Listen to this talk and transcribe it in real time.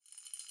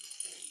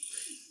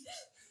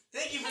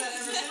Thank you for that,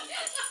 Emerson.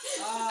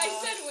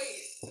 I said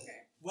wait.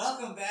 Okay.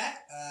 Welcome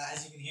back.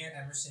 As you can hear,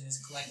 Emerson is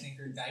collecting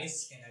her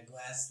dice in a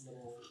glass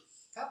little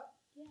cup.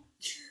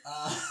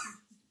 Yeah.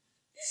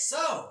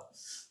 So,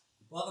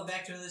 welcome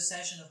back to another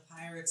session of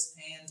Pirates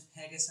and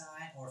Pegasi,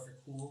 or for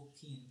cool,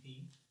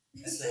 P&P.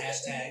 That's the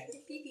hashtag.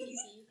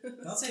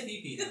 PPZ. Don't say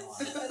PP anymore.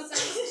 That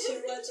sounds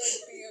too much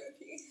like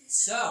BMP.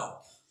 So,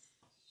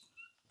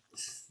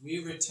 we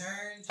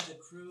return to the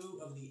crew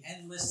of the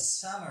Endless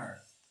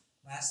Summer.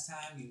 Last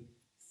time you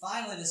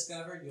finally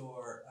discovered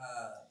your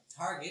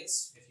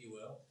targets, if you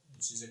will,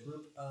 which is a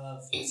group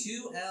of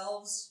 2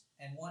 elves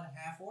and 1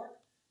 half-orc,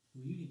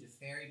 who you need to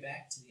ferry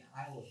back to the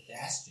Isle of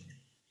Bastion.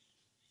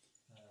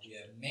 We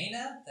have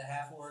Maina, the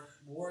half-orc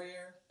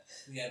warrior.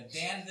 We have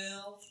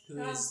Danville,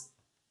 who is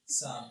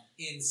some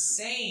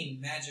insane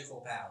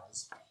magical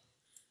powers.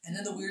 And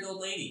then the weird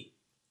old lady,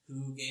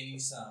 who gave you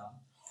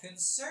some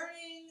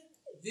concerning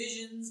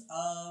visions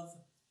of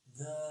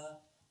the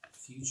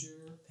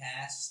future,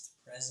 past,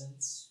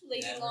 present.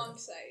 Lady never.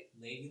 Longsight.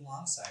 Lady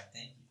Longsight,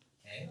 thank you.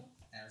 Okay,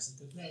 Emerson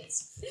took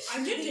notes.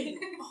 I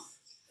didn't.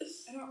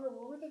 I don't remember.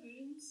 What were the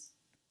visions?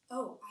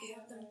 Oh, I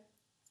have them.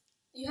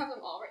 You have them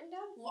all written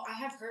down? Well, I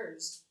have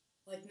hers.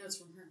 Like notes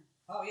from her.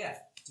 Oh, yeah.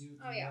 Do you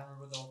Oh, yeah.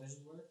 remember what the old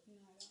visions were? No,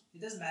 I don't.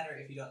 It doesn't matter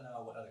if you don't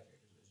know what other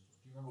characters' visions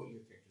were. Do you remember what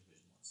your character's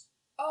vision was?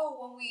 Oh,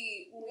 when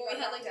we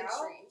had like knocked out?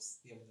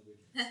 extremes. Yeah, with the weird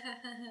dreams.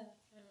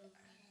 Emerald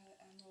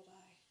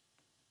Eye.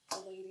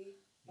 The lady.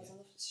 I was on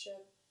the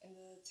ship in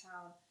the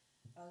town.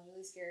 I was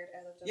really scared.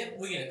 I looked up. Yep,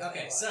 we get it.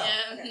 Okay, so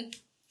Okay.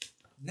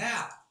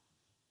 now,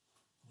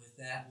 with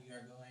that, we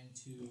are going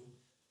to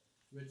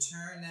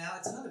return now.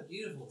 It's another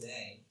beautiful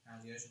day out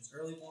on the ocean. It's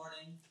early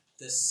morning.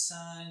 The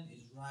sun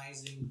is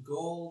rising.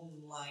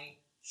 Golden light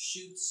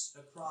shoots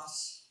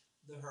across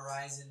the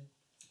horizon.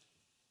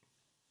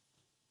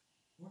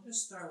 We're going to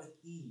start with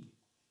E.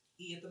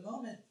 E, at the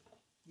moment,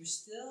 you're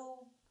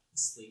still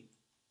asleep.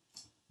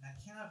 And I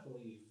cannot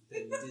believe that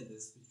you did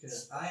this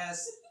because I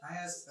asked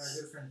our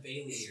good friend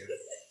Bailey here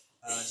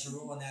to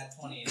roll on that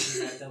 20 and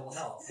she got double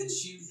health. And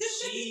she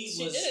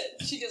She was... did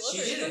it. She delivered.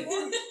 She did it.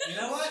 You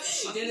know what?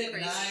 She did it,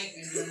 Crazy.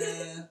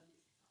 and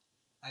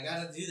I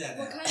gotta do that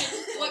now.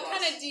 What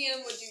kind of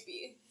DM would you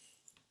be?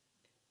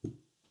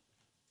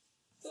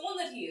 The one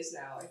that he is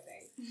now, I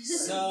think.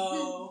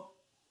 So,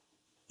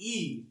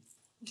 E.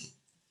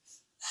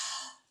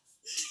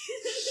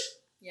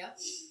 Yeah.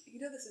 You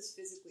know this is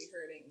physically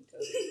hurting,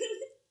 Toby.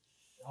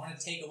 I want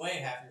to take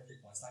away half your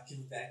freak points, not give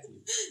it back to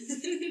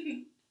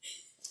you.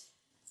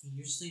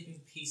 You're sleeping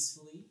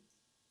peacefully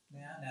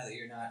now that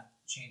you're not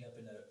chained up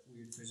in a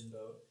weird prison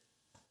boat.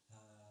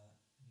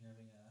 You're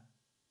having a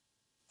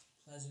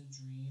pleasant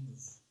dream of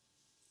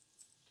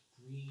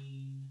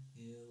green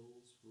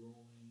hills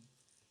rolling.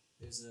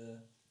 There's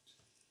a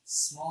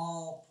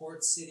small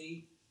port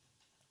city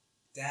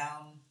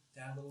down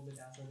a little bit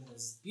down further.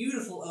 There's a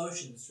beautiful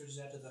ocean that stretches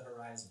out to the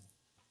horizon.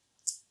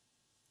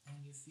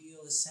 And you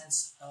feel a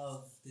sense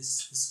of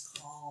this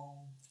calm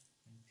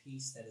and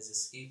peace that has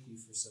escaped you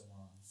for so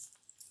long.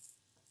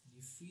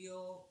 You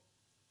feel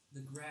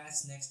the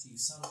grass next to you,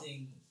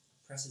 something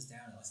presses down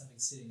on it, like something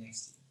sitting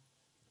next to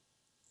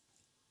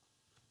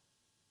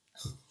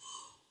you.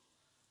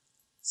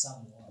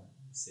 Someone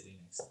sitting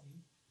next to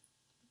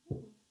you.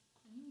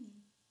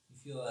 You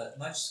feel a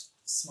much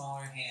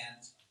smaller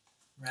hand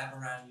wrap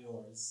around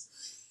yours.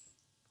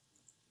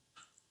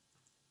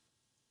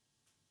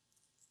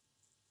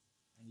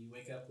 And you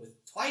wake up with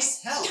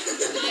twice health!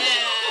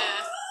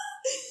 Yeah.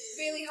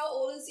 Bailey, how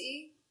old is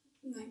E?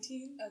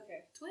 19.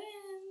 Okay.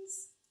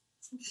 Twins.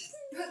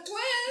 Twins!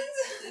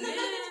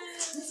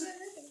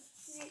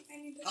 I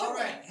need the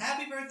Alright,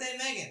 happy birthday,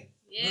 Megan!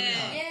 Yeah. Moving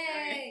on.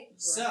 Yay!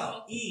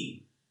 So,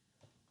 E.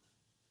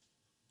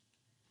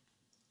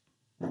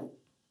 You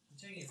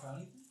checking your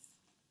phone, Ethan?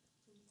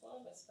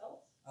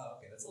 Oh,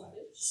 okay, that's fine.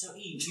 So,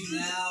 E, you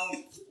now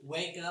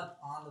wake up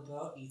on the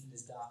boat. Ethan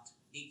is docked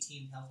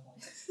 18 health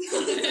points.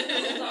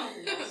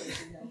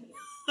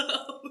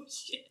 Oh,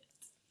 shit.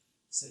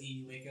 So, E,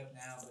 you wake up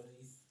now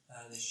beneath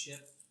the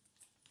ship.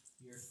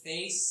 Your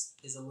face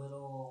is a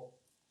little...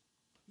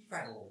 You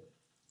cried a little bit.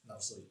 No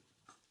sleep.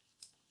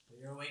 But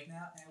you're awake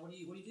now, and what do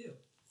you do?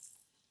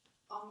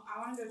 I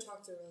want to go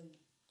talk to Lillian.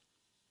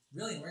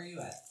 Lillian, where are you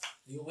at?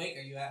 Are you awake?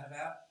 Are you out and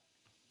about?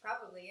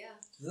 Probably, yeah.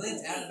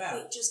 Lillian's out and about.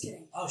 Wait, just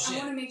kidding. Oh, shit. I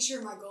want to make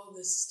sure my gold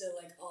is still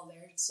like all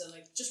there. So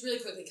like, just really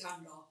quickly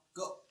count it all.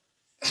 Go.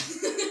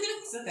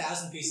 It's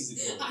 1,000 pieces of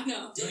gold. I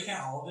know. Do you want to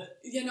count all of it?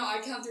 Yeah, no,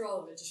 I count through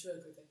all of it just really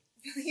quickly.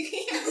 You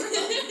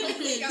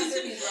got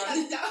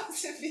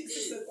 1,000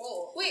 pieces of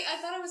gold. Wait, I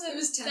thought it was It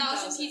was 1,000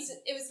 10,000.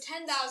 pieces. It was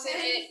 10,000.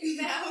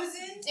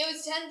 It was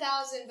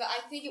 10,000, but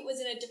I think it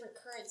was in a different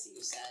currency.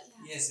 You said.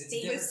 Yes, it's a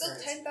It's different still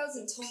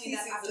currency. 10,000 Told me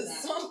that pieces after of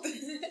that.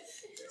 something.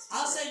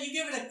 I'll say you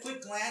give it a quick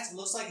glance. It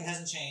looks like it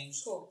hasn't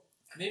changed. Cool.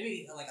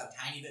 Maybe like a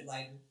tiny bit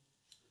lighter.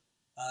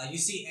 You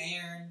see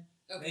Aaron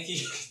Okay.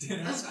 making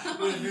dinner That's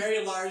fine. with very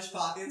large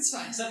pockets. It's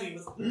fine. Something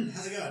with,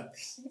 how's it going?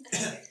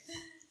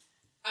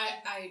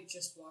 I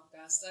just walk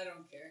past. I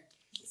don't care.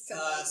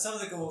 Some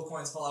of the gold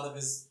coins fall out of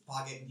his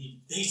pocket, and he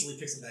hastily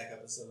picks them back up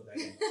and sews them back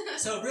in.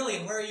 So,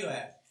 Brilliant, where are you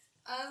at?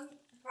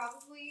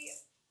 Probably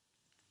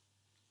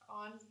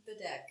on the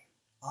deck.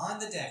 On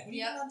the deck. What are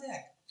you doing on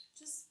deck?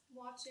 Just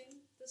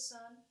watching the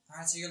sun.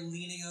 Alright, so you're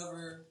leaning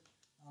over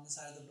on the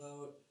side of the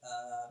boat.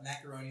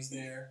 Macaroni's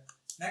there.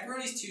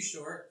 Macaroni's too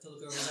short to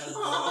look over the side of the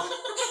boat.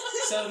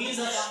 So he's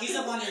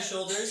up on your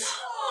shoulders.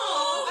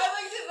 Aww. I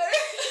liked it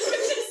better.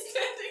 Just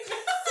standing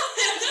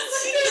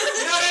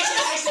No,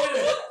 actually, wait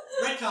a minute.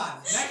 Retcon.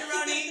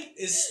 Macaroni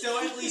is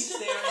stoically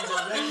staring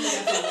directly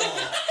at the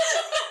wall.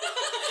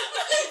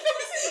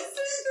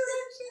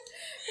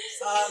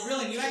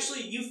 Brilliant,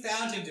 you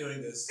found him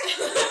doing this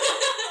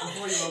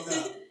before you woke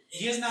up.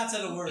 He has not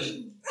said a word.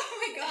 Oh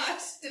my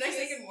gosh. Did I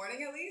say good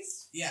morning at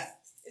least? Yeah.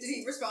 Did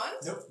he respond?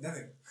 Nope,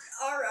 nothing.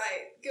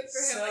 Alright. Good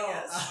for him, I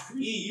guess.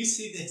 You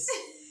see this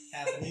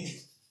happening.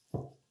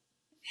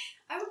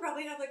 I would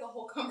probably have like a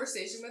whole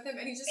conversation with him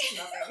and he just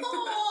nothing.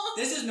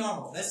 This is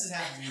normal. This is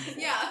happening.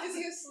 Yeah. Is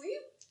he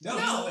asleep?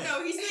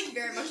 No, he's like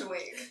very much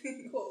awake.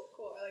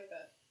 Cool. I like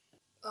that.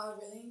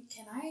 Really?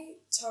 Can I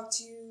talk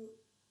to you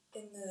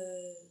in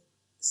the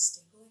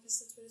stable, I guess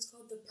that's what it's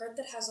called? The part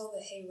that has all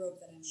the hay rope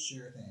that I made.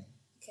 Sure thing.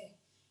 Okay.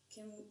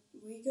 Can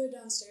we go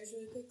downstairs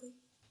really quickly?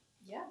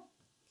 Yeah.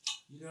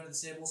 You go to the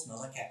stable, smells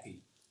like cat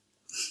pee.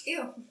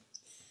 Ew.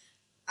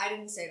 I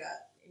didn't say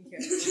that in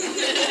character.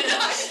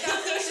 That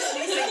was just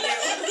me saying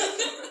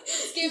ew.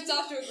 This game's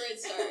off to a great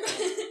start.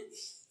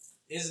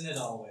 Isn't it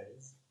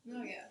always?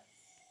 Oh yeah.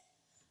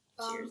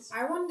 Cheers.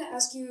 I wanted to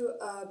ask you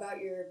about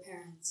your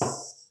parents,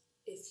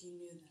 if you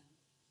knew them.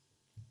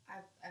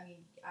 I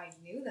mean, I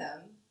knew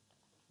them,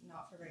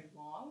 not for very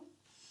long,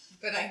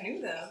 but I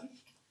knew them.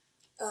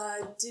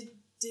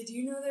 Did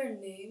you know their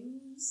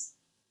names?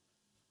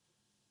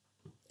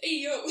 Hey,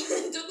 yo,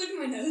 don't look at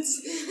my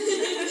notes.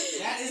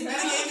 That is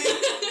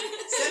metagaming.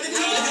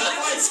 17 health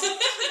points.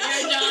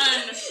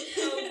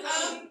 You're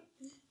done.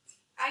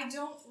 I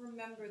don't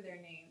remember their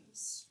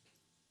names.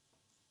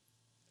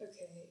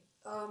 Okay.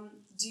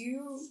 Do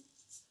you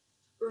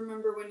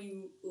remember when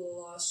you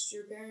lost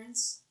your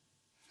parents?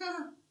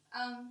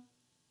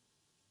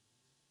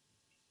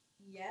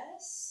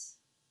 Yes.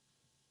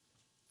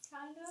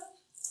 Kind of.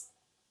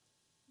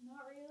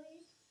 Not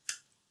really.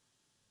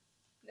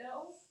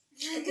 No.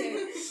 Okay.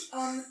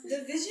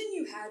 The vision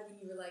you had when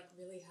you were like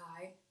really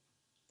high.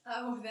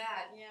 Oh,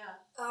 that, yeah.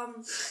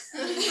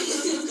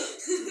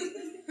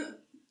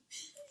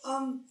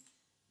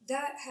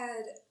 That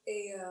had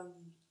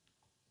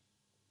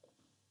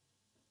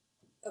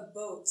a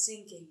boat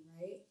sinking,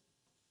 right?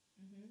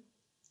 Mhm.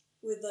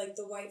 With like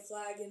the white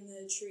flag and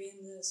the tree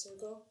in the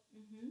circle.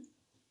 Mhm.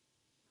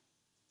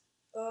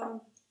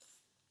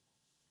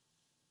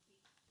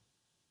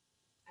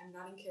 I'm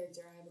not in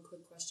character. I have a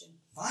quick question.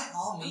 By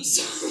all I'm means.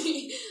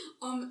 sorry.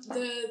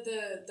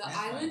 The That's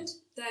island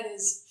that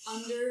is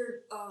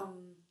under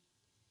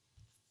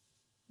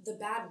the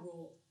bad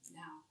rule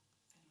now.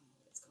 I don't know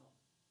what it's called.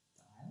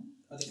 The island?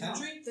 Oh, the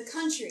country? No, the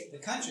country. The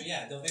country,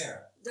 yeah,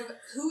 Doveran.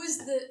 Who was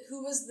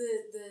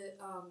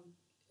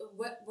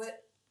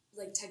what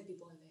like type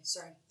people are they?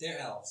 Sorry. They're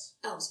elves.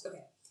 Elves.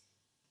 Okay.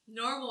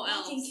 Normal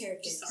elves. Fucking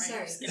character.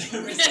 Sorry.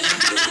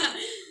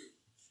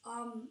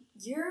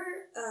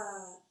 You're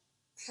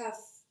half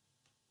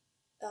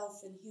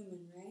elf and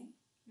human, right?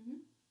 Mhm.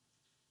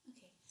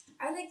 Okay.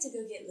 I'd like to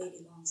go get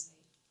Lady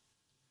Longsight.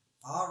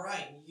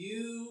 Alright,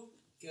 you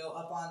go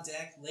up on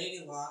deck,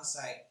 Lady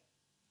Longsight.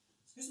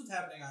 Here's what's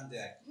happening on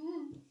deck.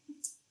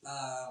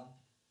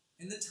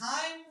 In the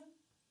time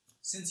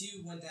since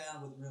you went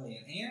down with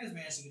Rillian, Aaron has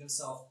managed to get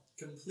himself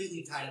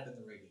completely tied up in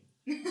the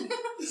rigging.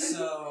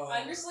 So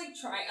I'm just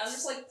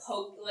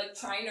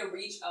trying to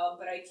reach up,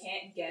 but I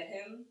can't get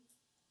him.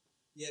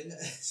 yeah,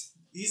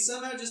 he's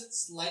somehow just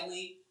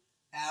slightly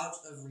out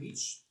of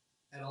reach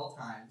at all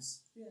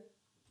times. Yeah.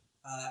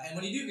 And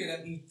when you do get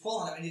him, you pull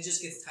on him and it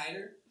just gets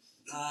tighter.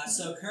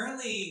 So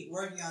currently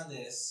working on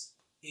this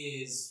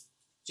is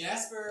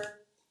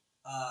Jasper,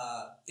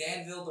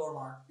 Danville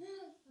Dormark.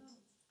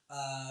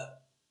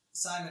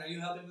 Simon, are you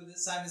helping with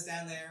this? Simon's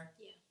down there.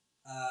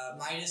 Yeah.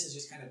 Midas is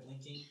just kind of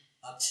blinking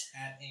up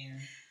at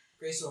Aaron.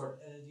 Grey Sword,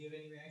 do you have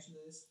any reaction to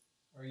this?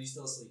 Or are you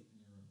still asleep in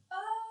your room?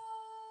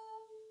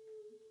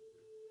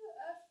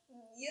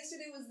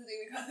 Yesterday was the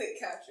day we got it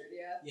captured,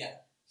 yeah?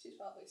 Yeah. She's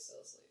probably still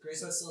asleep. Grey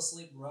Sword's still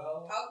asleep.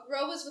 Ro?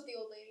 Ro was with the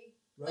old lady.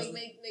 Ro's Like,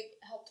 with, they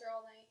helped her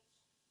all night.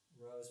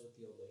 Ro's with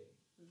the old lady.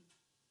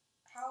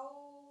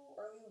 How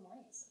early in the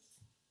morning is it?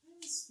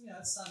 It's,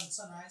 it's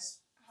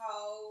sunrise.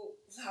 How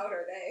loud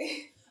are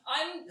they?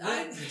 I'm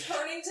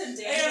turning to Aaron's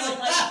Daniel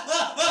like,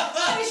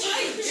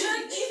 hey, do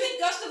you think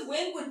Gust of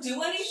Wind would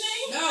do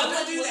anything? No,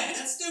 don't do that.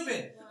 That's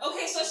stupid.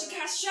 Okay, so I should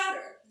cast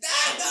Shatter.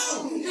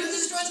 No! You're gonna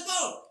destroy the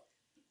boat!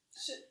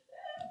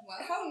 Wow.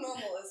 How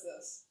normal is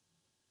this?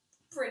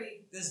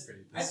 Pretty. This is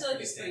pretty. I feel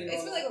like it's pretty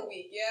It's been like a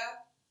week, yeah?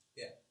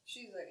 Yeah.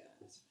 She's like,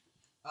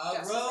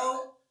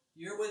 Ro,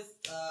 you're with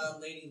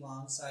Lady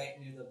Longsight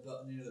near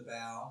the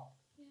bow.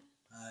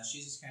 Yeah.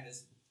 She's just kind of,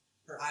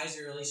 her eyes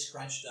are really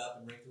scrunched up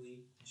and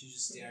wrinkly. And she's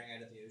just staring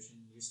out at the ocean.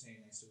 You're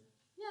standing next to her.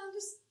 Yeah, I'm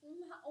just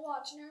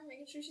watching her,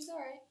 making sure she's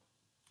alright.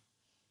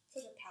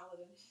 Such a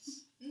paladin.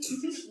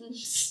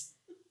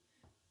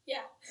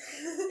 Yeah.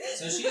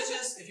 So she's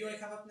just. If you want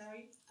to come up now,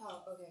 you.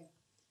 Oh, okay.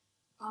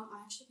 I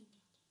actually can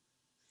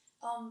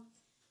talk.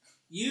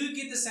 You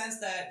get the sense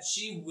that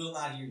she will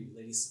not hear you.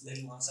 Lady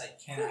Longsight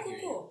cannot hear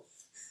you.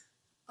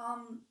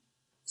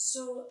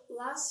 So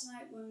last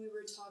night when we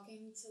were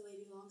talking to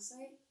Lady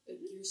Longsight,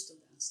 you're still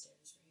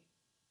downstairs, right?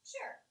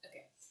 Sure.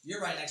 Okay. You're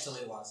right next to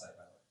Lady Longsight,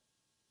 by the way.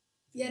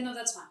 Yeah, no,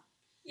 that's fine.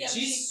 Yeah,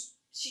 she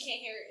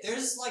can't hear it.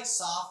 There's like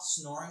soft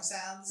snoring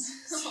sounds,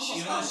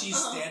 even though she's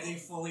standing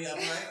fully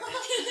upright.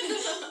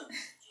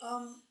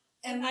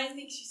 And I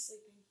think she's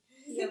sleeping.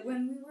 yeah,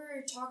 when we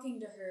were talking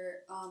to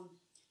her,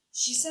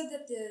 she said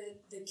that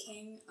the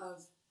king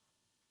of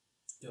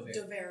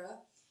Dovera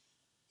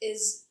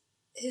is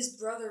his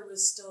brother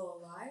was still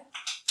alive.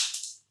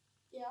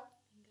 Yeah.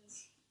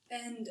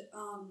 And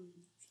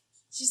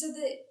she said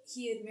that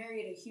he had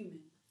married a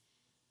human.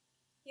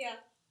 Yeah.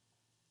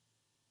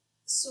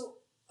 So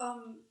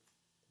I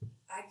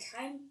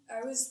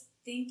was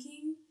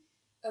thinking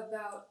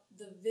about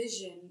the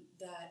vision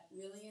that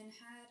Rillian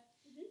had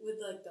with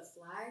like the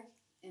flag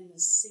and the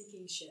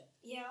sinking ship.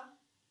 Yeah.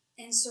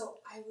 And so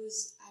I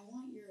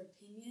want your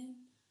opinion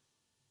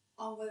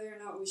on whether or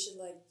not we should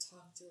like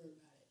talk to her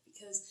about it,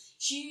 because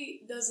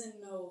she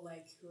doesn't know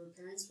like who her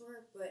parents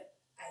were, but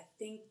I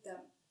think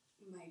that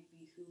might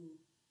be who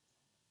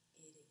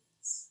it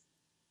is.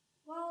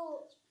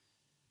 Well,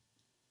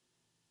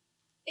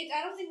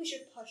 I don't think we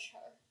should push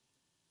her,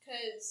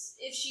 because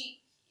if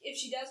she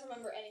does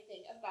remember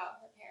anything about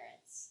her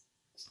parents,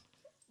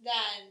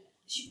 then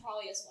she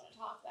probably doesn't want to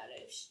talk about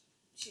it if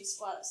she's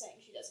flat out saying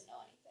she doesn't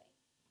know anything.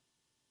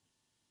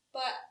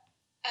 But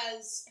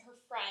as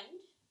her friend,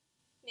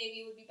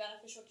 maybe it would be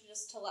beneficial to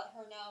let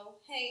her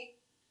know,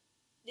 hey,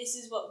 this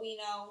is what we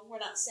know.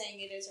 We're not saying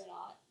it is or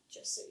not,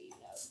 just so you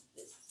know.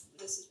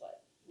 This is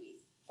what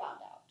we found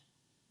out.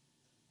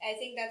 I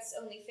think that's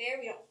only fair.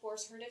 We don't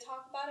force her to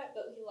talk about it,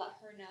 but we let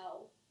her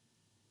know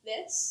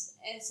this.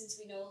 And since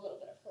we know a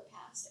little bit of her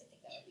past, I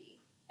think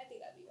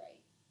that'd be right.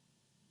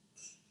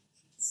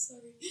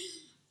 Sorry.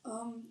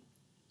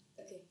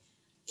 Okay.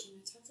 Can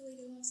I talk to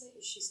Lady Longsight?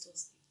 Is she still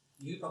asleep?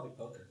 You could probably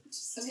poke her.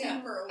 Okay.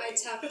 I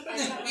tap her on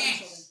the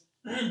shoulder.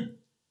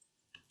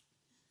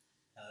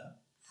 Hello?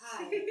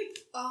 Hi.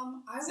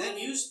 Is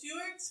that you,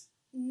 Stuart?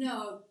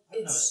 No, I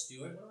don't know,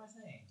 Stuart. What am I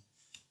saying?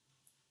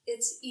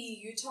 It's E.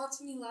 You talked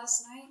to me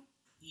last night.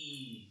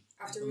 E.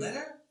 After the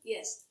letter?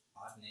 Yes.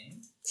 Odd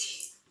name. I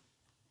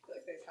feel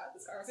like they've had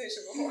this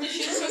conversation before.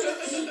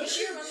 Does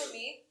she remember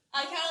me?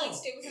 I kind of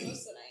stayed with her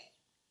most of the night.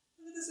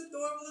 Look at this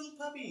adorable little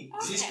puppy.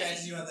 Okay. She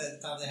scratches you on the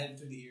top of the head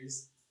between the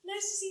ears.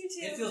 Nice to see you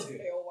too. It feels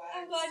good. Tail wag.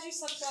 I'm glad you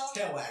slept well.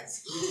 Tail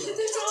wags.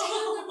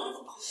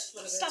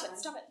 Stop it.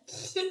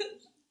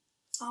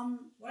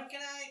 What can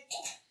I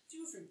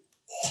do for you?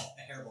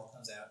 A hairball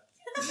comes out.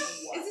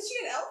 Isn't she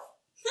an elf?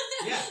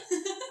 Yeah.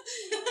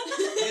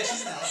 Yeah,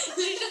 she's an elf.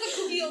 She's just a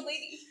cookie old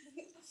lady.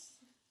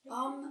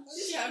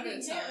 She's having a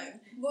time.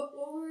 What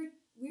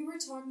we were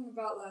talking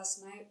about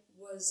last night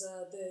was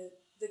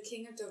the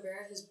king of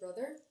Dovera, his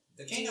brother.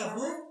 The king of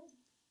who?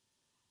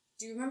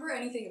 Do you remember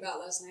anything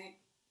about last night?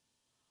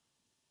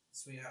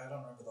 Sweetheart, I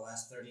don't remember the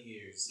last 30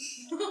 years.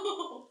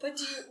 But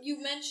you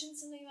mentioned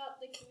something about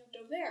the king of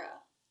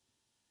Dovera.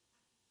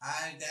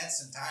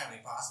 That's entirely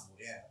possible,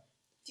 yeah.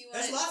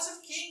 There's lots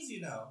of kings, you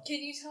know.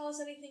 Can you tell us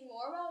anything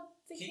more about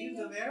the king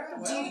of Dovera?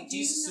 Well,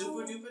 he's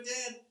super duper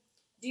dead.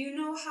 Do you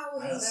know how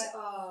his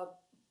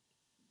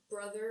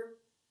brother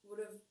would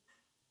have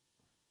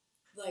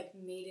like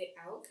made it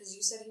out? Because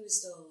you said he was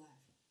still alive.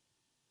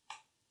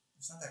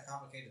 It's not that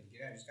complicated to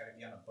get out. You just got to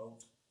be on a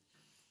boat.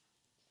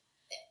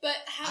 But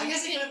how I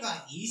guess he could have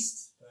gone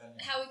east.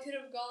 But how he could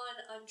have gone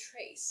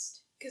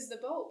untraced? Because the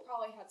boat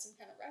probably had some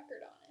kind of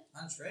record on it.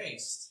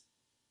 Untraced.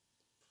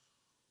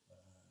 I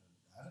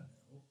don't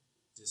know.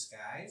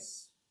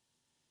 Disguise.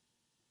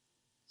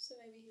 So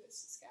maybe he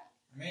was this guy.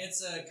 I mean,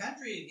 it's a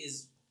country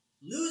is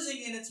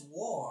losing in its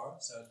war,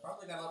 so it's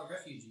probably got a lot of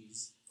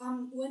refugees.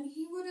 When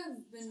he would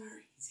have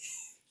been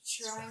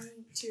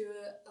trying to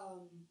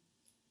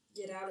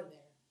get out of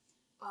there,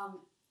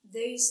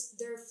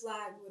 their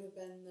flag would have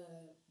been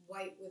the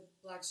white with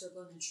black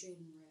circle and a tree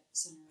in the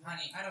center. Right?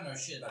 Honey, I don't know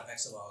shit about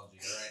vexillology,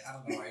 alright? I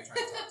don't know why you're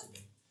trying to talk to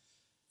me.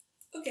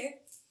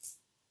 Okay.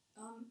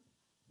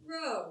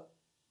 Bro,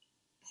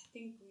 I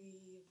think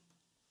we've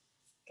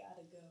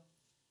gotta go.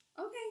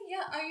 Okay,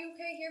 yeah. Are you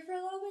okay here for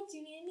a little bit? Do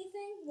you need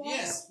anything?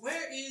 Yes.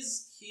 Where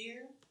is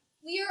here?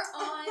 We are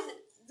on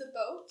the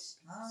boat.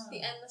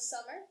 The Ah. Endless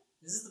Summer.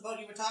 Is this the boat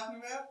you were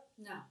talking about?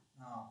 No.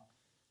 Oh.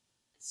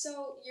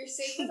 So you're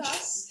safe with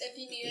us. If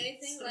you need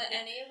anything, let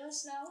any of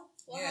us know.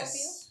 We'll help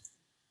you.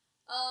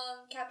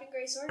 Captain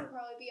Greysword will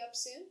probably be up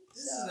soon.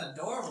 This is an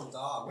adorable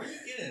dog. Where did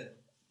you get it?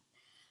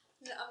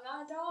 No, I'm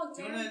not a dog,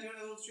 Do you man. want a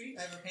little treat?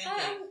 I have a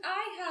pancake.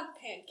 I have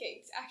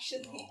pancakes,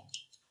 actually. Oh.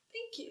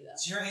 Thank you, though.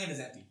 Your hand is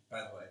empty,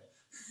 by the way.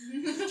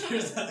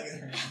 There's nothing in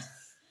her hand.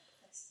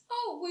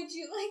 Oh, would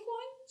you like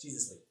one? She's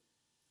asleep.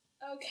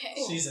 Okay.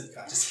 She's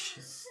unconscious.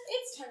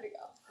 It's time to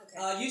go.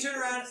 Okay. You turn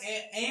around.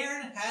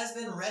 Aaron has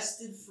been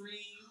wrested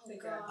free Oh,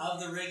 God.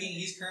 of the rigging.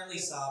 He's currently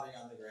sobbing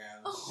on the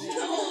ground. No,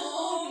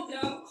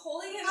 I'm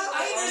holding him in I'll my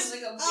never- arms like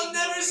a big I'll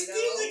never burrito.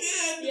 steal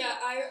again. Yeah,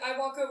 I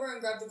walk over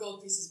and grab the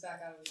gold pieces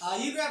back out of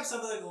it. You grab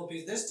some of the gold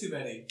pieces. There's too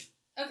many.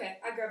 Okay,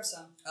 I grab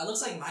some.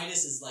 Looks like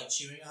Midas is like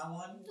chewing on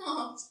one.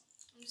 Oh,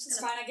 I'm just it's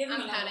gonna. fine. I give him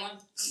I'm another patting. one.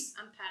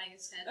 I'm patting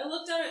his head. I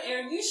looked down at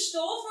Aaron. You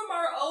stole from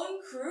our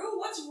own crew?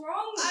 What's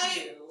wrong with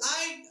you?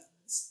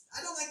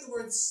 I don't like the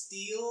word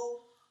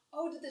steal.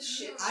 Oh, did the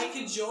ship? I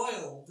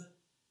cajoled.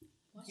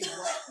 What? You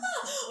what?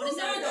 What is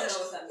No, I that? don't know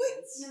what that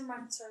means. Never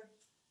mind. Sorry.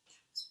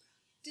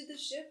 Did the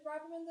ship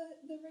rob him in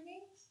the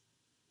rigging?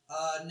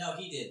 No,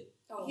 he did.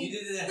 Oh, He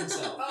did it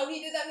himself. Oh, he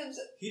did that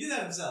himself. He did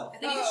that himself. I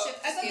think the ship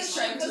I thought the just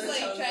ship gave was him like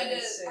tone trying to.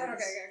 of sins.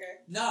 Okay.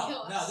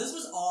 No, this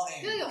was all I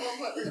feel like Aaron. at one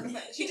point we're gonna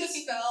fight. He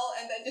just fell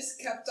and then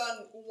just kept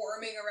on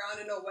worming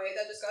around in a way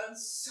that just got him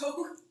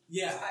so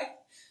Yeah. high.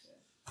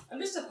 I'm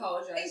just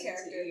apologizing In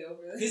character. to you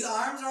over this. His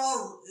arms are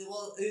all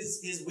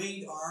his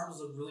winged arms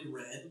look really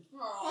red.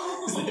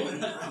 Aww.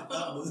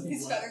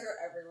 His feathers are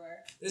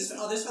everywhere. There's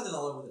feathers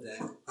all over the deck.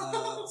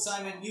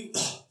 Simon,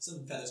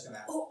 some feathers come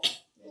out. Oh,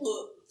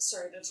 look.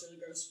 Sorry, that's really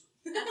gross.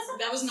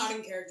 That was not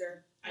in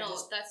character. No,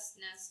 that's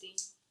nasty.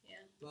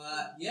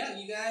 But yeah,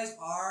 you guys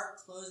are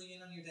closing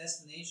in on your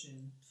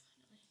destination,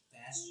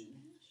 Bastion.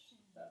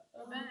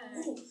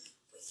 Oh,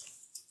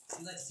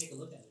 You'd like to take a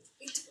look at it?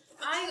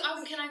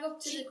 Can I go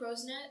to the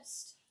crow's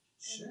nest?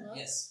 Sure. look?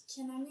 Yes.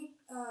 can I make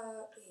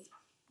wait?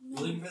 You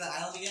looking for the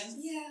island again?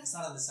 Yeah. It's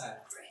not on this side.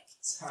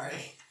 Sorry.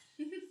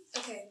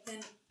 Okay, then.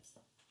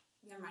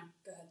 Never mind.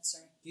 Go ahead.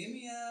 Sorry. Give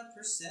me a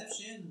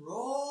perception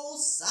roll,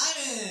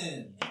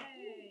 Simon.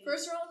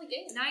 First roll of the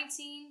game.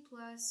 19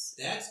 plus.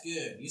 That's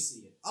good. You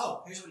see it.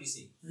 Oh, here's what you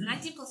see.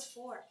 19 plus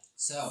 4.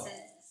 So,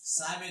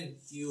 Simon,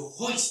 you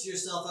hoist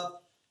yourself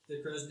up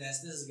the crow's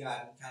nest. This has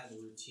gotten kind of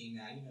a routine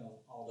now. You know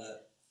all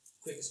the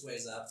quickest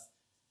ways up.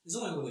 There's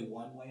only really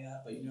one way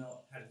up, but you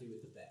know how to do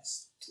it the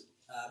best.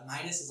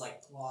 Midas is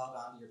like clawed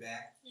onto your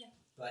back. Yeah.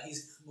 But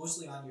he's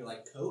mostly on your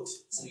like coat,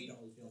 so you don't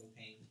really feel any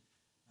pain.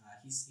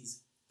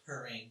 He's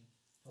purring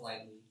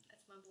politely.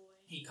 That's my boy.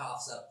 He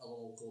coughs up a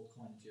little gold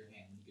coin into your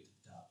hand when you get to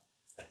the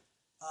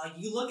top.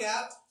 You look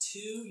out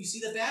you see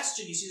the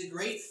Bastion. You see the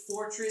great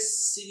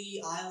fortress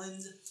city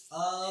island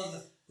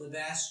of the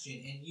Bastion,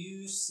 and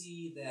you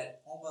see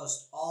that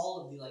almost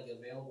all of the like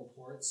available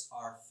ports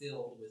are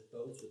filled with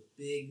boats with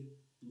big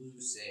blue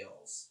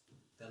sails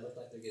that look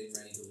like they're getting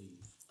ready to leave.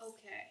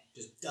 Okay.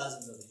 Just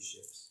dozens of these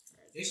ships.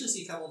 You actually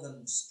see a couple of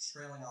them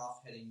trailing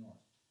off, heading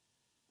north.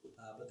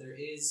 But there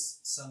is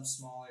some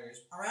small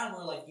areas around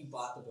where like you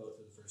bought the boat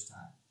for the first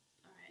time.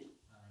 Alright.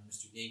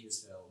 Mr.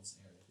 Jagersfeld's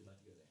area, if you'd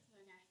like to go there.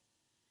 Okay.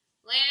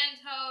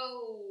 Land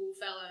ho,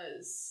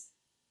 fellas.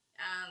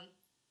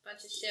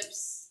 Bunch of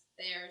ships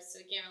there, so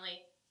we can't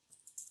really.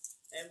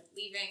 They're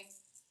leaving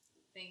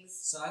things.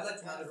 So I'd like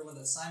to remind everyone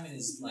that Simon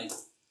is like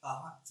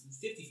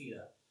 50 feet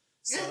up.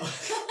 So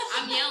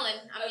I'm yelling.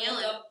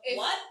 If-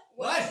 What?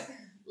 what?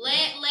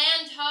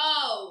 Land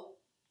ho.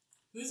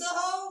 Who's a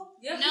hoe?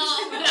 Yeah. No.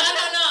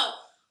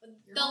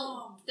 Your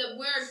mom.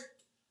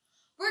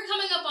 We're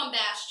coming up on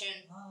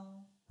Bastion.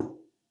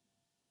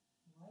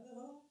 Why the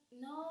hoe?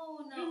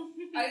 No.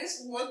 I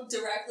just look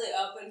directly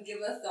up and give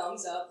a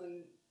thumbs up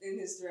in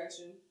his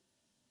direction.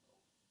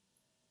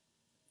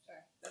 Sorry.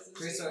 That's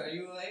Great Sword, are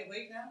you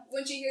awake now?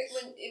 When she hears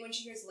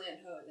land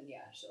ho, then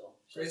yeah, she'll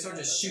Great Sword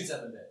just shoots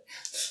up in bed.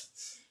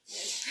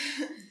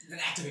 Been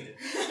activated.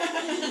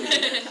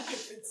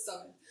 It's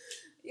summoned.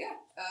 Yeah.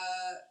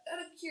 Out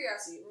of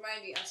curiosity,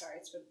 remind me. I'm sorry,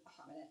 it's been a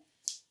hot minute.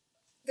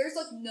 There was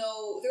a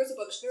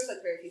book. There was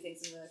like very few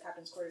things in the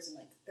captain's quarters, and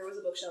like there was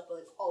a bookshelf,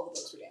 but like all the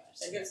books were damaged.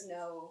 Like there's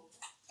no.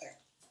 Okay.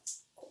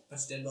 Cool.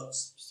 Bunch of dead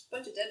books. Just a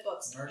bunch of dead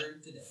books.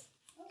 Murdered to death.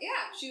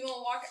 Yeah, she's gonna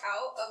walk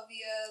out of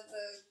the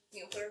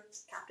put her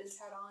captain's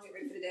hat on, get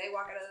ready for the day,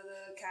 walk out of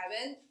the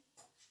cabin.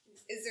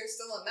 Is there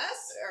still a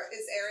mess, or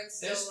is Aaron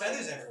still? There's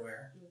feathers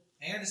everywhere.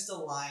 Aaron is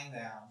still lying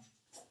down.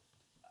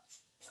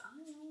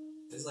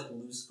 There's like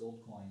loose gold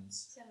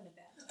coins.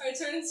 I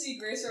turn and see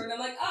Grace and I'm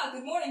like,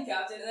 good morning,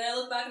 Captain. And then I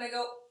look back and I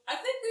go, I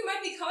think we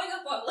might be coming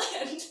up on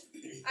land.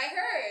 I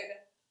heard.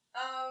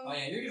 Oh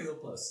yeah, you're getting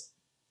real close.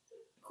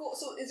 Cool.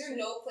 So, is there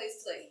no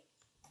place to like?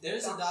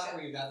 There's a Dock dock ship.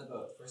 where you got the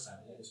boat the first time.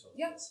 Yeah, just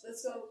Yep.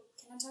 Let's go.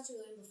 Can I talk to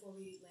Lynn before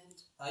we land?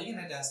 You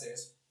can head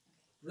downstairs.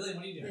 Really,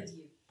 what are you doing? With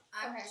you.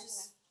 I Okay.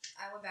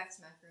 went back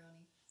to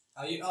macaroni.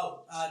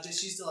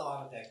 She's still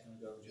on deck. I'm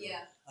gonna go over to her.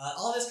 Yeah.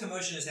 All this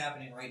commotion is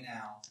happening right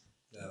now,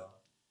 though.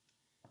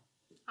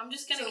 I'm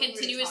just gonna So we're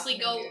continuously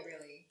talking go. to you,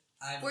 really.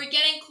 We're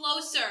getting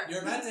closer.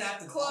 You're about to have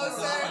to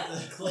Closer.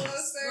 close.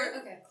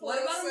 Closer. Okay.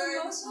 What about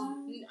a Closer.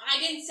 mimosa? I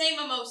didn't say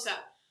mimosa.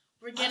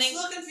 We're I'm getting.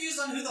 still confused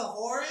on who the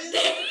whore is.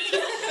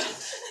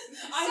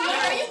 I Sorry,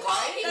 know, are you calling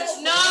right? people? That's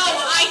No,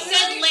 I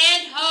said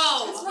land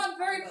It's ho. not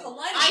very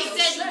polite. I don't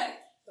said- say.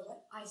 The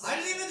what? I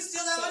didn't even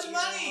steal that much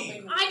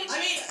money. I I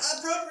mean,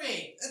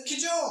 appropriate,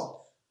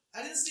 cajole.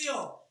 I didn't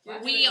steal.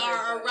 We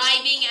are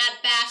arriving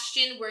at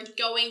Bastion. We're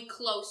going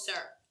closer.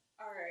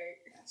 All right.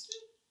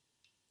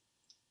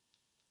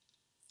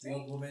 The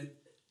old woman.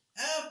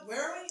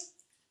 Where are we?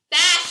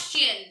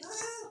 Bastion!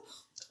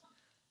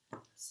 Her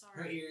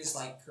Sorry. ears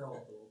like curl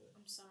up a little bit.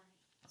 I'm sorry.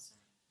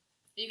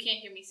 You can't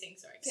hear me sing,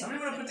 sorry. Somebody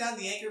want to put down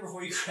the anchor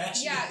before you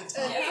crash? Yeah, into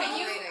the top? can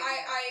you? Great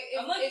idea.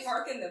 I'm like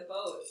parking the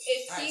boat.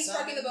 If Alright, he's so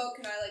parking the boat,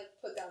 can I like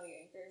put down the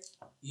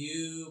anchor?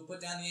 You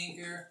put down the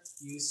anchor.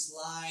 You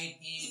slide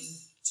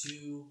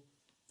into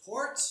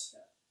port.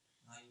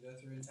 You go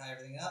through and tie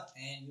everything up,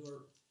 and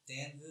your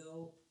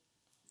Danville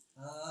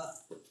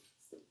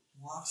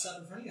walks up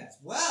in front of you guys.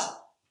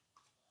 Well,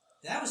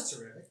 that was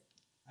terrific.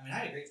 I mean, I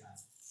had a great time.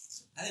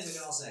 I think we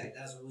can all say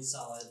that was a really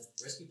solid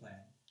rescue plan,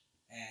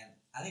 and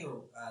I think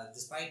we're,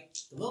 despite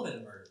the little bit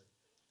of murder,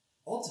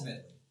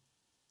 ultimately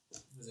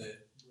it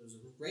was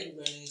a great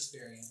learning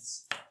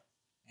experience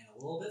and a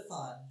little bit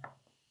fun.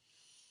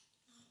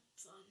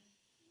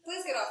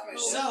 Please get off my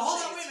ship. So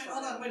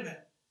hold on, wait a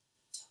minute.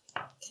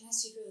 Can I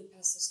secretly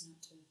pass this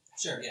note to him?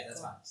 Sure, yeah,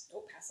 that's fine.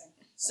 Oh, passing.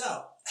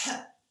 So,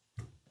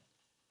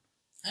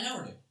 I know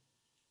we're new.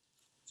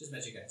 Just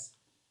met you guys.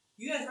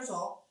 You guys, first of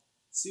all,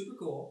 super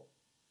cool.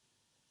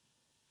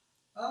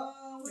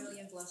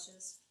 Brilliant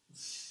blushes.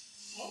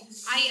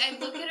 I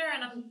look at her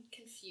and I'm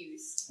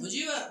confused. Would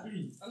you,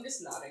 I'm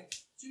just nodding.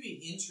 would you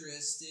be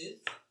interested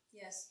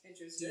Yes.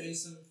 Interested. doing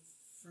some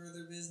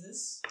further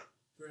business?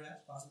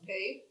 Perhaps, possibly.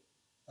 Pay?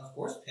 Of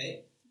course,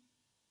 pay.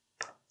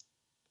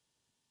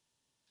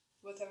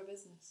 What type of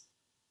business?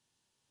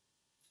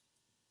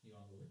 You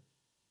want to go over?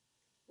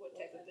 What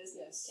type of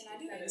business? Can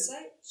I do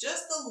insight?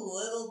 Just a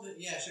little bit,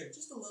 yeah, sure.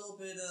 Just a little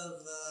bit of,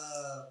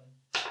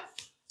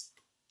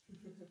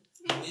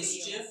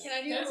 mischief. Can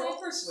I do Can I roll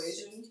insight?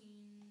 persuasion?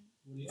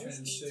 What are you trying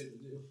to say to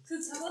do? To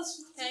tell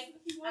us what Okay.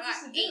 he I wants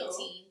us got to do.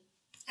 18.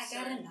 I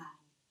got a 9.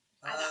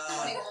 I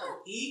got 21.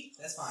 E?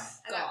 That's fine.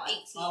 I got God.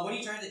 18. What are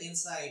you trying to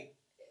insight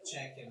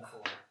check him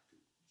for?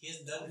 He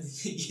hasn't done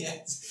anything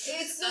yet.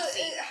 It's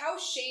Nothing. how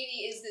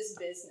shady is this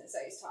business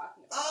that he's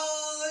talking about?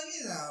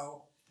 You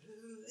know,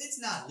 it's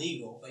not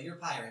legal, but you're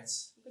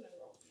pirates. I'm gonna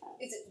roll.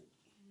 Is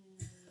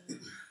it?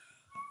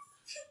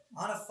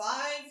 On a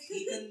 5,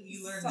 Ethan,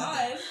 you learn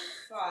 5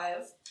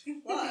 plus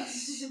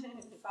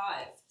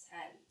 5, 10.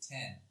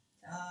 10.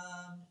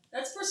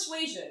 That's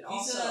persuasion.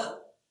 He's Also,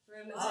 for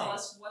him to tell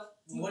us what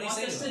he What do you wants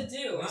say us to to him?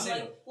 do. What do I'm you say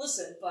to like,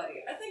 listen,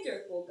 buddy. I think you're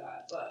a cool guy,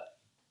 but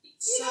you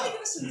So- gotta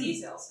give us some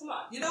details. Come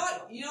on. You know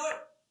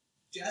what?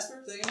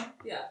 Jasper, play again?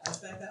 Yeah. I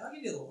expect that. I'll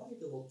give you a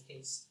little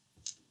taste.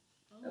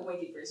 A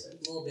winky bracelet.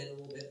 A little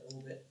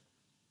bit.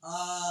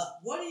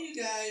 What do you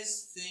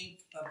guys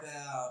think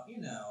about,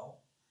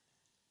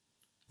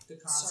 the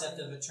concept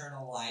of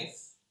eternal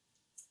life?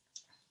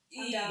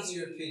 What's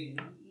your opinion?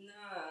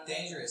 Nah.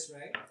 Dangerous,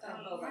 right? I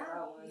don't know about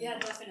that one. Yeah,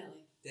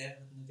 definitely.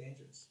 Definitely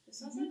dangerous. It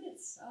sounds like it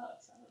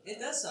sucks. I don't know. It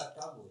does suck,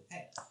 probably.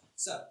 Hey,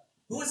 so,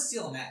 who wants to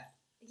steal a map?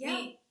 Yeah. I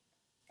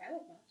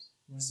like maps.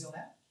 You want to steal a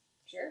map?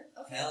 Sure.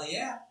 Okay. Hell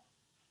yeah.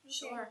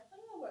 Sure. I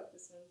don't know about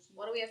this one.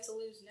 What do we have to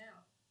lose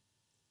now?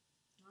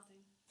 Nothing.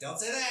 Don't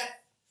say that.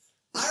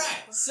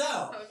 Alright,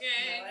 so,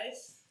 Okay.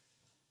 Nice.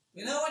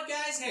 you know what,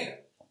 guys? Hey,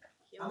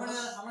 I'm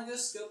gonna go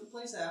scope the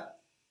place out.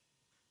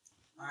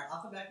 Alright,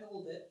 I'll come back in a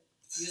little bit.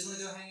 You guys want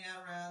to go hang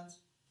out around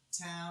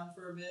town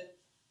for a bit?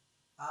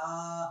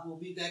 We'll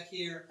be back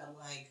here at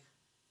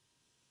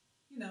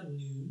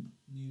noonish.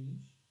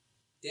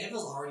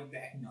 Danville's already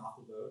backing off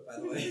the boat, by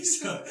the way,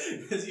 so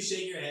because you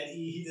shake your head,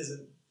 he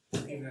doesn't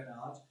give that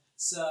knowledge.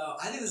 So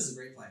I think this is a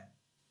great plan.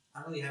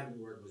 I'm really happy to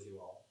work with you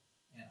all,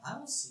 and I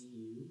will see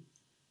you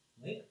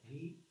later.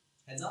 He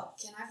heads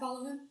off. Can I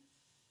follow him?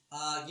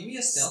 Give me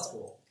a stealth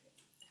roll.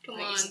 Come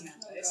Am I on. using that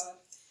Oh dice?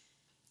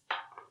 god.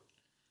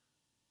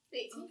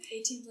 18.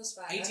 18 plus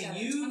 5. I 18. got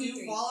it. You 23.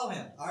 do follow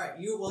him. All right.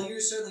 You're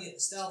certainly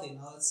stealthy.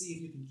 Now let's see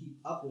if you can keep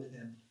up with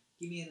him.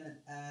 Give me an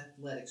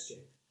athletics check.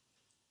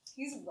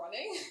 He's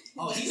running.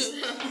 Oh, he's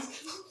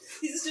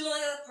He's doing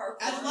like a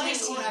parkour.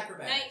 athletics or 19.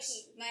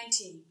 acrobatics.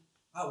 19.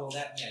 Oh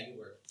well, you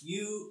work.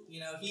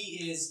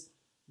 He is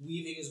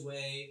weaving his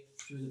way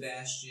through the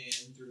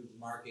Bastion, through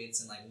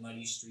markets and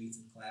muddy streets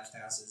and collapsed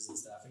houses and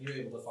stuff, and you're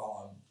able to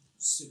follow him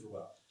super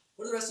well.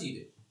 What do the rest of you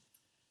do?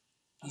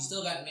 You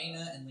still got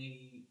Mayna and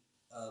Lady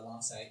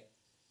Longsight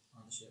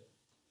on the ship.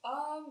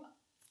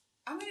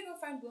 I'm gonna go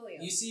find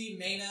William. You see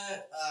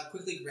Mayna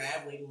quickly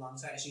grab Lady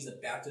Longsight as she's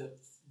about to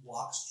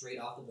walk straight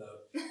off the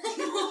boat.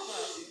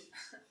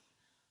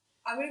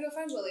 I'm gonna go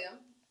find William.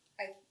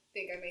 I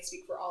think I may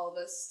speak for all of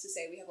us to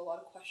say we have a lot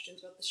of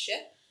questions about the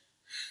ship.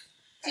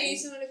 Do you need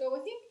someone to go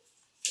with you?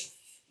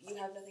 If you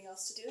have nothing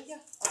else to do, yeah,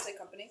 I'll take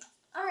company.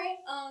 Alright,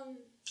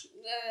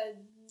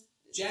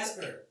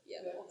 Jasper, Yeah.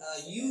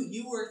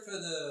 you worked for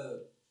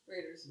the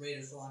Raiders.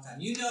 for a long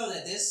time. You know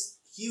that this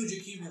huge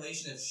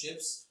accumulation of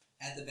ships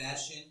at the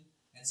Bastion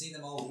and seeing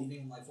them all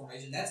leaving in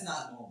formation, that's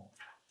not normal.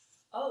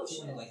 Oh So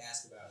you shit. want to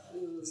ask about that.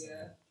 Ooh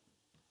yeah.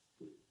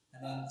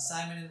 And then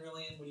Simon and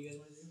Rillian, what do you guys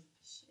want to do?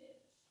 Shit.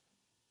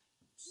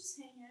 just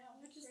hang out.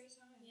 We're just great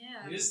time.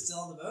 Yeah. You're just still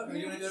on the boat? Or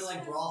you want to go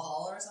to Brawl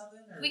Hall or something?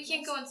 Or We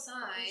can't go I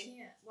inside.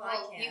 can't. Well,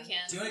 I you can.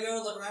 can. do you want to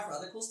go look around for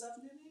other cool stuff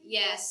to do maybe?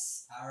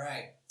 Yes. All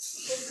right.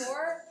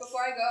 Before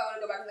I go, I want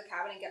to go back in the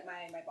cabin and get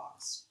my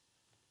box.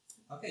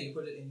 Okay, you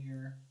put it in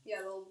your.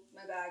 Yeah,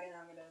 my bag, and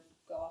I'm gonna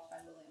go off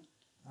find William.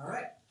 All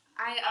right.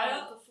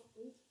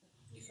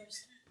 You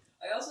first.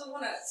 I also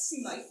want to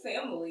see my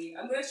family.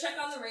 I'm going to check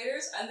on the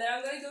Raiders, and then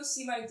I'm going to go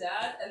see my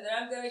dad, and then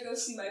I'm going to go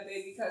see my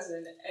baby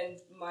cousin and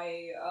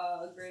my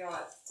great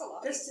aunt. It's a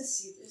lot. Just to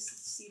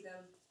see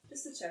them.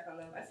 Just to check on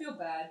them. I feel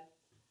bad.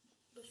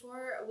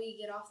 Before we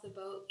get off the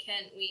boat,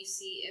 can we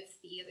see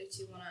if the other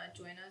two want to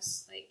join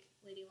us, like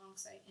Lady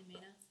Longsight and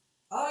Maina?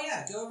 Oh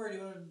yeah, go over. Do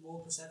you want to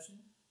roll perception,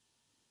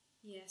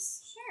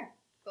 Yes. Sure.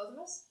 Both of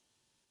us?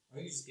 or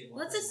you just get one?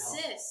 Let's person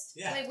health? assist.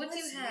 Yeah. Wait, what do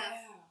you have?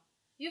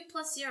 You have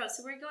 +0,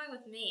 so we're going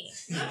with me.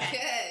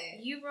 Okay.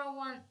 You roll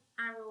 1,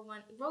 I roll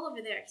 1. Roll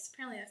over there, because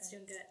apparently that's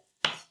doing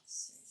good.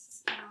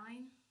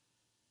 9,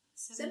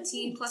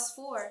 17 plus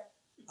 4.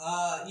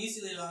 You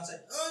see later on, it's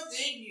like, oh,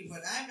 thank you, but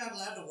I'm not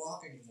allowed to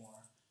walk anymore.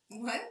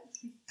 What?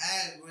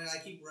 And when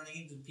I keep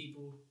running into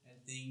people and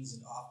things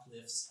and off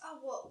cliffs. Oh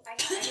well, I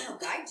can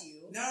guide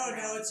you. No,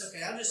 it's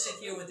okay. I'll just sit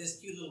here with this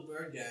cute little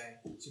bird guy.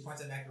 She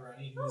points at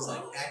Macaroni, who's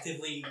like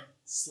actively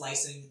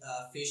slicing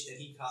fish that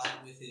he caught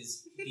with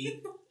his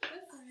beak.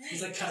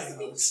 He's like cutting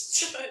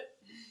hooks.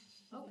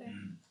 Okay.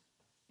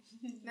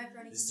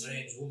 Macaroni. This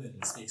strange woman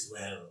speaks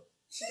well.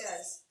 She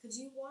does. Could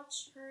you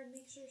watch her and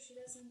make sure she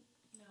doesn't,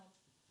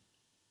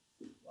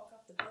 walk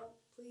off the boat,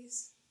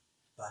 please?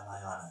 By my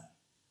honor,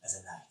 as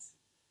a knight,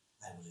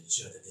 I will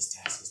ensure that this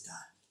task is done.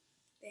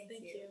 Thank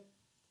you.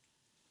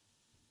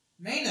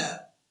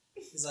 Maina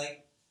is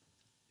like,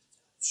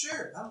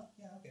 sure.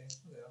 Yeah, okay,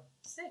 I'll go.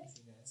 Sick. With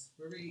you guys.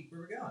 Where we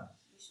going?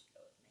 You should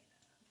go with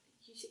Maina.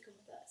 You should come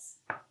with us.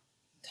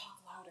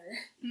 Talk louder.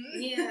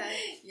 Yeah.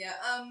 Yeah.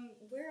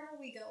 Where are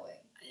we going?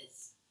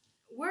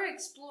 We're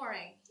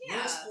exploring.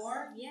 We're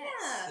exploring?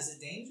 Yes. Is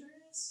it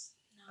dangerous?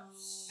 No.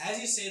 As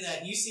you say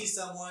that, you see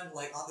someone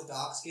like on the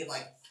docks get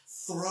like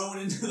thrown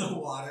into the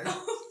water.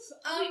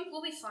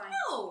 We'll be fine.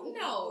 No. We'll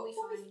be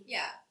fine.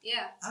 Yeah.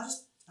 Yeah. I'll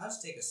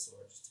just take a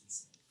sword just to be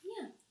safe.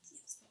 Yeah.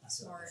 That's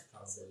Smart.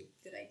 probably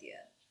Good idea.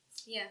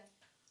 Yeah.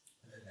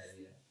 a good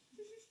idea.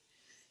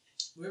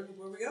 Where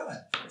we going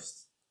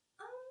first?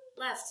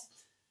 Left.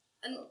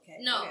 Okay.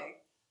 No. Okay.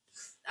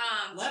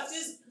 Left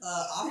is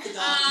off the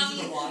dock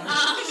into the water.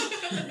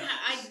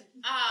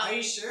 Are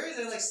you sure? Is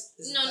there like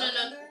is No.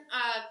 down there?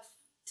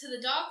 To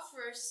the dock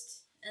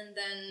first, and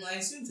then Well, I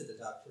assume to the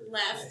dock first.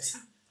 left.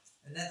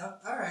 And then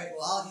all right.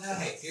 Well,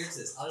 hey, here's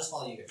this. I'll just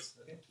follow you guys.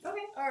 Okay.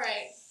 All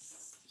right.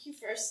 You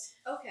first.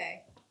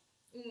 Okay.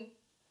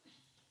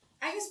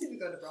 I guess we could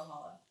go to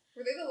Brawlhalla.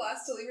 Were they the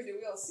last to leave, or did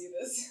we all see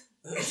this?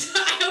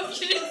 I hope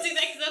you didn't see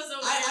that because that's so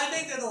weird. I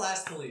think they're the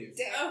last to leave.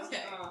 Damn.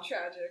 Okay.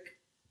 Tragic.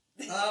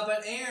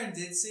 But Aaron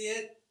did see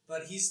it,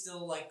 but he's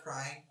still like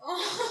crying.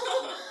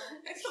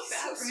 I feel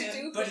bad for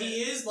him. But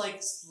he is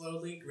like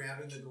slowly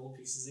grabbing the gold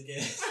pieces again.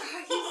 He's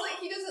like,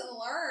 he doesn't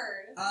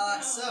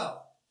learn.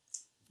 So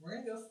we're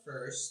gonna go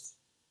first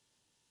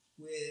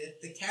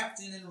with the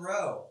captain and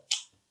Ro.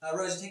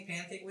 Rose, you take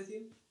Pancake with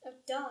you?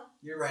 Duh.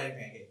 You're riding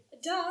Pancake.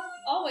 Duh.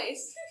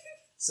 Always.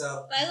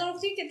 So My little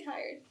feet get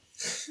tired.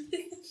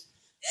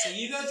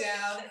 you go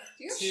down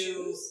Do you have to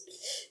shoes?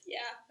 Yeah.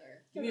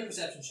 give me a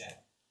perception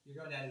check. You're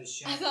going down to his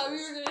shack. I thought we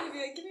first. were going to be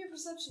like, give me a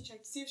perception check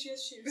to see if she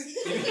has shoes.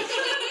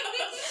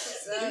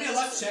 Give me a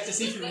luck check to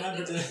see if you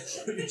remember to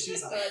put your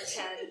shoes on. 10.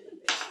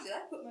 Did I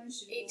put my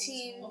shoes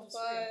 18 on?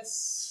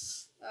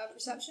 plus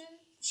perception.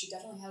 She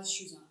definitely has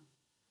shoes on.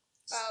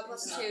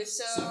 Plus 2.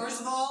 So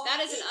First of all,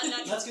 that is an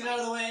unnatural. let's get out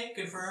of the way.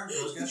 Confirm.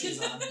 Rose got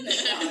shoes on.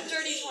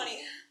 Dirty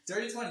 20.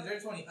 Dirty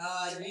 20.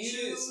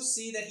 You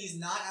see that he's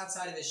not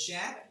outside of his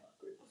shack.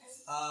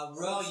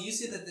 Ro, you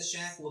see that the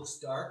shack looks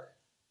dark.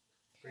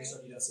 Grace,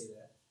 hope you don't see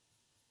that.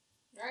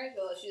 Alright,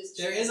 well, she's.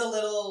 There is a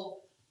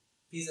little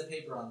piece of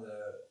paper on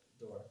the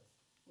door.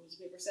 What does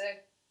the paper say?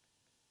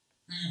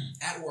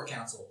 At War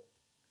Council.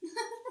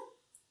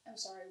 I'm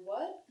sorry,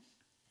 what?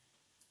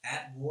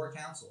 At War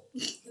Council.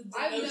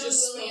 I've known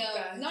just spoke William,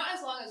 back. not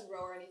as long as Ro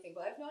or anything,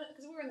 but I've known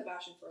because we were in the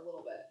Bastion for a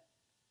little bit.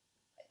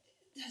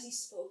 Has he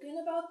spoken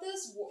about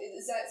this?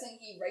 Is that something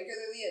he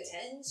regularly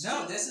attends?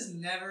 No, to? this has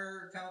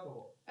never come up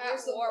before.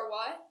 Where's the War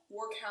what?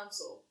 War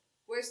Council?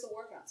 Where's the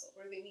War Council?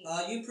 What do they mean?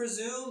 You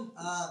presume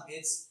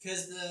it's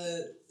because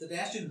the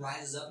Bastion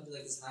rises up into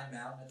like this high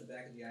mountain at the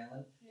back of the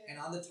island, and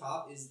on the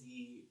top is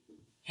the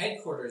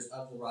headquarters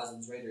of the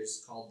Rosalind's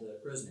Raiders called the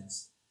Crow's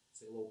Nest.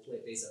 It's like a little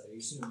base up there. You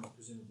assume,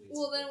 presumably. It's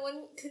Well, up then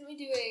there. couldn't we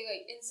do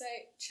a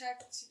insight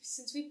check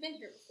since we've been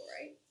here before,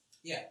 right?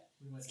 Yeah.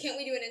 We went Can't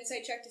we do an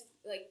insight check to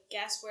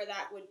guess where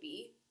that would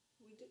be?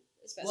 We do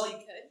as best Well, we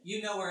could.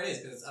 You know where it is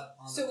because it's up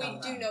on So the top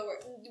of the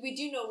mountain. we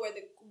do know where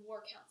the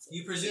War Council.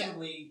 You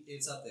presumably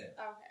it's up there.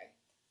 Okay.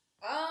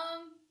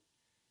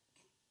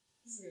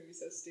 This is gonna be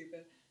so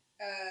stupid.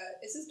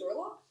 Is this door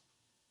locked?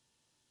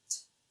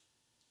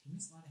 Give me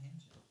a slide of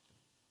hand check.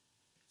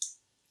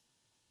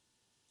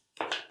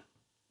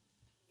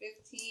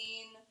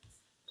 15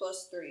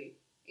 plus 3.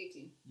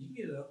 18. You can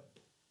get it open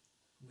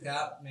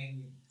without making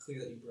it clear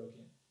that you broke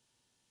in.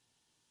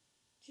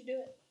 Should do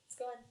it. Let's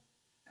go in.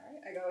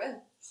 Alright, I go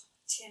in.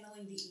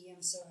 Channeling the E,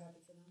 I'm so happy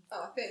for them.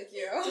 Oh, thank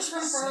you. Just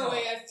from far So-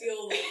 away, I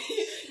feel like...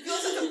 You feel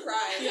such a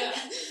pride. Yeah.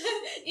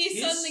 He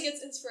His- suddenly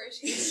gets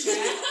inspiration. His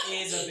shack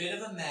is a bit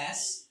of a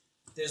mess.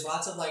 There's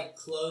lots of like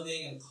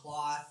clothing and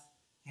cloth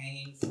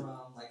hanging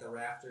from like the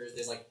rafters.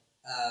 There's like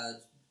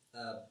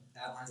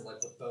outlines of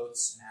like the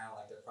boats and how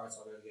like their parts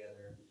all go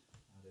together.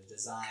 There's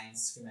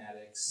designs,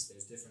 schematics.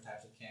 There's different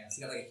types of cannons.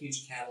 He's got like a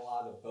huge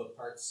catalog of boat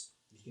parts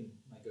you can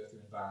like go through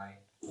and buy.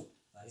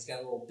 He's got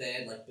a little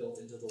bed like built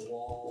into the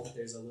wall.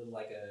 There's a little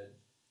like a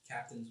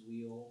captain's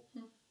wheel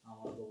on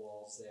one of the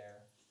walls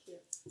there. Cute.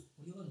 What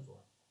are you looking for?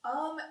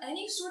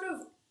 Any sort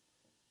of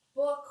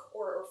book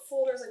or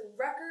folders, like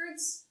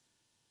records.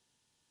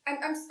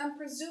 I'm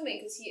presuming,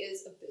 because he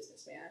is a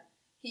businessman,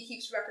 he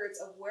keeps records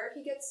of where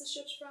he gets the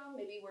ships from,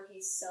 maybe where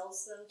he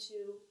sells them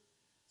to.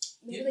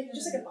 Maybe like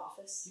just like an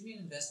office. Give me an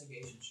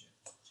investigation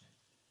check.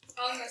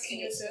 I'll Can investigate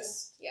you this.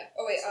 assist? Yeah.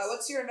 Oh wait,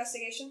 what's your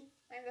investigation?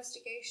 My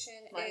investigation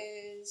Right.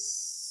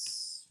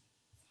 is.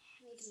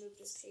 I need to move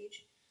this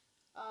page.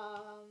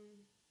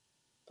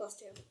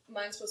 +2.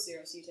 Mine's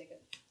 +0, so you take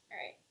it.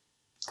 Alright.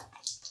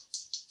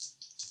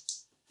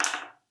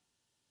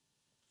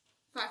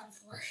 5 and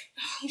 4.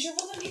 You should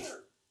roll them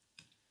here.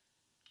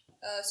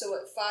 So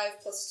what? 5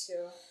 +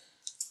 2.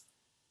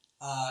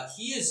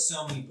 He has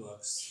so many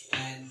books,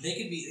 and they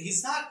could be.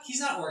 He's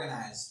not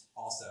organized.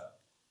 Also,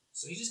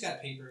 so he just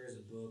got papers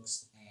and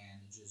books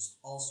and just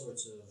all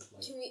sorts of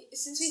like. Can we,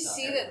 since we stuff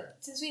see everywhere.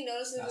 since we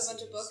notice there's a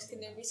bunch of Dossiers books, and can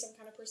there be whatnot. some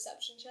kind of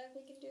perception check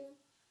we can do?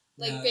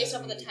 Like No, based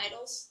off that'd of the be-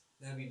 titles?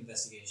 That'd be an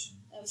investigation.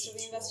 That would You still be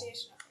should just roll.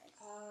 investigation? Okay.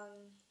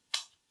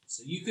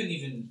 So you couldn't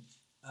even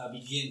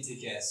begin to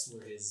guess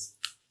where his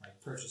like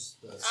purchase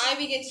books. I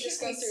begin to just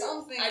Give go me through.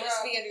 something, I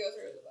just bro. begin to go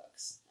through the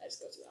books. I just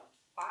go through them.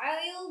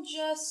 I'll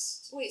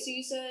just wait. So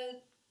you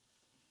said.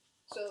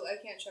 So I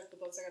can't check the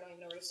books. Like I don't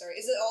even know where to start.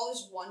 Is it all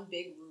just one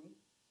big room?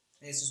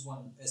 It's just a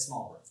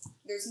small room.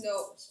 There's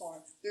no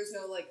smaller. There's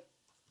no like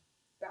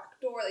back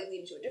door like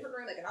leading to a different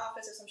room, like an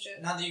office or some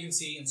shit. Not that you can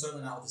see, and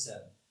certainly not with the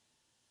 7.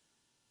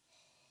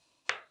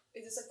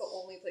 Is this like the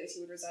only place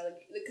he would reside?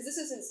 Like, because this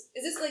is his.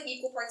 Is this like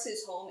equal parts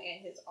his home and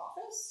his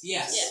office?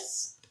 Yes.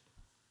 Yes.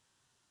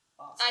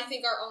 Awesome. I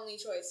think our only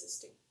choice is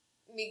to.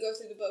 We go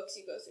through the books,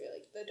 you go through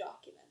like the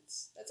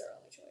documents. That's our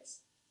only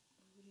choice.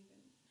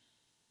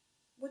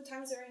 What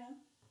time is it right now?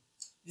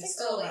 It's It's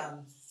still early.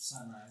 around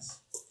sunrise.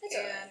 It's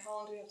And alright. how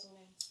long do we have till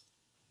noon?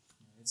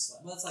 It's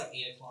like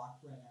 8 o'clock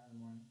right now in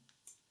the morning.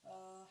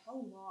 How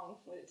long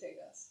would it take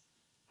us?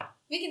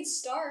 We can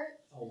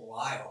start. A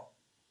while.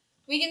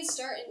 We can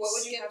start and What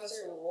would you skip have us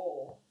through.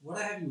 roll? What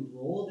I have you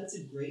roll? That's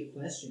a great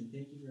question.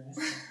 Thank you for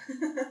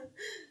asking.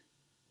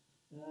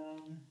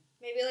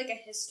 Maybe like a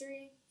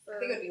history I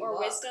think it would be or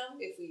luck wisdom.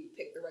 if we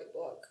pick the right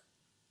book.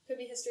 Could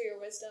be history or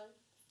wisdom.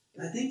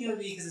 I think it would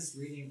be because it's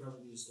reading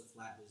probably just a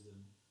flat wisdom.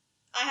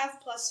 I have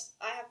plus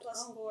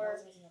Oh, 4.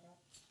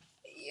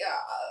 Yeah,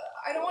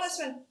 I don't want to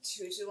spend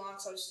too long,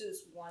 so I'll just do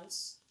this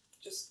once.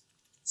 Just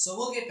So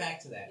we'll get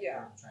back to that.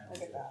 Yeah, I'm trying to I'll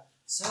get that.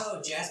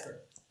 So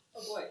Jasper,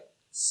 Oh boy.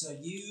 so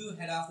you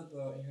head off the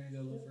boat and you're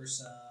gonna go look for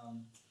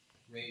some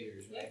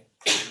raiders, right?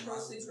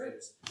 Mostly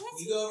Raiders.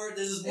 You go over.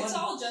 There's this one. It's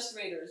all just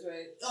raiders,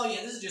 right? Oh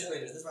yeah, this is just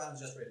raiders. This round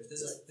is just raiders.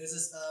 There's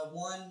this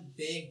one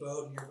big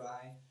boat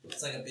nearby.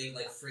 It's like a big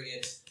like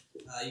frigate.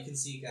 You can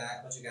see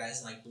a bunch of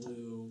guys in like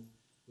blue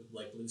with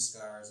like blue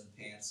scars and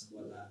pants and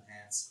whatnot,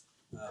 and hats,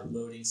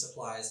 loading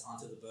supplies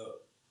onto the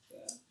boat. Yeah.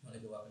 You want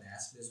to go up and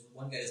ask? There's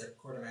one guy who's like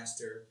a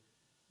quartermaster.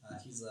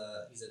 He's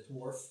a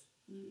dwarf.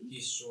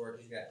 He's short.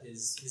 He's got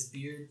his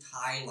beard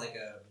tied like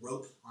a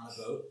rope on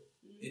a boat.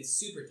 It's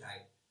super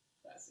tight.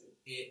 That's it.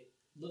 It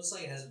looks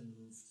like it hasn't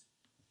moved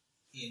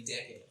in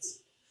decades.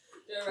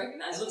 Do I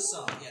recognize It looks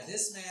him? solid. Yeah,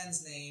 this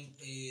man's name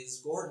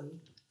is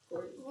Gordon.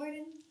 Gordon.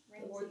 Gordon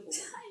Gordon.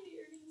 Ramsay. I knew you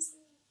were gonna say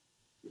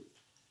that.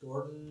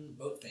 Gordon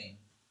Boatfane.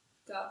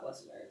 God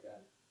bless America.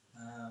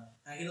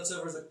 And he looks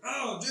over and is like,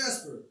 "Oh,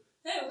 Jasper,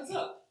 Hey, what's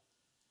up?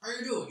 how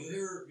you doing?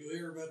 You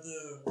hear about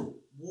the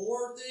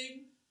war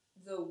thing?"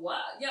 The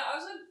what? Yeah, I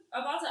was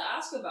about to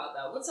ask about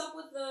that. What's up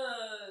with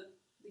the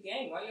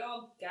gang? Why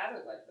y'all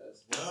gathered like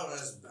this? Well,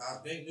 that's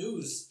big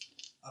news.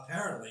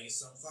 Apparently,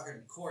 some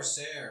fucking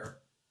corsair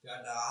got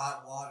into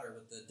hot water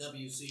with the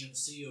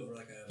WCMC over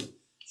like a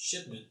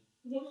shipment.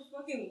 What a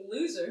fucking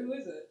loser. Who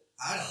is it?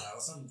 I don't know,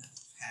 some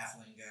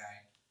halfling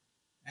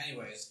guy.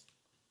 Anyways,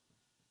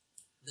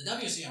 the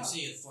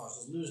WCMC of course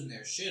was losing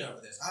their shit over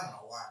this. I don't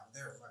know why, but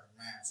they were fucking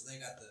mad. So they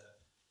got the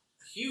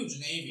huge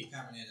navy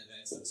coming in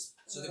against us.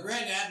 So the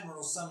Grand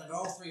Admiral summoned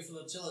all 3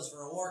 flotillas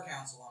for a war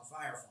council on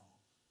Firefall.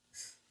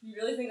 You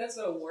really think that's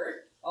gonna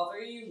work? All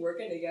 3 of you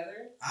working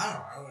together? I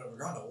don't know. We're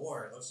going to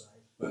war, it looks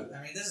like. But,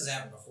 I mean, this has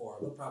happened before.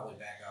 They'll probably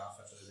back off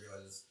after they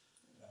realize it's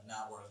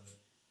not worth it.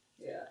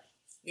 Yeah.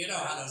 You know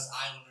how those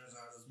islanders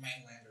are, those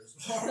mainlanders.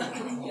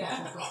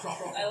 Yeah.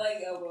 I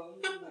like elbow.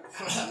 Yeah.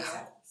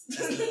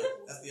 That's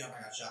the I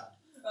got shot.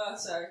 Oh,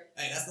 sorry.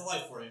 Hey, that's the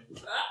wife for you.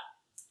 Ah.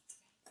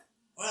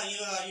 Well,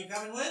 you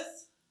coming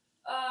with?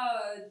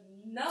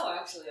 No,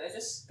 actually, I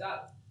just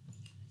got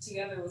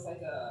together with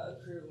like a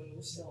crew when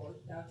we're still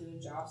out doing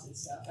jobs and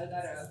stuff. I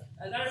gotta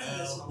tell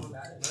this mom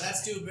about it. Well,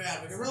 that's too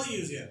bad. We could really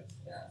use you.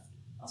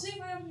 I'll see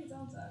if I have any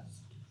downtime.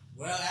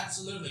 Well,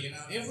 absolutely. You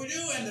know, if we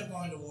do end up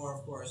going to war,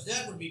 of course,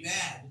 that would be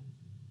bad.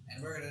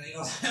 And we're going to need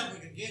all the help we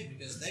can get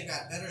because they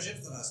got better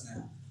ships than us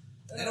now.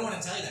 They don't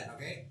want to tell you that,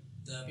 okay?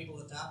 The people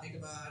at the top,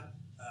 Ichabod,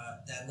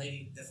 that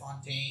lady, the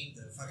Fontaine,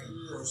 the fucking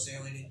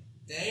Corsair lady,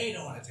 they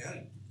don't want to tell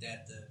you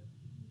that the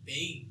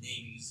big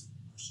navies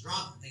are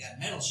stronger. They got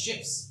metal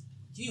ships.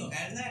 Can you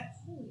imagine that?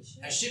 Holy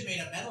shit. A ship made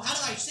of metal? How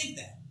do I sink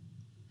that?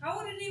 How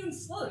would it even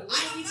float? Would I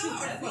it don't be know too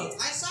how it heavy? floats.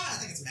 I saw it. I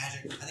think it's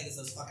magic. I think it's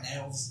those fucking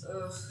elves.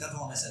 Ugh. That's the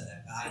one that said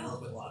that. I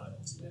work with a lot of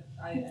elves. Yeah,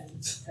 I am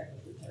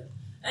technically part.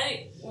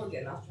 Anyway, we're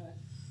getting off track.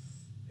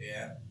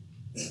 Yeah.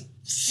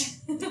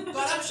 But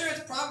I'm sure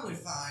it's probably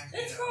fine.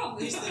 It's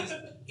probably these fine.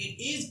 things. It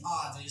is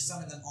odd that you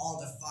summon them all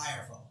to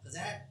Firefall, because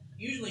that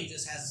usually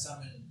just has a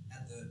summon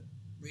at the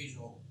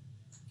regional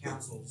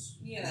councils,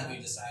 and then we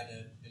decide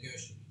to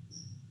negotiate.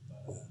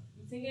 But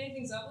You think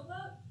anything's up with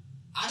that?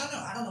 I don't know.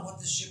 I don't know what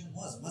this shipment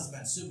was. It must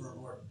have been super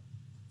important.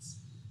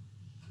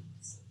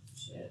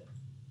 Shit.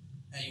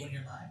 Hey, you want to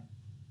hear mine?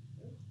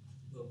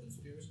 Little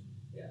conspiracy.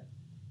 Yeah.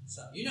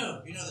 So you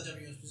know the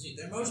WSPC.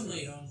 They're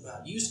mostly owned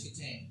by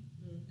Yucatan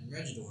and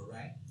Regidor,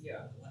 right?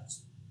 Yeah. The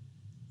West.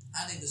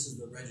 I think this is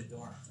the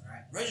Regidorans,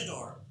 alright?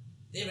 Regidor,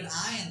 they've been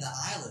eyeing the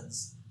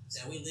islands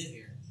that we live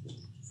here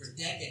for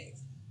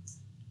decades.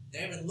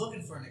 They've been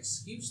looking for an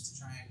excuse to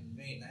try and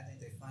invade, and I think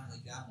they finally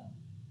got one.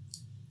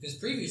 Because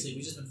previously,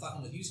 we've just been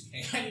fucking with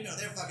Yucatan. You know,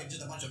 they're fucking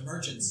just a bunch of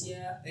merchants.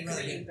 Yeah. They'd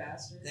rather Greedy get...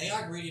 bastards. They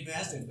are greedy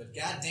bastards, but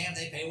goddamn,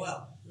 they pay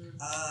well.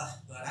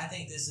 But I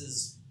think this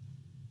is...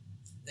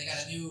 They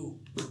got a new...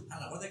 I don't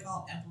know, what do they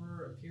call him?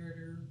 Emperor,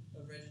 Imperator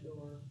of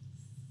Regidor?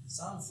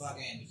 Some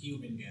fucking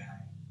human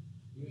guy.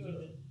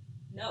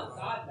 No,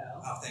 God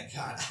no. Oh, thank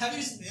God. Have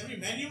you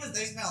met humans?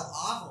 They smell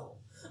awful.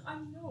 I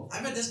know.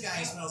 I bet this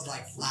guy smells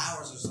like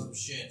flowers or some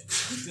shit.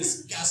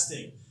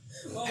 Disgusting.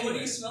 Well, Anyway. what do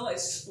you smell like?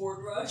 Sport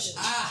rush?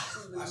 I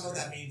don't know what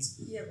that means.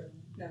 Yeah, but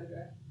Never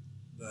guy.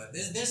 But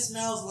this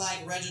smells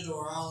like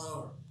Regidor all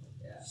over.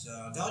 Yeah.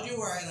 So don't you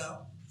worry, though.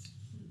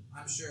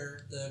 I'm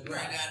sure the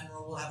Grand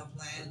Admiral will have a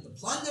plan. The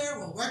plunder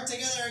will work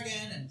together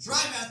again and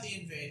drive out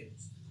the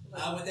invaders.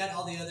 With that,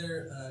 all the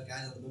other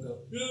guys on the book go,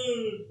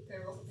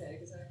 Can I roll for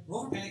panic attack?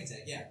 roll for panic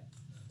attack, yeah.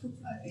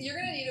 you're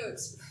gonna need to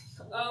explain.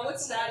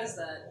 What stat is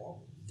that?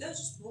 Yeah,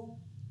 just roll.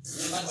 By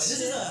the way, this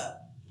is a...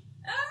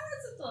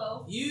 It's a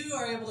 12. You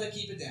are able to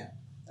keep it down.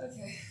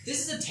 Okay.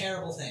 This is a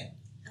terrible thing.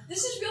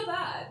 This is real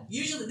bad.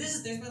 Usually,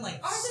 there's been like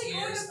Aren't they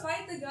going to scares.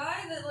 fight the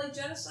guy that like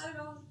genocided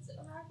all the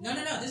Iraq? No,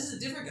 this is a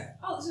different guy.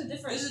 Oh, this is a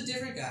different. This is a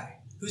different guy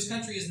whose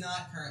country is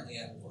not currently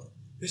at war.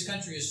 Whose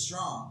country is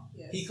strong.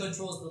 Yes. He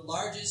controls the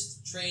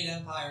largest trade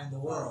empire in the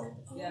world.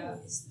 Oh, Yeah.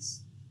 is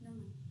this? Never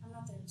mind. I'm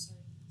not there. I'm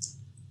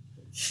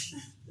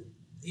sorry.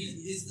 He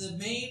is the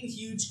main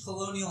huge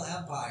colonial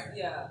empire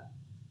Yeah.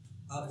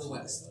 of the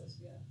West,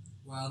 Yeah.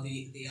 while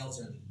the elves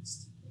are in the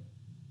East.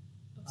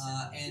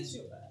 And It's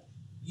real bad.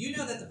 you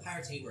know that the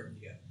pirates hate working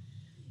together.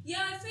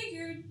 Yeah, I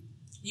figured.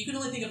 You can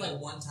only think of like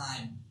one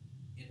time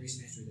in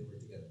recent history they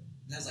worked together,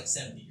 and that was like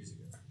 70 years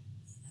ago.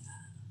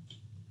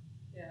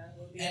 Yeah,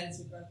 we'll be And-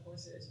 able to run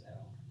courses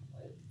now.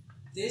 Like,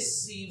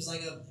 This seems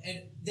like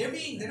and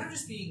they're not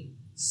just being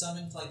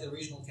summoned to like the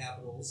regional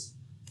capitals.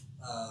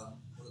 What are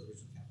the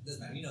regional capitals? Doesn't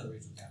matter. You know the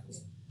regional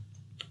capitals.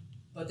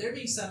 But they're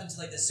being summoned to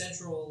like the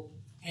central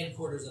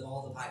headquarters of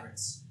all the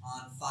pirates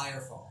on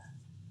Firefall,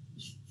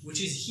 which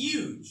is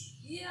huge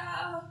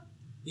yeah.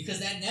 because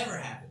that never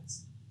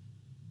happens.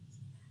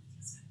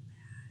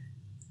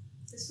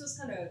 This feels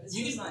kind of. This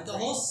You feels can, not the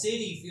great. whole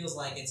city feels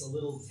like it's a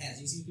little tense.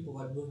 You see people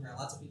like moving around.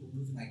 Lots of people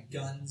moving like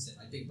guns and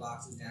like big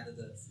boxes down to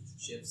the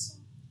ships.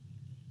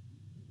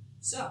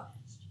 So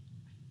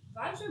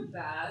Vibes are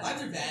bad.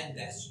 vibes are bad in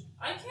Bastion.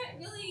 I can't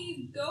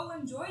really go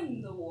and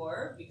join the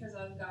war because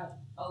I've got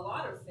a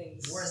lot of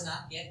things. War has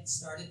not yet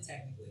started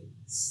technically.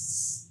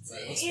 But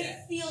it looks It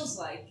bad. feels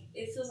like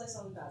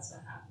something bad's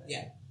gonna happen.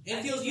 Yeah. I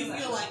It feels feel you that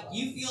feel like as well.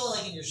 you feel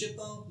like in your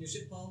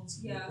bones,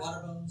 Yeah. your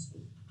water bones.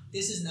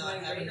 This is not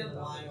My happening in radar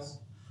a while. bones.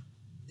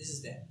 This is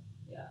bad.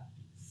 Yeah.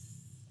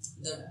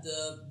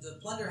 The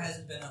plunder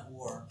hasn't been at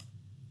war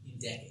in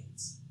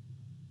decades.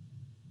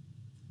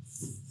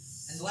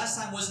 And the last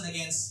time wasn't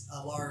against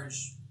a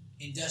large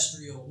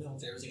industrial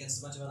military, it was against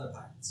a bunch of other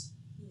pirates.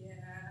 Yeah.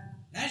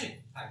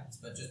 Magic pirates,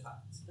 but just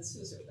pirates. This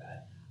feels really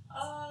bad.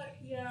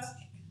 Yeah.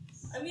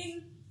 I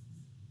mean,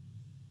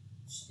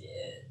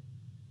 shit.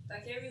 I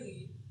can't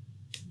really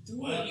do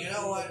Well, you anything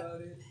know what?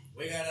 about it.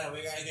 We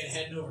gotta get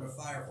heading over to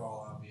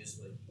Firefall,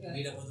 obviously. Yeah.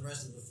 Meet up with the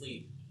rest of the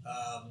fleet.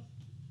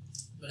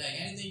 But hey,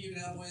 anything you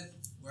can help with,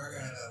 we're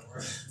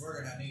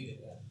gonna need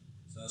it.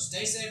 So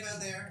stay safe out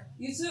there.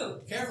 You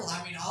too. Careful.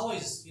 I mean,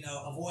 always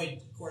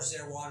avoid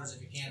Corsair waters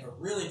if you can, but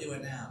really do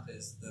it now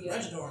because the Yeah.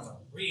 Regidorans are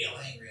real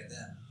angry at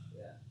them.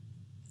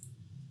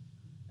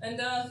 And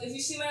if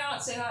you see my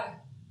aunt, say hi.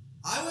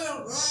 I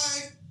will.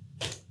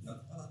 Bye. No,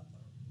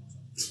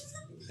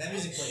 that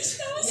music plays.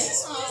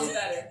 Yes, it's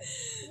better.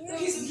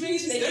 He's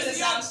making the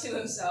sounds to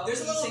himself.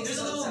 There's a little, He sings there's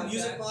a his own little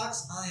music soundtrack.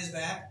 box on his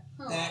back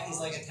that is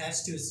like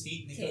attached to his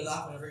feet, and it goes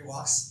off whenever he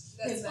walks.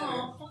 That's better.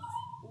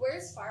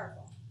 Where's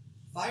Firefall?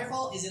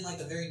 Firefall is in like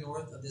the very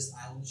north of this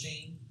island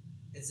chain.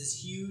 It's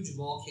this huge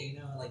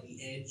volcano at like the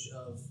edge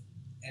of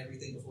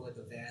everything before like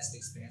the vast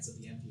expanse of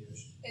the empty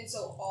ocean. And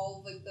so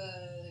all like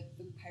the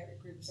pirate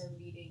groups are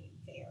meeting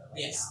there right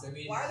Yes, now. they're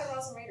meeting. Why are the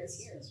Muslim Raiders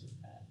here?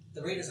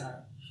 The Raiders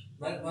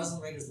aren't.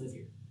 Muslim Raiders live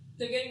here.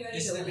 They're getting ready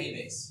This to is their main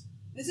leave. base.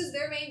 This is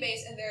their main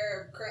base, and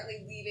they're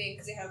currently leaving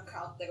because they have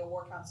like a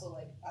war council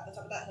like at the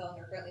top of that hill, and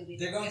they're currently leaving.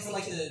 They're going for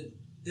like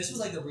this was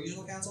like the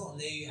regional council, and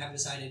they have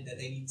decided that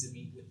they need to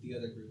meet with the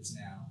other groups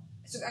now.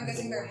 So I'm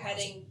guessing they're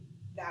heading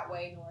that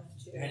way north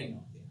too. They're heading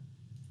north, yeah.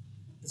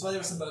 That's why there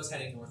were some boats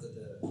heading north at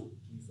the when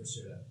you first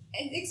showed up.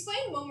 And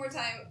explain one more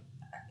time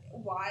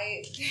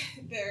why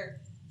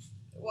they're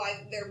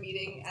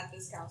meeting at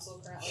this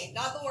council currently,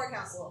 not the war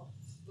council,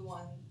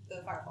 the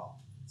Firefall.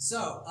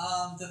 So,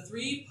 the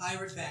three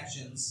pirate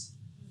factions,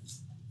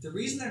 the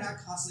reason they're not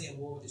constantly at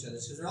war with each other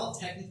is because they're all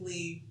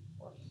technically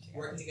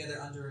working together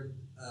under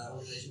an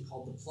organization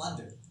called the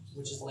Plunder,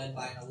 which is led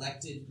by an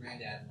elected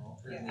Grand Admiral,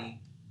 currently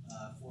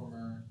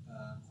former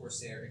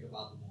Corsair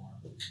Ichabod Lamar.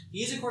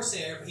 He is a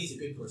Corsair, but he's a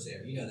good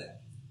Corsair. You know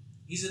that.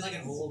 He's like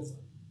an old,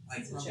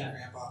 like grumpy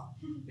grandpa,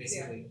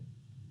 basically.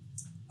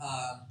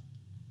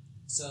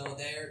 So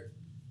they're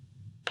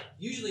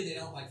usually they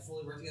don't like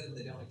fully work together, but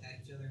they don't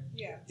attack each other.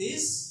 Yeah.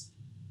 This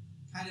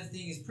kind of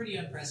thing is pretty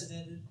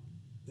unprecedented.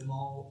 Them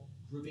all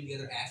grouping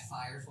together at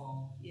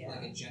Firefall,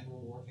 like a general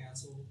war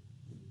council.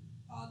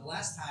 The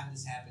last time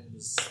this happened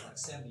was like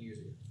 70 years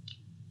ago.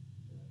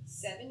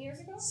 7 years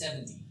ago?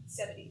 70.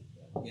 70.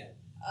 Yeah.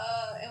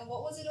 And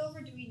what was it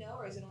over? Do we know,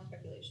 or is it only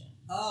speculation?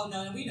 Oh,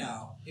 no, we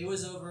know. It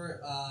was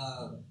over,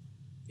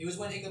 it was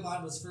when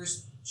Ichabod was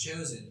first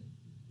chosen.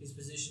 His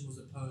position was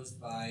opposed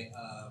by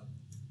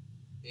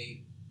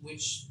a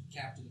witch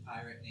captain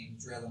pirate named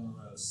Drella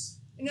Morose.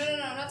 No,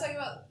 I'm not talking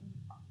about...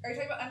 Are you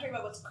talking about... I'm talking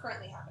about what's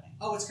currently happening.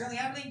 Oh, what's currently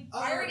happening? Oh,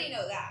 I already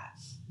know that.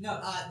 No,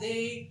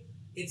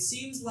 it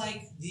seems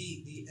like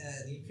the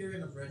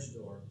Imperium of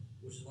Regidor,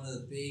 which is one of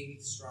the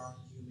big, strong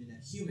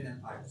human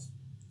empires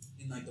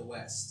in like the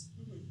West,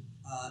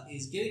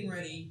 is getting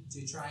ready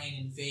to try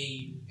and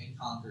invade and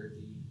conquer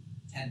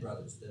the 10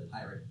 Brothers, the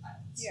pirate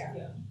islands.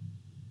 Yeah.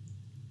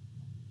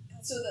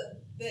 So that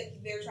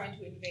they're trying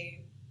to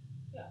invade.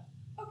 Yeah.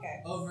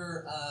 Okay.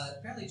 Over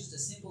apparently just a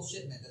simple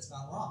shipment that's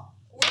gone wrong.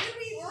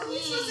 Where are we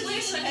supposed to Wait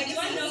a second, do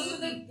I know who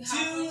the To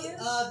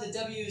halfling is? the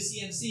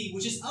WCMC,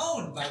 which is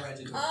owned by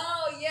Regidor.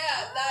 Oh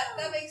yeah,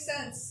 that makes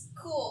sense.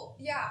 Cool.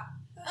 Yeah.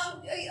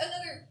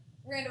 Another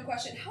random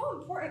question: how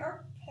important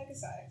are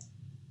Pegasi?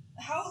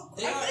 How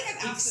They I feel are like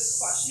I've asked this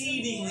question.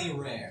 exceedingly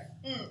rare,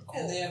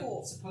 Cool. and they have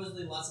Cool.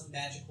 supposedly lots of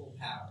magical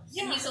powers.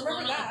 Yeah, And he's I alone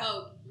remember on that. the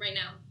boat right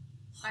now.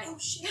 Oh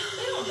shit.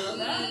 They don't know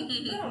that.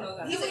 They don't know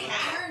that. He's like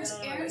Aaron's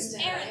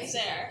there. Aaron's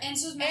there. And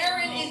so's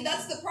Aaron, Macaroni. and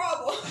that's the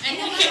problem. And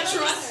you can't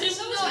trust him.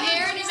 No,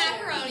 Aaron and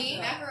Macaroni.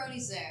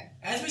 Macaroni's there.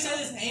 As we said,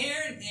 this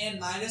Aaron and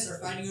Midas are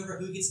fighting over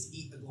who gets to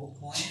eat the gold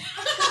coin.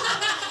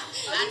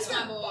 That's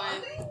my boy.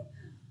 Bonding?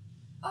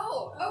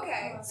 Oh,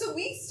 okay. So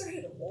we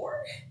started a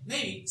war?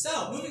 Maybe.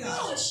 So, moving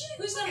on. shit.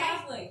 Who's the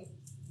halfling?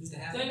 Who's the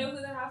Do I halfling? know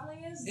who the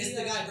halfling is? It's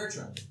the guy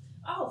Bertram,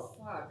 Oh,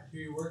 fuck. who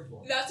you worked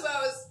for. That's what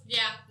I was. Yeah,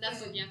 that's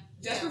what, yeah.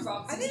 Jasper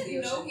vomits I into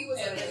didn't the know ocean, he was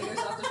and then he goes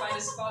off to find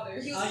his father.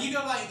 You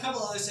go by a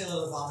couple other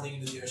sailors vomiting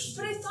into the ocean.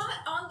 But I Too. thought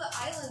on the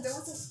island there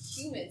wasn't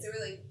humans. They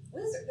were like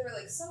wizards. They were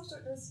like some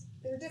sort.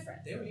 They were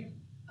different. They were human.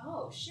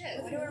 Oh shit!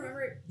 I don't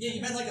remember. Yeah,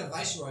 you meant like a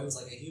viceroy who was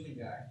like a human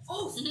guy.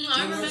 Oh,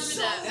 I remember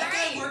so that. That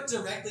guy worked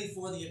directly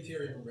for the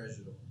Imperium of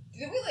Regidor.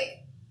 did we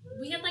like?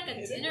 We had like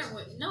a dinner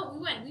with. No,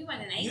 we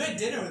went and ate. You had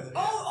dinner with him.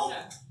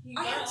 Yeah. He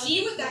I got had on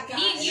tea with that guy.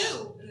 Me and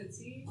you. in the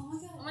tea. Oh my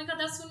god. Oh my god,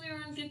 that's when we were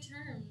on good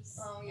terms.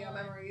 Oh yeah,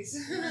 memories.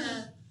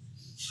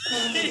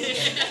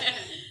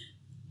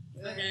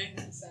 Okay.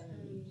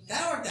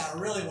 That worked out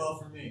really well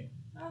for me.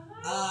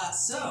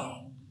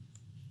 So,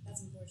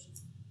 That's unfortunate.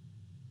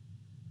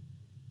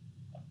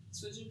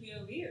 Switching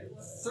POV or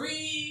what?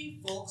 3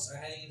 folks are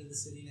heading into the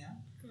city now.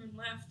 Going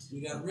left.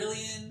 We got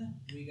Rillian,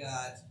 we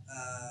got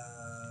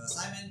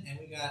Simon, and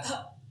we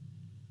got...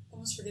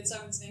 Almost forget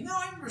Simon's name. No,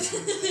 I remember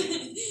Simon's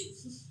name.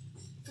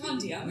 Come on,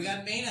 DM. We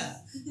got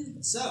Maina.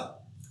 So,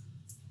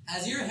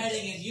 as you're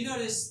heading in, you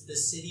notice the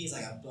city is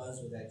like a buzz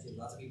with activity.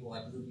 Lots of people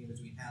like moving in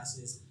between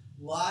houses.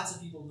 Lots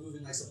of people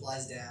moving like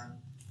supplies down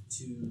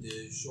to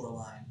the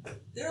shoreline.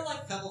 There are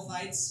like a couple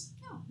fights,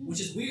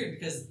 which is weird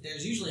because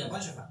there's usually a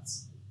bunch of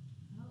fights.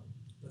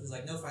 But there's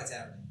like no fights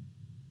happening.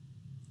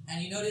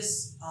 And you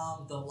notice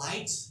the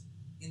light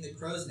in the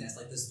crow's nest,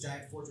 like this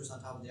giant fortress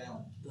on top of the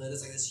island.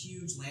 There's like this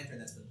huge lantern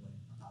that's been lit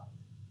on top of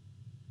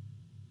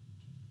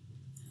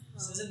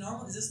it. So is it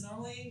normal? Is this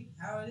normally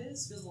how it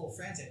is? Feels a little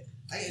frantic.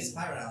 I guess it's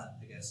Pirate Island,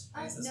 I guess.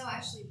 I guess that's- No,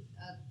 actually,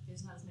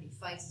 there's not as many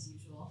fights as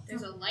usual.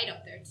 There's a light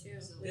up there too.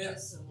 So Yeah.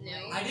 just some No.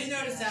 light. I didn't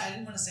notice that. I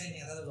didn't want to say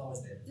anything. I thought it was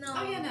always there. No.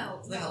 Oh yeah, no.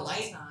 It's like no, a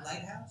it's not.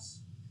 lighthouse.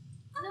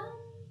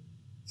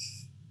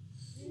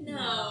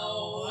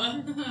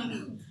 No.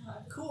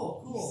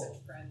 Cool.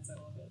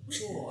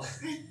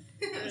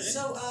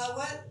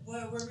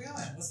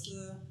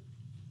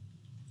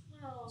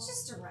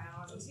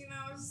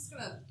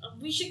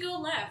 We should go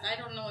left. I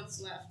don't know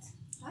what's left.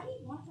 Why do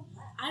you want to go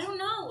left? I don't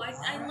know. I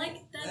Alright,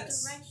 like that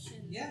let's-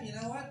 direction. Yeah, you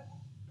know what?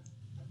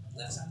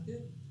 Left sounds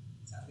good.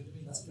 Sounds good to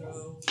me. Let's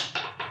go.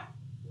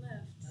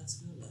 Left. Let's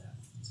go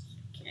left.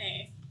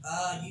 Okay.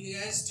 You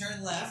guys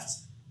turn left.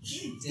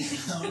 Down.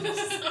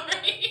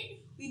 Sorry.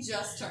 We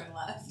just turned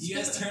left. You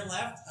guys turn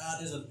left.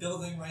 There's a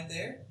building right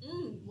there.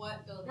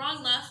 What building?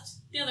 Wrong left.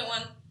 The other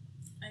one.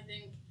 I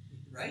think.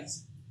 Right?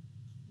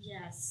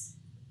 Yes.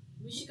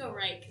 We should go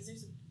right because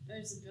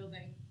there's a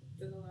building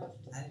to the left.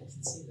 I didn't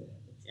see that.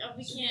 Oh,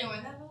 we Should we can't. go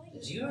in that building?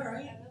 Is you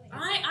alright?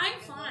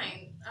 I'm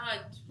fine.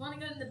 Do you want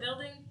to go in the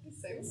building?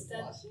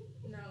 Instead? Watching?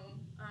 No.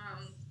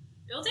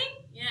 Building?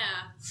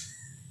 Yeah.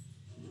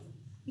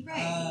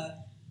 Right.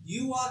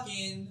 You walk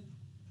in.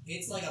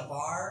 It's like a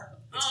bar.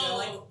 It's got Oh.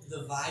 like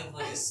the vibe of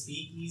like a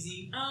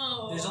speakeasy.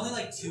 Oh. There's only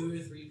like 2 or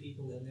 3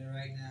 people in there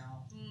right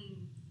now.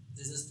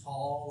 There's this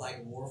tall,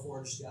 like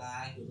warforged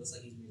guy who looks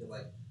like he's made of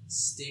like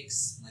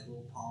sticks and like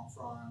little palm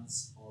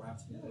fronds all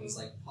wrapped together. He's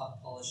like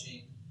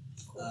polishing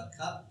a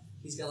cup.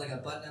 He's got like a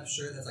button-up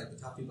shirt that's like the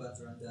top 2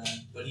 buttons are undone,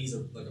 but he's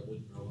like a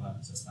wooden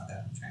robot, so it's not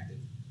that attractive.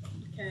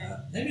 Okay.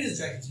 Maybe it's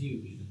attracted to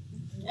you even.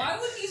 Why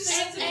would you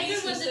say it's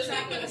Everyone's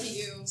attracted to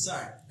you.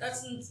 Sorry.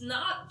 That's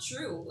not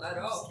true at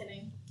I'm all. just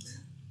kidding.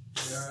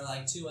 There are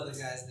like 2 other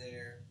guys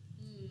there.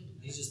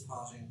 He's just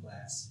polishing a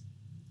glass.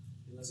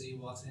 He looks at you,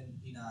 walks in,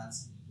 he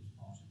nods, and he keeps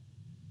polishing.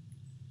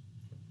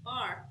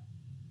 Bar.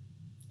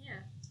 Yeah.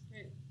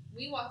 Right.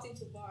 We walked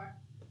into a bar.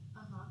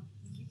 Uh-huh.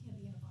 You can't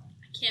be in a bar.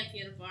 I can't be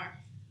in a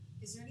bar.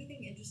 Is there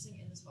anything interesting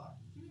in this bar?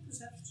 Give me a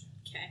perception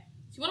check. Okay.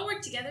 Do you want to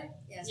work together?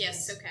 Yes.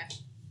 Yes. Okay.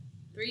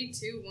 3,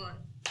 2, 1.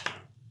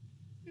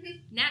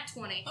 Nat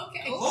 20.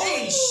 Okay.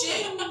 Holy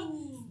shit!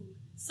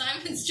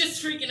 Simon's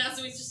just freaking out,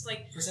 so he's just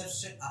like.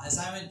 Perception check.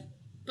 Simon.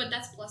 But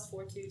that's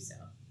 +4 too, so.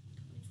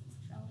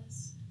 24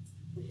 fellas.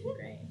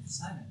 Great.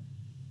 Simon.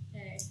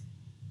 Hey.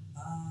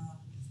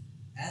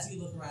 As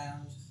you look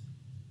around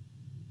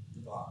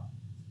the bar,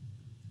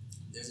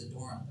 there's a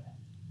door on the back.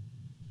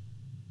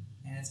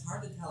 And it's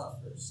hard to tell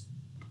at first,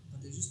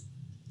 but there's just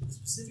the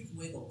specific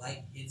way the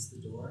light hits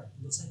the door.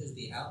 It looks like there's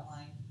the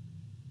outline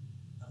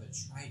of a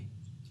trident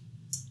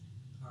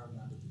carved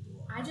onto the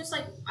door.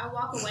 I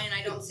walk away and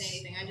I don't say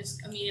anything. I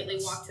just immediately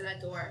walk to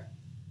that door.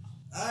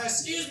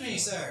 Excuse me,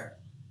 sir.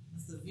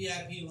 It's the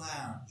VIP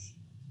lounge.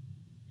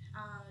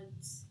 How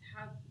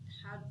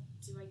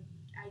do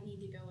I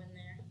need to go in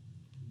there?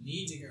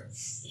 Need to go.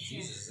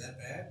 Jesus, is that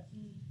bad?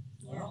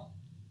 Yeah. Well,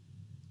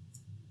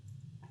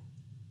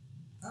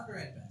 I'll be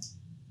right back.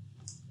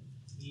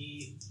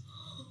 He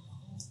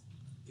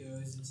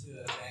goes into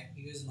a back.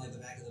 He goes in like the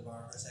back of the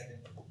bar for a second.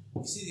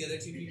 You see the other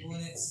 2 people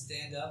in it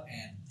stand up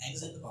and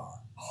exit the bar.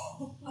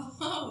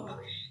 Oh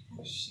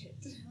shit.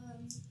 This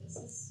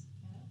is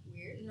kind of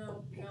weird.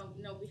 No,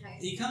 we have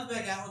He comes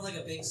back out with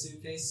like a big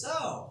suitcase.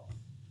 So,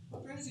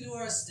 what brings you to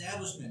our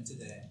establishment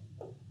today?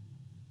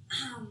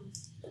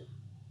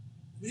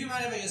 Would you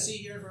mind having a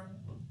seat here for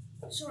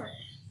me? Sure.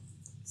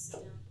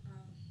 Sit down.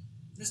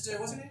 Mr.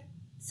 What's your name?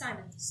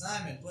 Simon.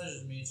 Simon, pleasure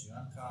to meet you.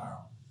 I'm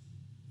Carl.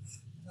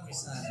 Tell me,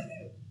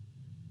 Simon.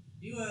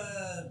 You,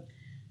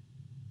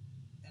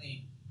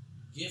 any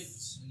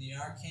gift in the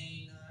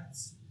arcane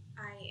arts?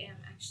 I am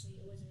actually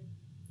a wizard.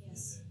 Yes.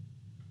 Wizard.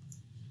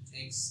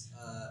 Takes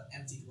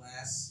empty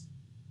glass.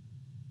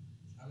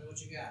 Tell me what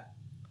you got.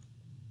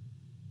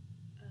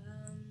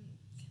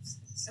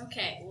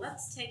 Okay,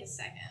 let's take a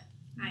second.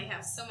 I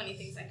have so many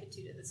things I could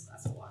do to this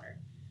glass of water.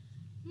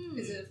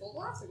 Is it a full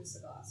glass or just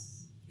a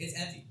glass? It's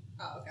empty.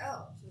 Oh, okay.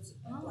 Oh, so it's a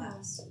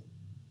glass.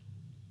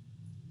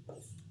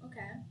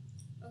 Okay.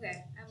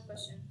 Okay, I have a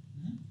question.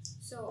 Mhm.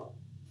 So,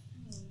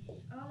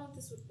 I don't know if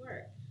this would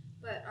work,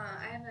 but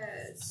I have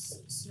a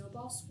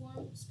snowball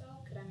swarm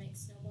spell. Could I make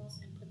snowballs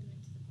and put them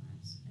into the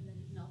glass and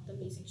then melt them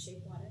using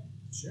shape water?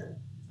 Sure.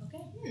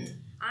 Okay.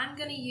 I'm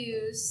gonna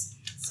use.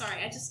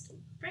 Sorry, I just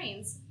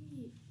brains.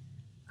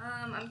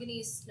 I'm gonna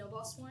use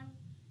snowball swarm,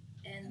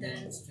 and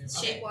then okay.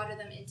 shape water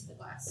them into the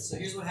glass. So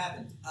here's what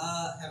happened.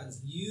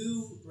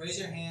 You raise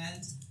your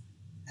hand,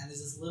 and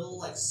there's this little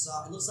like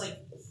soft. It looks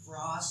like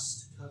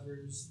frost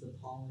covers the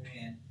palm of your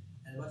hand,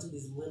 and a bunch of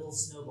these little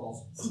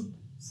snowballs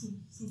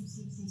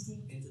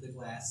into the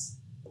glass.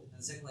 And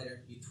a second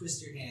later, you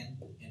twist your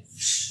hand, and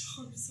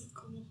Oh, so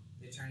cool.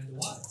 they turn into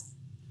water.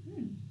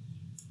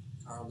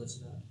 Carl lifts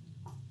it up.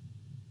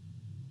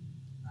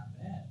 Not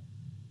bad.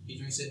 He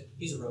drinks it.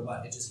 He's a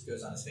robot. It just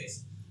goes on his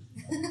face.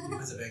 He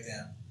puts it back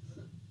down.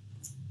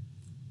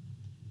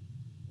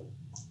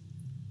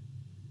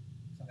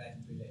 Come back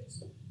in 3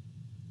 days.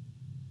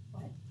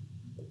 What?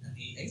 And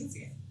he exits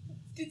again.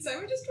 Did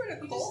Simon just turn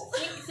a cold?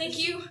 Thank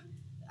you.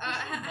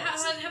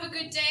 Have a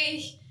good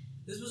day.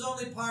 This was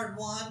only part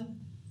 1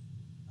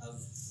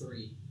 of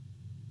 3.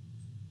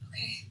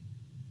 Okay.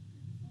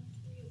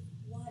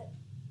 What?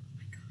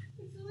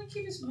 I feel like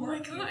he was Oh my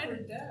marking God. for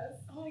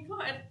death. Oh my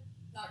god.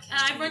 Not And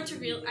I run to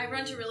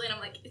Relay and I'm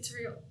like, it's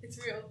real. It's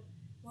real.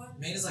 What?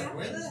 Maine is like,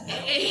 where the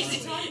hell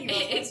It's- are we? What are you talking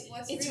about? It's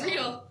What's it's real?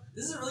 real.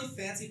 This is a really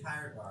fancy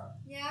pirate bar.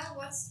 Yeah,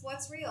 what's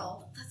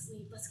real? Let's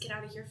leave. Let's get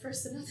out of here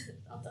first, and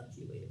I'll talk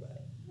to you later about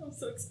it. I'm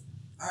so excited.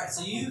 Alright,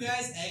 so you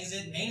guys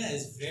exit. Maina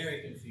is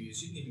very confused.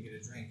 She didn't even get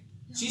a drink.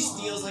 She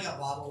steals like a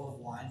bottle of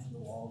wine from the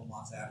wall and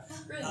walks out.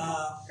 Really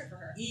good for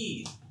her.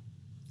 E.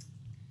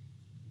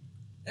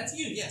 That's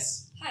you,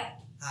 yes. Hi.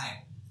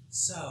 Hi.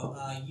 So,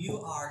 you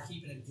are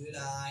keeping a good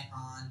eye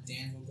on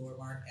Danville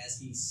Dormark as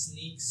he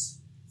sneaks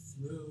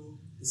through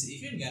the city.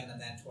 If you hadn't gotten a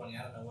nat 20,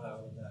 I don't know what I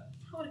would have done.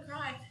 I would have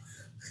cried.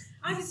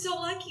 I'm so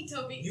lucky,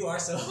 Toby. You are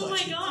so Oh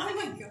lucky. my god. Oh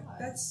my god.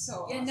 That's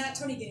so Yeah, awesome. nat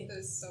 20 game. That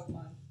is so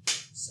fun.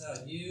 So,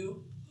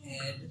 you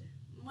head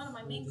One of my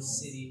through main the goals.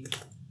 city.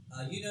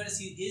 You notice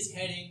he is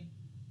heading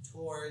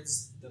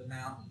towards the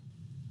mountain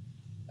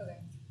Okay.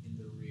 in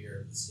the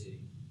rear of the city.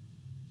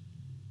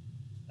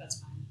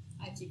 That's fine.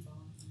 I keep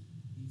following him.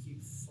 You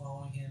keep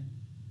following him.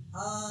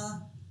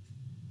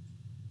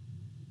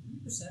 Give me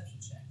a perception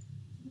check.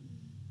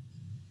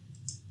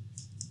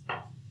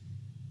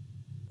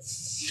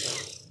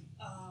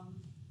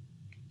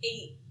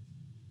 8.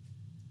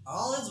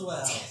 All is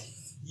well.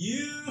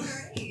 You.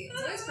 Great.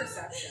 It's always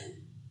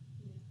perception.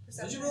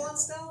 Did you roll on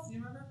stealth? Do you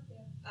remember?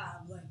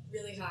 Like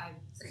really high.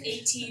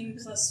 18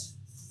 plus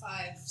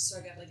 5, so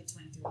I got like a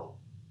 23. Oh.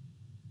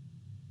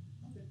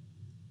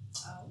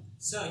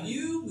 So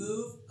you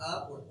move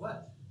upward.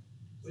 What?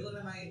 What are you looking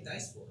at my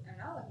dice for? I'm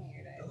not looking at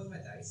your Don't dice. look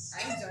at my dice.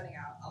 I'm zoning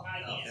out. Oh,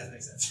 that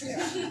makes sense.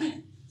 Yeah.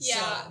 Yeah,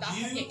 So that's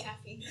you how I get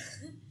caffeine.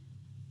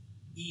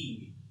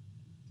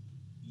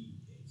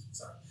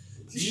 Sorry.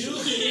 You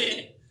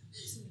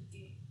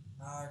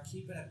are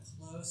keeping a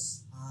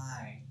close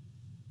eye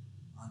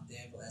on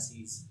Danville as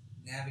he's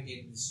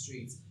navigating the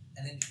streets,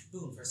 and then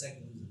boom, for a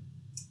second you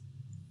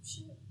lose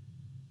him.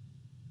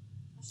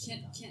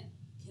 Shit.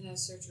 Can I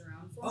search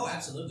around for Oh, him?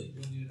 absolutely. You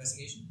want to do an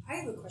investigation? I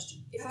have a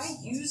question. If I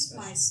Yes. use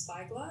my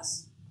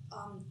spyglass,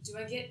 do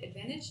I get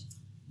advantage?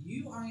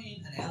 You are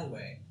in an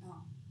alleyway.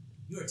 Oh.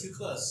 You are too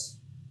close.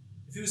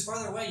 If he was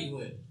farther away, you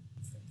would.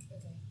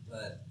 Okay.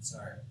 But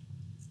sorry.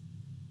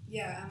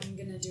 Yeah, I'm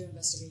gonna do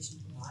investigation.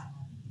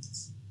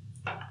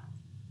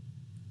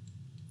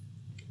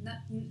 Not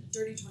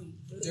dirty 20.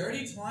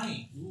 Dirty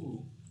 20.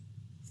 Ooh.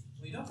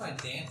 Well, you don't find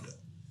Danville.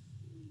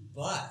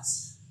 But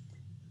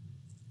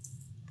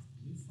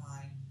you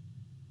find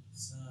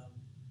some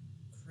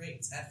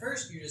crates. At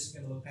first, you're just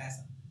going to look past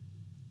them.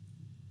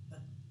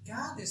 But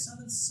God, there's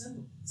something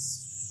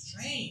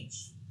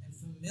strange and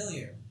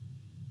familiar.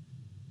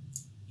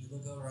 You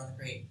look over on the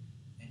crate,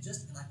 and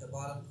just in like the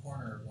bottom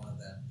corner of one of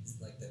them is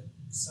like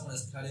someone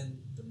has cut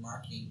in the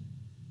marking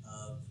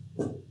of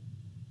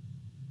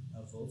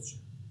a vulture.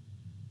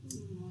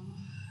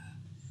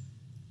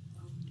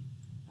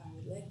 I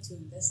would like to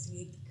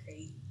investigate the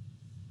crate.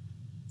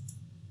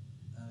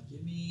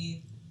 Give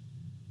me.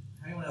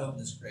 How do you want to open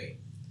this crate?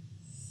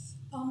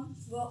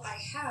 Well, I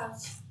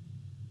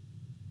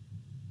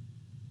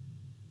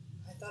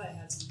thought I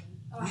had something.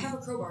 Oh, I have a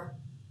crowbar.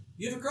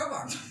 You have a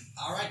crowbar.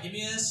 All right, give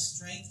me a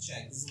strength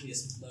check. This will be a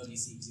low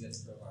DC because you have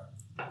a crowbar.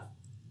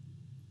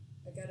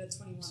 I got a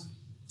 21.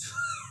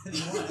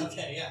 21.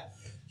 Okay, yeah.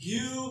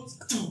 You.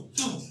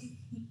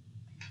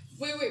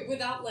 Wait,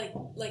 without like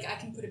I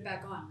can put it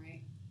back on,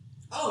 right?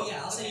 Oh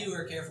yeah, I'll say you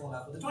were careful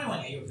enough. With the 21,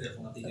 yeah, you were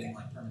careful enough that you didn't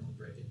like permanently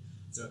break it.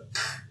 So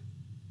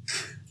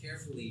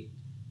carefully,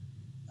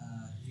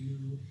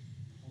 you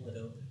pull it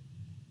open.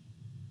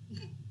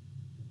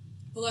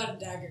 Pull out a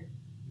dagger.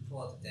 You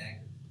pull out the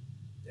dagger.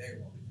 Dagger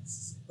won't be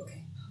necessary.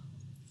 Okay.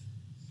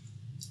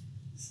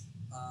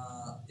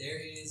 There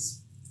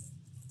is.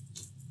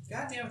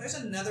 God damn it! There's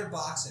another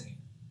box in here.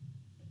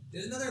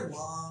 There's another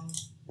long.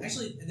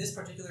 Actually, in this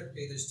particular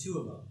crate, there's two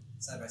of them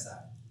side by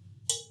side.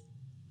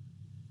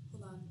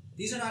 Hold on.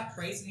 These are not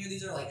crates in here.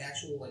 These are like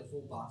actual like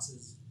full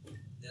boxes.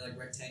 They're like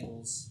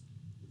rectangles.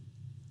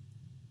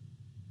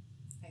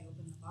 I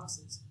open the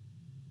boxes.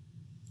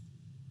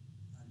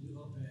 You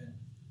open.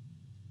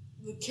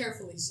 Look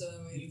carefully so that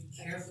way You I can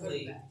put carefully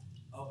it back.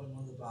 open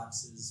one of the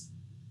boxes.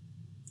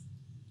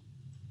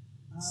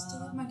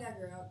 Still have my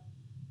dagger out.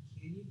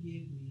 Can you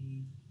give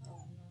me?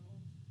 Oh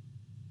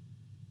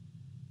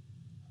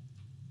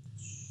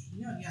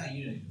No, yeah,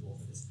 you don't need to roll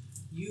for this.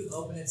 You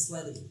open it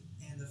slightly,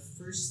 and the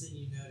first thing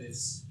you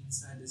notice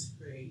inside this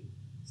crate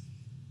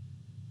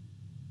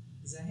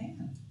is a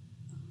hand.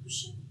 Oh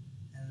shit.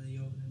 And then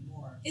you open it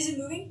more. Is it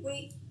moving?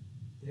 Wait.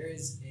 There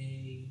is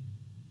a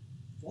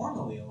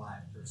formerly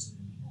alive person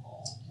in here.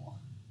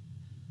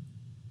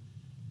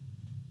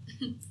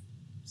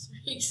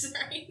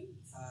 Sorry.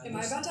 Am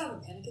I about to have a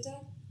panic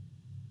attack?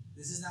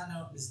 This is not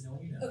no. This is no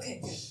one you know. Okay,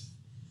 good.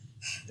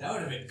 That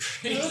would have been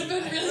crazy. That would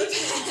have been really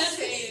bad.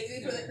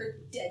 They put like her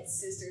dead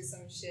sister or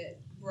some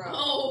shit. Bro.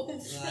 Oh.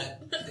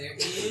 But there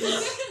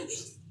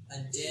is a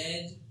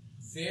dead,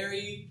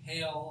 very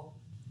pale,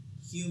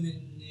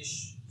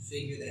 humanish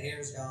figure. The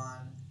hair's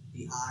gone.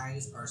 The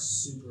eyes are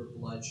super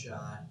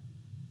bloodshot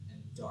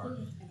and dark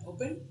And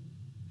open?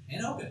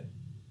 and open.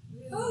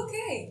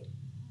 Okay.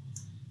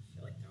 I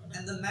feel like throwing up.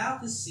 And the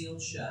mouth is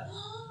sealed shut.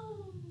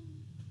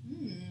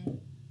 Hmm.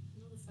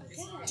 Motherfucker.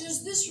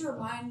 Does this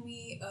remind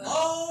me of...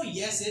 Oh,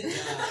 yes it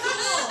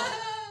does.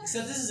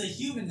 Except this is a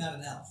human, not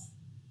an elf.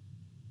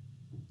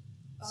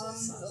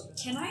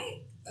 Can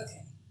I...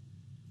 Okay.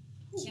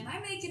 Can I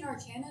make an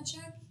Arcana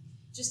check?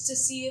 Just to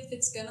see if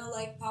it's gonna,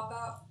 like, pop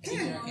out? Give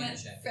me an Arcana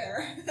check.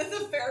 Fair. That's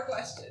a fair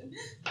question.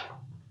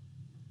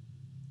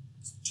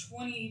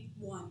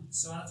 21.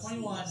 So on a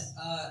 21,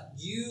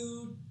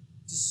 you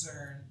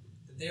discern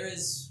that there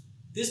is...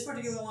 This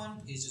particular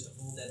one is just a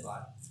full dead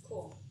body.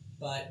 Cool.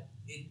 But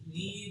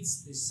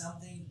there's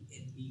something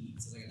it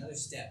needs. It's like another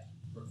step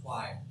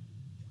required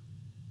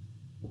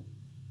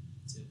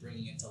to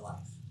bringing it to life.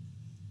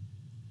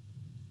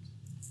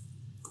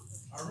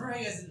 I remember how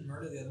you guys didn't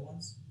murder the other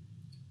ones?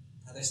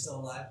 Are they still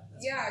alive?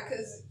 Yeah,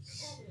 because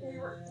we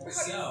were. How do you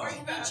So- fight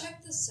Can I that?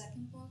 check the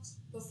second box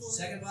before?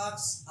 Second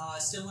box,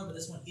 similar, but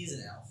this one is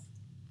an elf.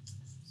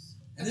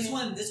 And this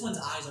one's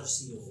eyes are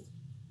sealed.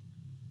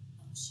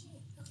 Oh shit.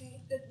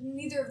 Okay.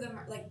 Neither of them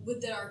are like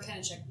with the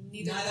Arcana check.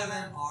 Neither Neither of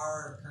them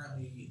are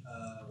currently. Wait.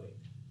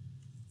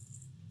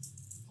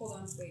 Hold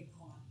on. Wait.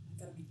 Hold on. I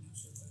gotta make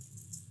notes real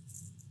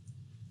quick.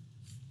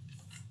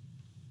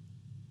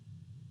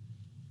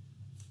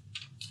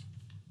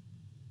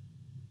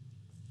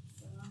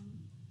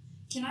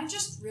 Can I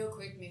just real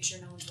quick make sure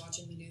no one's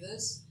watching me do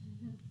this?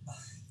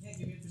 Yeah,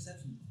 give me a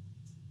perception.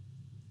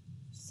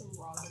 Some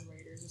rosin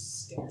raiders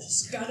just staring.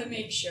 Just gotta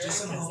make sure Just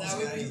some because that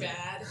homeless would be guys.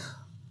 bad.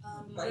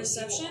 Like,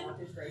 Perception. evil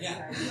aunt is right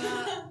Yeah.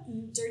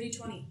 behind. Dirty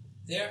 20.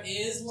 There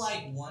is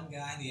like one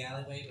guy in the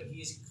alleyway, but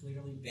he is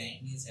clearly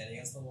banging his head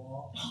against the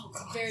wall. Oh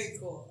god. Very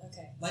cool.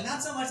 Okay. Like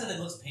not so much that it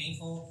looks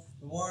painful,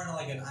 but more in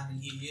like an I'm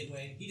an idiot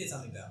way. He did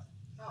something dumb.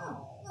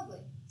 Oh, Lovely.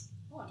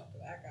 I want to talk to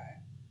that guy.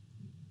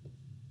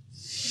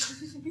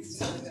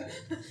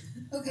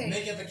 Okay.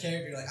 Make up a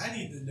character like I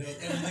need to know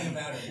everything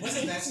about him. What's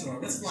his backstory?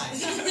 What's his life?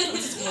 What's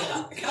his story?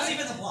 How's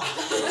even the plot?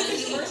 What's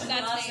his first and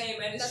That's last me.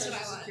 name and his That's what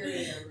social I want.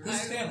 security number? Who's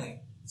his family?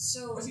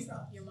 So Where's he from?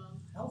 Your mom.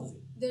 How old is he?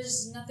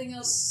 there's nothing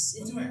else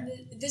What's in he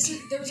wearing?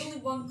 there was only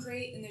one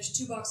crate and there's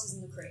 2 boxes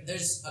in the crate.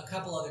 There's a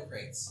couple other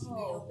crates. Can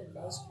we open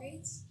those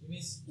crates? Give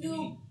me.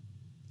 No.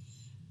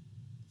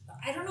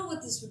 I don't know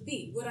what this would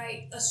be. Would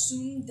I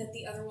assume that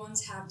the other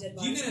ones have dead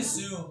bodies? You can in them?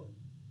 assume.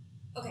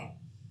 Okay.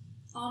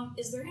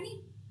 Is there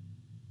any?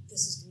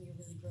 This is gonna be a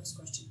really gross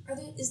question.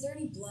 Is there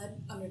any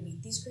blood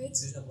underneath these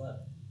crates? There's no blood.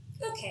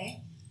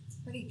 Okay.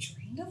 Are they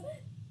drained of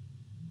it?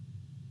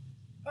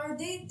 Are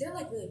they? They're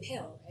like really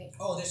pale, right?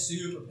 Oh, they're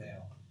super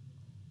pale.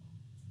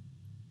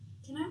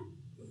 Can I? I don't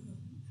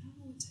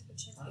know what type of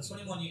check. On a this would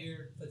 21, you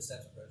hear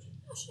footsteps approaching.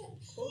 Oh shit.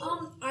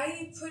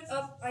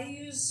 I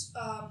use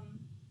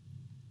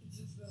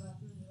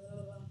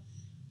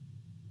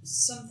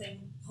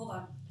something. Hold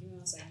on, give me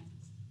 1 second.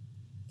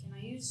 Can I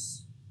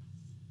use?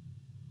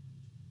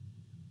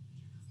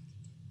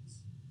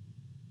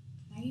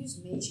 Can I use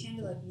Mage Hand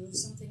to like move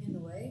something in the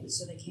way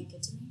so they can't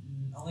get to me?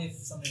 Only if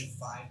something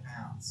 5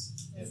 pounds.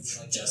 If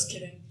like Just a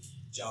kidding.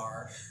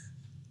 jar.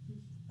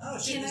 Oh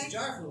shit! Can This I-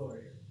 jar flew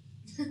over here.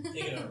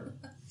 Take it over.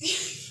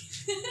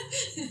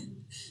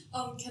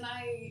 Can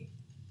I?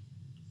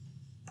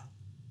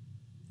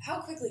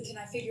 How quickly can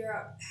I figure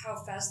out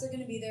how fast they're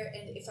going to be there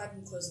and if I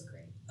can close the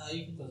crate?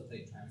 You can close the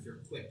plate time if you're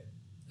quick.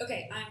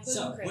 Okay, I'm closing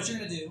So the crate. what you're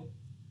gonna do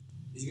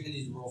is you're gonna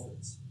need to roll for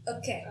this.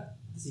 Okay,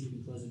 To see if you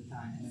can close it in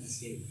time and then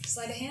escape.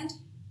 sleight of hand.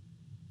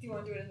 Do you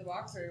want to do it in the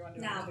box or do you want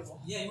to do it Nah. on the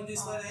table? Yeah, you want to do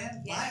sleight of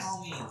hand? Yeah. By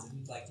all means, if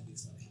you'd like to do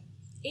sleight of hand.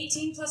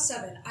 18 plus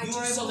 7. I You do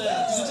are able so to,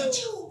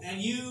 well.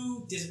 and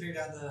you disappear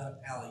down the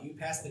alley. You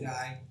pass the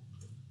guy.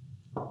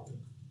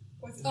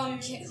 What's his name?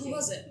 Who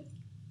was it?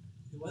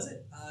 Who was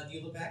it? Do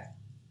you look back?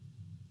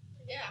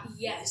 Yeah.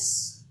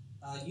 Yes.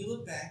 You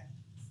look back.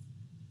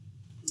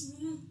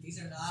 These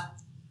are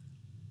not.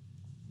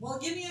 Well,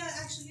 give me a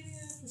perception.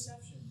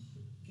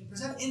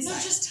 Insight. No,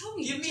 just tell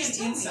me. Give me Just an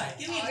tell me. insight.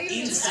 Give me Oh, an you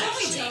just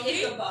insight. tell me.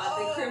 Ichabod,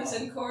 the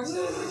Crimson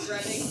Corso,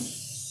 regretting.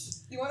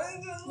 You want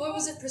to do it? What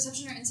was it?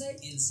 Perception or insight?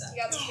 Insight.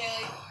 You got the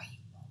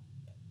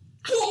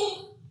feeling.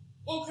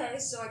 Okay,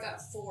 so I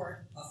got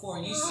 4. 4.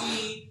 You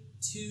see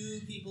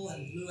 2 people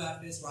in blue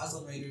outfits,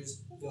 Rosalind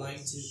Raiders, going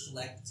to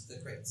collect the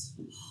crates.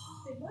 You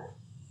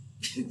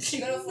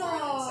got a 4 on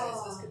No. insight,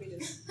 so this could be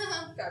just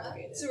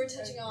fabricated. So we're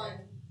touching on.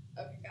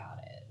 Okay, got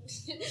it.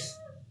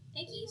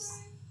 Thank you.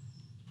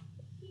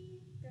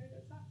 Gotta go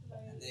talk to my-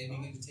 And they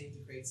begin to take the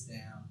crates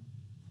down.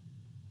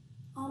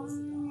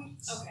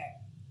 Okay.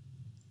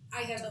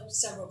 I have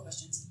several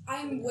questions.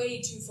 I'm way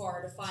too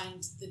far to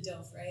find the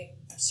Dilf, right?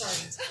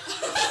 Sorry.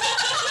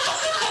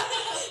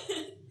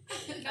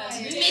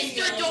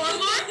 Mr.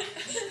 Dormar?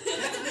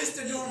 That's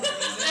Mr. Dorman.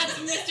 That's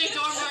Mr.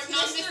 Dormar,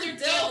 not Mr.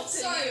 Dilf.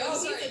 Sorry,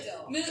 sorry,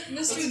 Dill. Mr.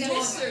 Mr.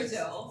 Dilf.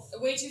 Dill.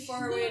 Way too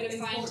far away to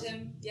find Important.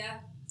 him. Yeah.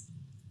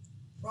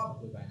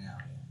 Probably by now,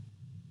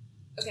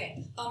 yeah.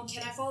 Okay.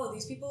 Can I follow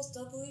these people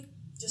stealthily?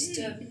 Just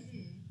to.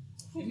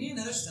 Give me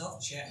another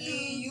stealth check.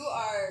 You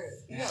are.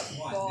 You Nat got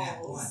 1,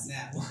 balls.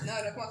 nat 1. No,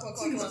 come on.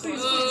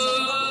 Please.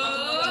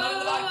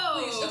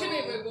 Oh. Okay,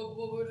 wait.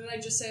 What did I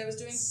just say I was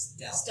doing?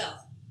 Stealth.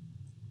 Stealth.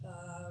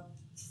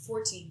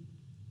 14.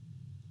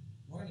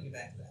 We're gonna get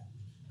back to that.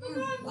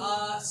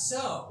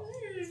 So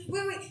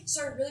Wait.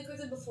 Sorry, really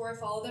quickly before I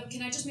follow them,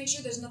 can I just make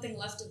sure there's nothing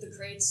left of the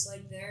crates,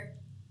 like, there?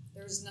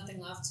 There was nothing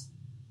left?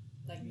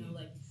 Like, no,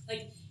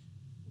 like,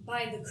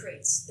 by the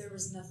crates, there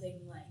was nothing,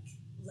 like,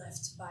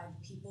 left by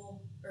the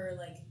people? Or,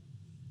 like...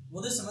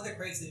 well, there's some other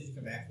crates that you can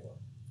come back for.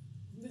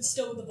 But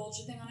still with the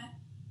vulture thing on it?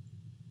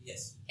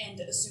 Yes, And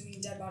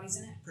assuming dead bodies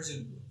in it?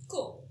 presumably.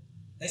 Cool.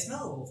 They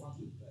smell a little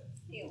funky, but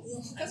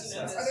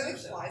Are there like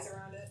flies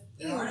around it?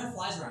 there are no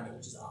flies around it,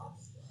 which is odd.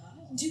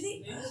 Do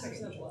they... Maybe it's like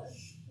some blood.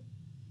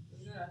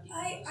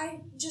 I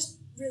just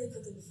really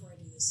quickly before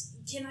I do this,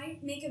 can I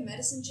make a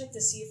medicine check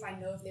to see if I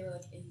know if they were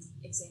like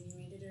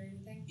examinated or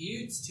anything?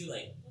 It's too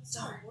late.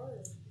 Darn.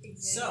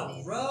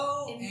 So,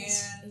 Ro and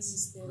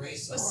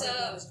Grace. What's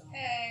up?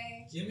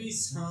 Hey. Give me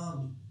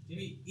some.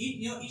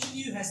 Each of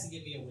you has to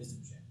give me a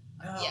wisdom check.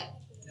 No, Yeah.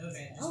 no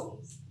advantage. Oh.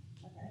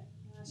 Okay.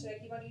 Should I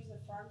keep on using the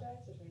frog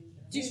dice or should I use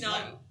the Do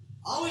not.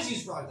 Always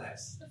use frog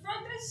dice. The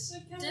frog dice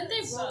are kind Didn't of they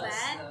roll sus,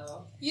 bad?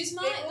 though. Use They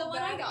mine, the rolled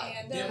one I bad got.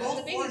 and They The rolled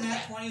baby's 4 nat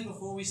back. 20s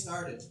before we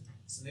started,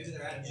 so maybe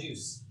they're out of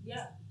juice.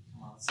 Yeah.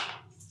 Come on, let's see.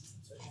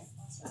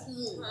 It's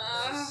okay.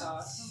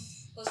 Ah.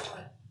 Plus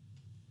what?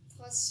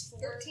 Plus 4.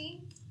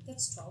 13?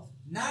 That's 12.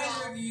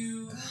 Neither of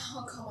you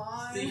Oh, come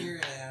on. figure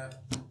it out,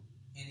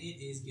 and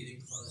it is getting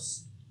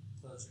closer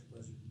and closer from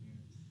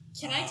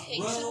here. Can I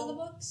take some of the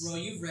books? Ro,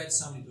 you've read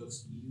so many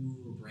books,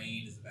 your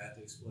brain is about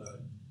to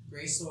explode.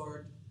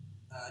 Greysword,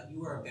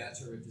 you are about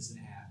to rip this in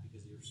half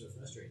because you're so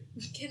frustrated.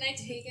 Can I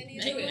take any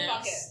of Make them it.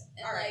 bucket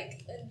and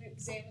Alright.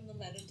 examine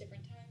them at a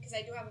different time? Because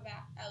I do have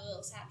a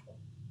little satchel.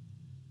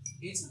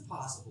 It's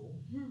impossible.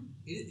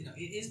 It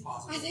is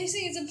possible. I think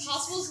it's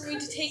impossible for me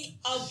to take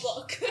a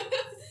book.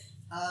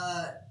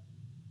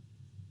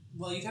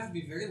 Well, you'd have to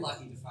be very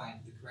lucky to find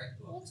the correct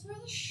book. What's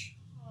worth a shot?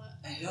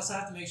 And you also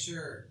have to make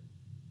sure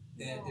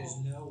that there's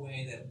no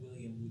way that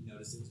William would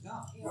notice it was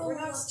gone. Yeah, we're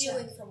not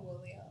stealing from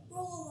William.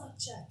 Roll a luck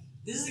check.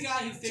 This is the guy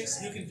who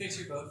can fix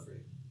your boat for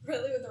you.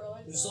 Really, with the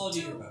rolling? Who sold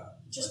you your boat.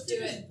 Just What do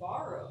if it. he's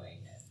borrowing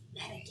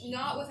it?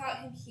 Not without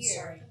him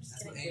here. Sorry.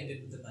 That's what Anna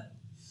did with the money.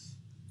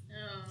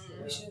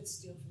 We shouldn't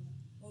steal from them.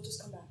 We'll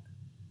just come back.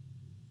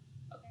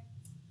 Okay.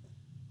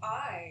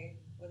 I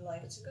would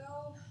like to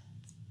go.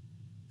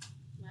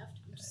 Left?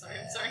 I'm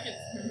sorry.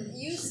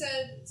 You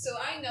said, so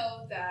I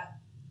know that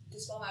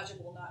Dispel Magic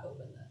will not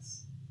open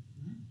this.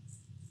 Mhm.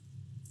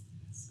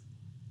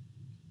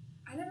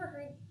 I never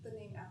heard the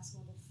name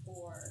Asma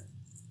before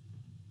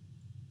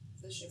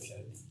the ship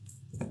showed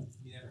me.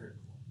 You never heard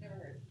before. Never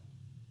heard.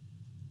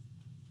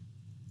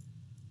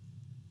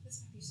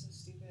 This might be so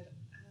stupid.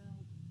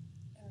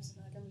 Or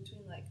something like I'm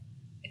between like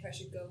if I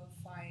should go and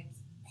find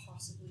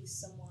possibly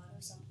someone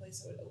or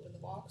someplace that would open the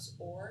box,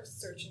 or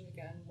searching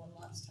again one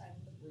last time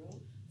in the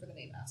room for the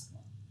name Asma.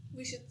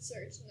 We should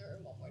search in the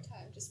room one more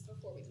time just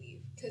before we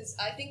leave. Because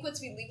I think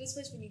once we leave this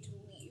place, we need to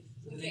leave.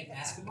 The We name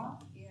can't come back.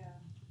 Askamon? Yeah.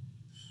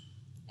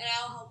 And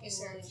I'll help you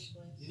search.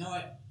 You know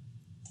what?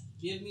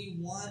 Give me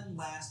one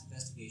last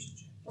investigation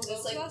check. Well, Both this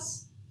of like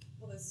us?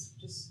 well, this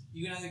just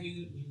You can either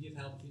you can give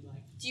help if you'd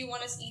like. Do you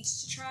want us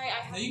each to try?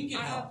 I have. No, you can give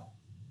I help. have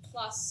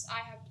plus. I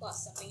have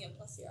plus something and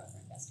plus 0 for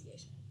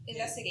investigation.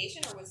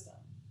 investigation or wisdom.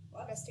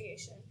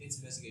 Investigation. It's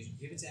investigation.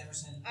 Give it to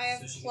Emerson. I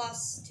have so she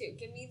plus 2.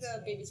 Give me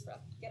the baby's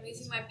breath. I'm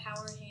using my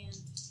power hand.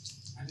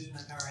 I'm using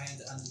my power hand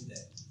to undo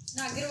that.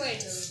 Nah, get away,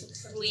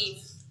 Toad. Leave.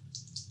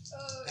 Do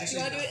Actually, you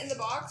want to no. do it in the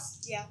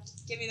box?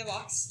 Give me the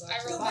box. I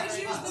Box, rolled box, right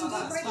here. box,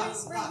 box,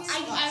 box, box.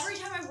 Every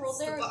time I roll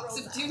there, I roll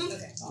that.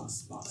 Okay.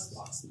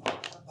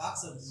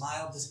 Box of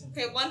mild discomfort.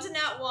 Okay, one's a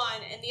nat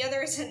 1 and the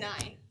other is a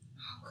 9.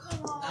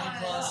 Come on.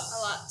 9 plus.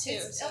 A lot, 2.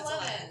 It's so it's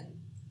 11.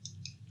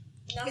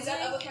 Nothing. Is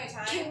that up with my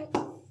time?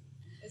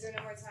 Is there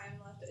no more time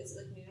left? Is it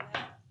like noon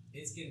now?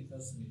 It's getting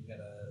close to me. You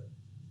gotta.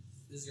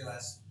 This is your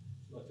last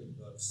look through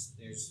the books.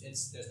 There's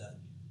nothing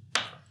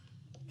here.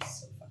 I'm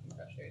so fucking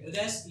frustrated. With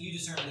this, you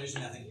determine there's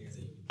nothing here that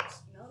you can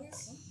use. No, there's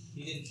some.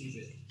 He didn't keep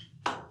it.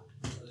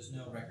 So there's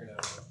no record of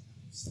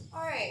it.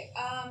 Alright,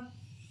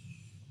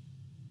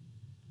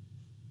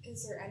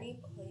 is there any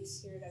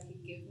place here that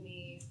could give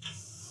me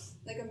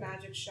like a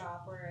magic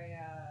shop or a I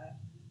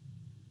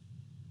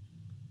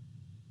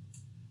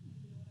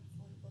don't know what I'm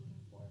fully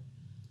looking for.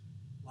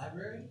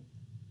 Library?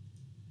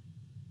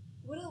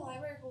 Would a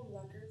library hold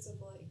records of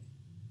like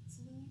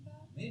something like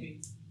that?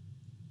 Maybe.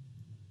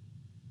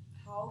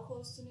 How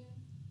close to noon?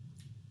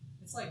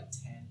 It's like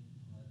 10,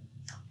 11.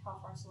 How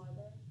far is the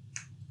library?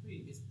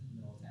 It's in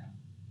the middle of town.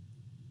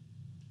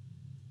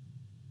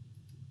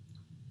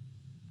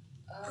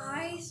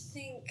 I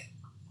think.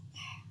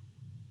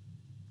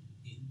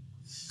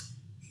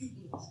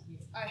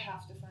 I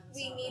have to find this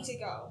We out. need to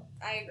go.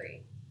 I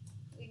agree.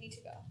 We need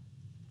to go.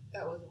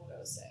 That wasn't what I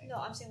was saying. No,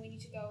 I'm saying we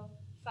need to go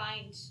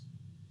find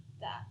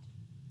that.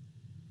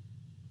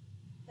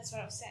 That's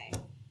what I was saying.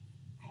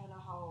 I don't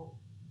know how.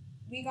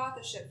 We got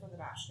the ship from the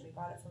Bastion. We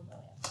got it from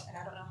William, and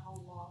I don't know how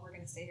long we're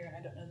gonna stay here, and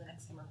I don't know the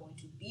next time we're going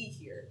to be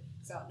here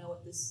because I don't know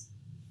what this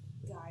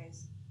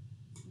guy's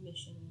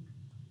mission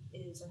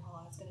is or how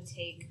long it's gonna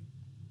take.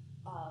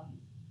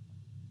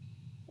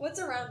 What's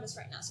around us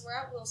right now? So we're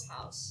at Will's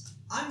house.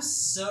 I'm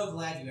so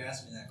glad you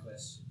asked me that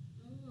question.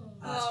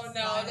 Oh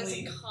no, there's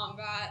Finally, a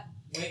combat.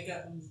 wake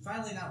up.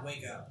 Finally, not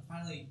wake up.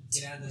 Finally,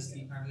 get out of this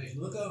deep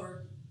conversation. Look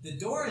over. The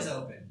door is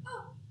open.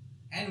 Oh.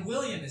 And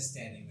William is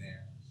standing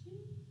there.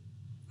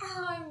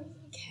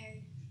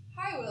 Okay.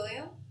 Hi,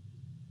 William.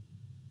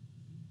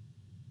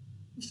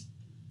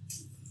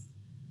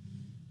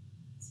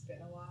 It's been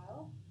a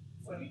while.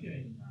 What are you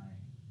doing in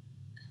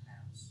my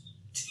house?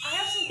 I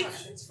have some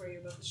questions for you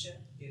about the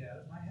ship. Get out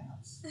of my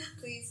house.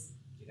 Please.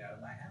 Get out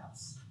of my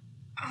house.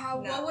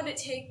 No. What would it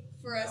take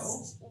for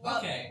us?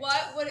 Okay.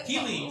 What would it? He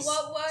leaves.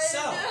 What would? So.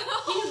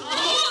 His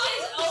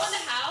own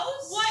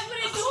house? What would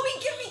it? Toby,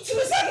 give me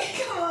 2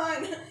 seconds. Come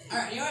on.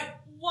 Alright, you know what?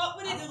 What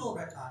would I'll it? do a little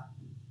retcon.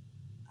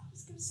 I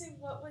was gonna say,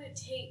 what would it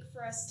take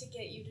for us to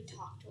get you to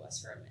talk to us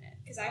for a minute?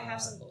 Because I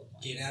have some bullet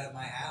points. Get out of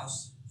my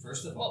house,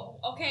 first of all.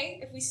 Well, okay.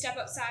 If we step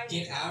outside.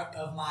 Get out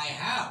of my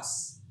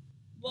house.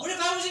 Well, What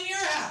if I was in your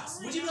house?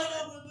 Would you be like,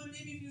 oh, but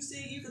maybe if you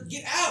stay here,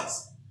 get out?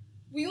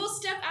 we will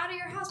step out of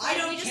your house. I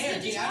but don't we just care.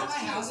 need to Get out of talk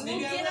my to you. house. We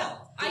Maybe I get will. out.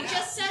 I Get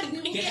just out. said we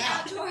will Get get out.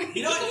 out to our.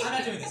 You know what? I'm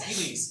not doing this. He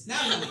leaves. Now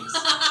he leaves.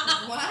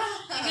 Wow.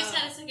 You just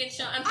had a second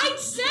shot. I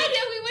said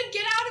that we would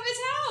get out of his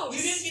house.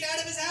 You didn't get out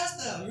of his house,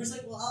 though. You were just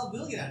like, well, I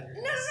will get out of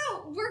your house.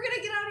 No. We're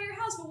gonna get out of your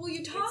house, but will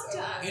you talk It's to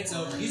over. us? It's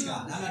over. He's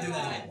gone. I'm not doing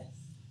that again.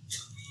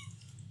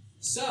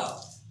 So,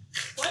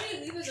 Why did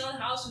he leave his own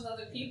house with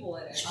other people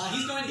in it?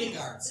 he's going to get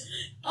guards.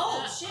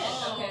 Oh, shit.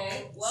 Oh.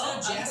 Okay.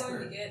 Well, So, I'm Jasper.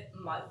 going to get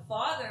my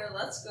father.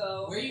 Let's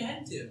go Where are you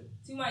heading to?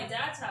 to my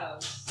dad's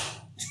house.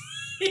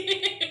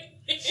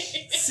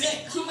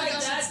 Sick. To my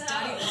dad's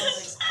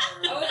house.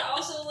 I would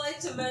also like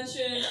to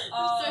mention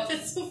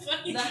That's so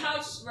funny. the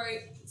house, right?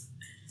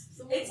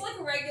 It's like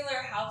a regular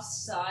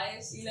house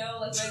size, you know,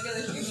 like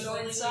regular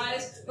humanoid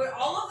size, but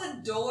all of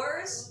the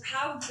doors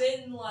have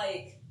been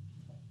like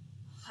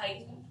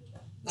heightened,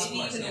 Of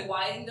maybe course, even yeah.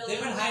 widened a They've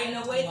little been bit in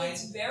heightened a way and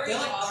that's widened. very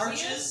They're like obvious.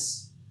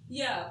 arches.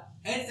 Yeah,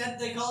 And that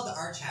they call it the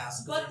arch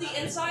house. but they're the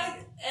not inside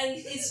really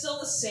and it's still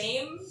the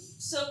same.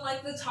 So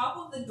like the top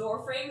of the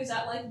door frame is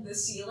at like the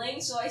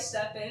ceiling. So I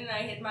step in and I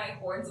hit my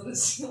horns on the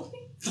ceiling.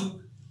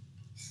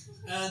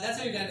 that's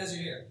how your dad does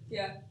your hair.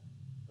 Yeah.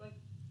 Like,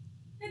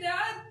 hey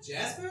dad.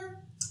 Jasper?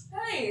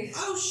 Hey.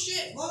 Oh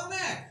shit, welcome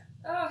back.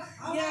 Oh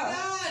Oh yeah.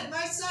 my god,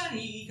 my son.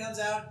 He comes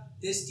out,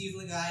 this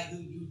tiefling guy who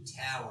you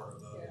tower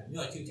above. Yeah.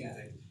 You're like two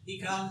tieflings. He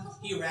comes,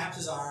 he wraps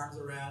his arms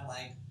around,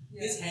 like,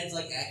 Yeah. his head's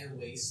like at your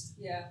waist.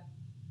 Yeah.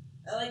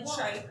 I like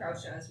try to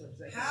crouch down as much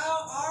as I can.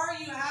 How are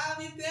you? How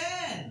have you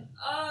been?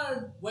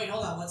 Wait,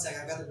 hold on one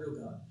second. I've got the grill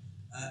going.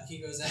 He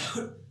goes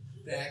out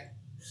back.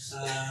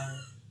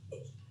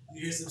 You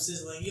hear some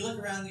sizzling. You look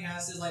around the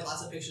house. There's like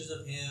lots of pictures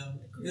of him.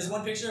 There's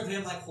one picture of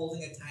him like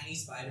holding a tiny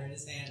spider in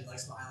his hand and like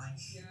smiling.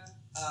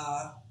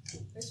 Yeah.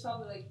 There's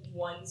probably like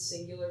one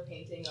singular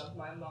painting of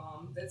my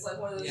mom that's like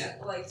one of those Yeah.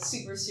 like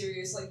super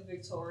serious like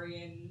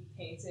Victorian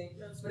painting.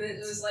 But it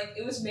was like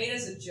it was made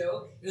as a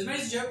joke. It was made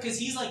as a joke because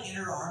he's like in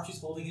her arms.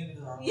 She's holding him in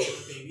her arms like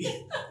a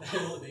baby. Like a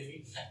little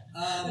baby.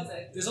 That's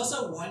like, There's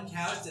also one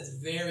couch that's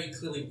very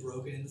clearly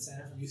broken in the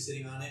center from you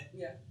sitting on it.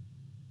 Yeah.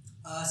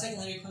 Second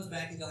later, he comes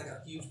back. He's got like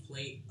a huge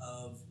plate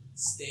of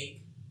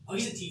steak. Oh,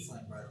 he's a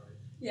tiefling, by the way.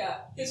 yeah.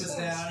 He puts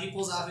down. He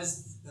pulls off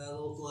his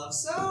little glove.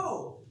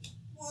 So,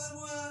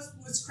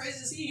 what's crazy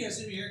to see here?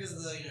 Assuming here because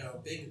of the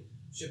big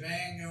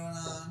shebang going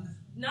on.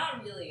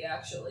 Not really,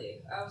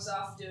 actually. I was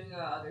off doing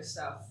other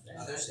stuff. And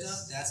Other I stuff.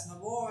 just- That's my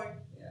boy.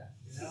 Yeah.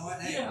 You know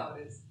what? You Hey, know how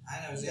it is.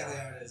 I know exactly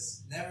how it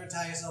is. Never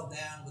tie yourself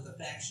down with a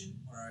faction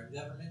or a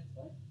government.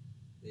 What?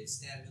 They'd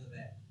stab you in the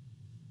back.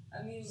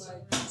 I mean,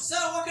 like, So,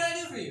 what can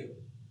I do for you?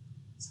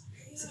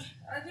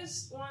 I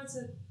just wanted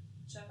to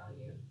check on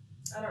you.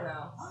 I don't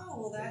know. Oh,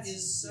 well, that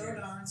is so Weird.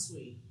 darn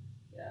sweet.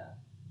 Yeah.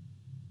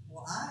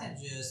 Well, I am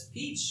just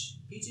peachy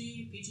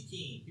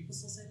keen. People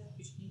still say that?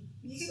 Peachy keen?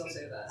 You can still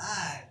say that.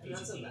 I And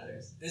that's what peachy keen.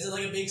 matters. There's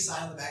like a big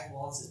sign on the back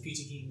wall that says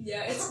peachy keen.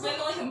 Yeah, it's been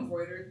like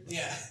embroidered.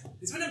 Yeah,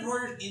 it's been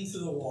embroidered into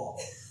the wall.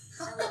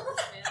 I love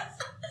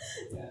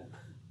this man.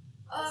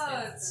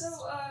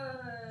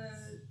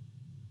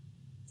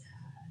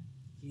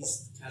 He's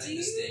Do cutting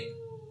the steak.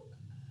 you...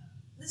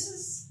 This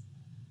is...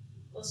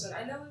 Listen,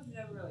 I know we've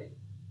never really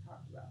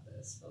talked about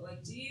this, but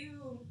like, do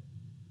you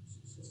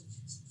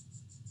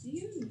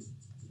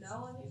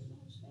know any of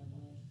Mom's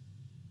family?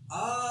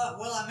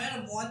 Well, I met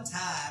him one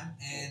time,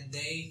 and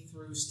they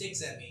threw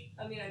sticks at me.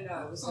 I mean, I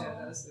know it was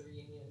that was the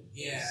reunion.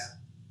 Yeah,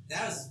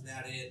 that was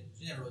about it.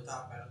 She never really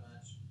talked about it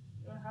much.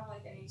 You don't have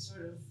like any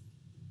sort of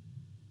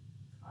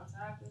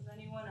contact with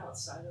anyone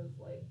outside of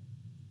like,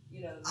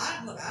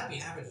 I'd be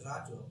happy to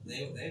talk to them.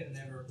 They've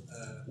never.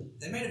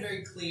 They made it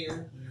very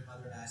clear when your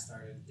mother and I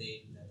started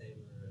dating that they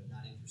were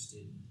not interested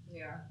in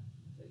Yeah.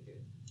 I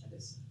figured. I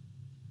just.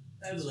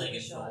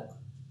 two-legged folk.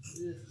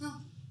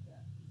 Ugh.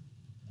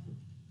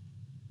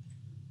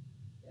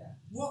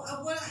 Well,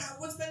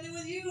 what's been new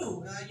with you?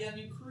 You got a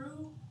new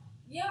crew?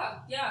 Yeah,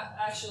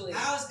 actually.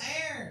 How's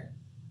Aaron?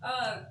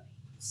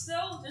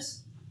 Still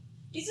just.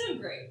 He's doing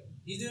great.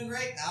 He's doing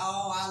great.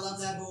 Oh, I love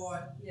that boy.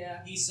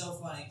 Yeah. He's so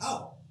funny.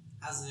 Oh,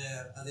 how's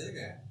the other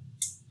guy?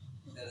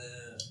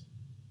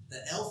 the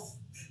elf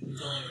you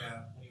told me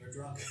about when you were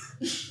drunk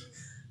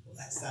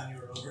last time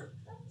you were over.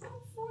 That's like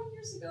 4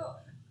 years ago.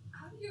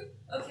 How do you?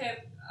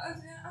 Okay, I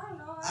don't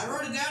know. I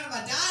wrote it down in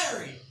my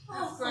diary.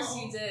 Of course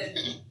you did.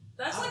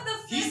 That's like the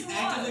He's fifth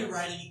actively one.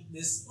 writing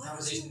this What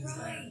conversation in did his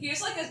you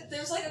diary.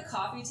 There's like a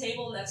coffee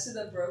table next to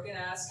the broken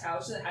ass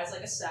couch that has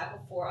like a stack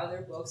of 4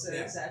 other books that are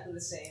Yeah. exactly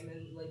the same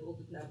and labeled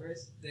with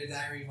numbers. Their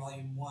diary,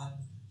 volume 1,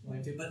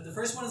 volume 2. But the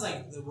first one is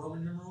like the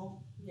Roman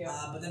numeral.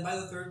 Yeah. But then by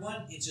the third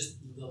one, it's just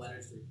the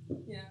letter 3.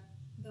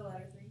 The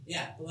letter 3.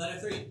 Yeah, the letter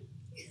 3.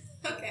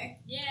 Okay.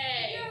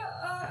 Yay! Yeah,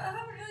 I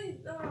haven't really,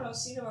 I don't know,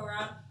 seen him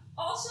around.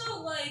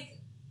 Also, like,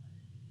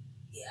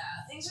 yeah,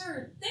 things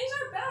are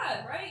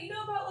bad, right? You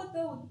know about like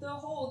the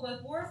whole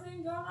like war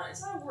thing going on.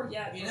 It's not a war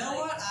yet. You but, know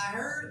like, what? I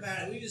heard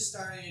about it. We just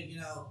started,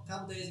 a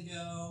couple days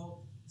ago.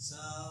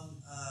 Some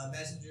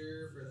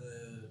messenger for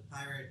the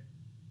pirate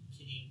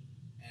king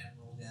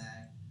admiral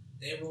guy.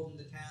 They rolled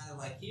into town. They're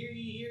like, "Hear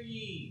ye, hear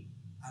ye."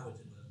 I wouldn't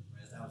listen to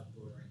this. I was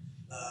bordering.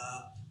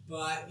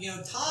 But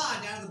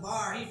Todd down at the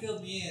bar, he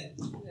filled me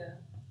in. Yeah.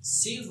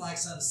 Seems like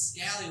some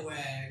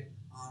scallywag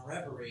on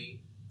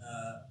reverie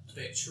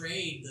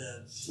betrayed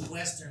the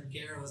Western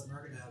Garrulous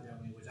Mercantile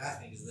Company, which I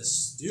think is the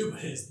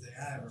stupidest thing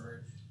I ever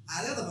heard.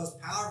 They're the most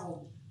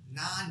powerful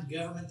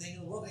non-government thing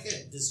in the world. They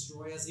could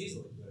destroy us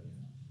easily, but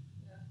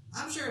Yeah.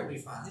 I'm sure it'll be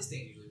fine. These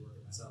things usually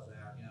work themselves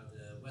out.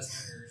 The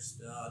Westerners,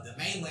 the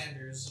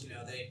mainlanders,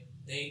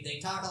 they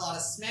talk a lot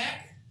of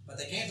smack, but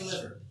they can't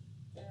deliver.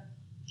 Yeah.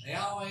 They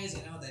always,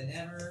 they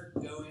never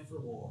go in for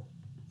war.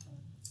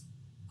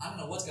 I don't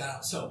know what's got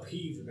them so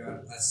peeved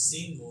about a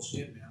single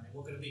shipment. I mean,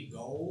 what could it be?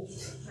 Gold?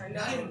 I know,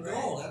 Not even right?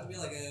 gold. That would be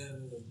like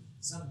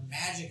some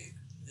magic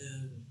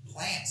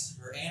plant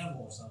or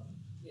animal or something.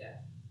 Yeah,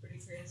 pretty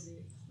crazy.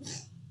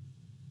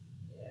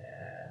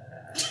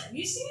 Yeah.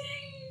 You see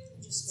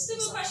any?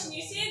 Stupid question.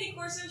 You see any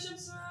Corsair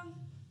ships around?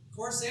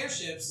 Corsair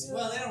ships. Yeah.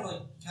 Well, they don't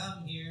really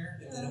come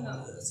here if they don't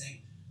want to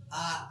sink.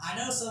 I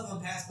know some of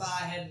them pass by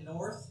heading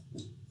north.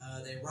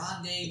 They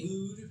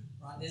rendezvoused.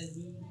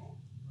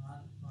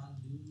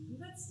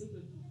 That's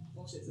stupid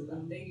bullshit to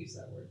them. They use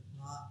that word.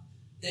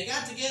 They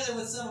got together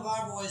with some of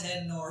our boys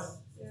heading north.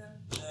 Yeah.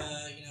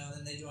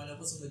 Then they joined up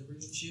with some of the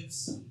green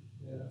ships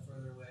Yeah.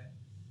 further away.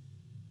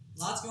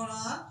 Lots going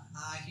on.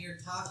 I hear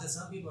talk that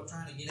some people are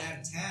trying to get out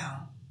of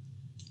town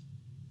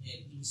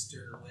in east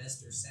or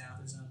west or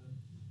south or something.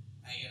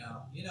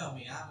 You know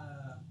me.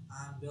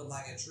 I'm built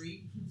like a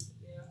tree.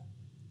 Yeah.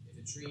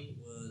 If a tree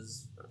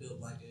was built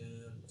like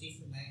a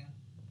decent man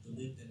who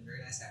lived in a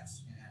very nice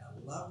house and had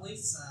a lovely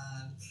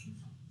son.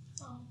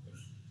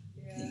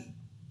 Yeah. Yeah,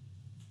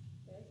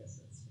 I guess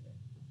that's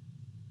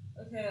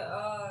true. Okay,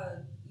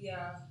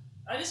 yeah.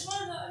 I just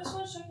wanted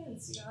to check in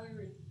and see how you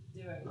were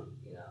doing,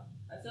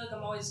 I feel like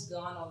I'm always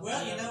gone all the Well,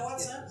 time. you know what,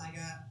 son? I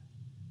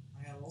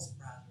got a little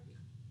surprise for you.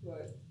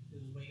 What?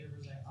 Just wait here for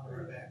a second. I'll be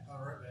right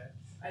back.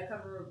 I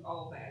cover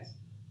all of that.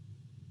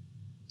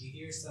 You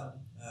hear some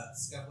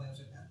scuffling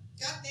upstairs.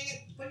 God dang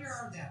it! Put your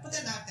arm down. Put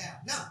that knife down.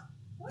 No.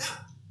 What? No.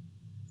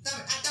 Stop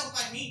it. Don't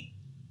bite me.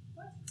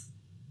 What?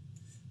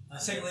 A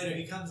second later,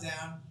 he comes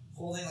down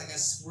holding like a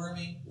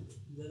squirming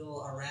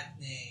little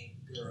arachne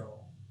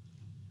girl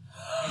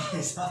in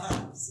his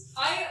arms.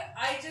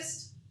 I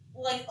just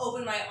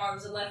open my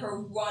arms and let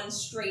her run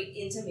straight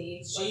into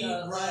me She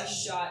like a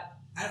runs- shot.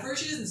 At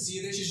first, she doesn't see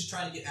you there. She's just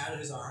trying to get out of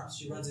his arms.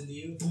 She runs into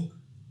you.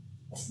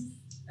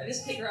 I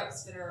just pick her up and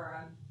spin her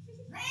around.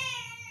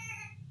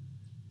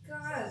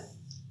 God.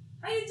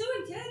 How you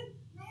doing, kid?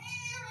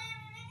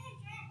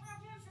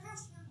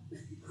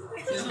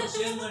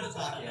 She doesn't learn to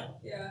talk yet.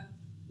 Yeah.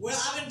 Well,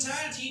 I've been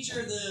trying to teach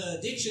her the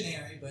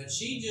dictionary, but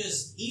she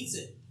just eats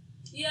it.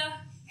 Yeah.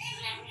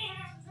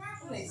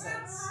 That makes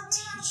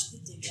sense. Teach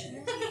the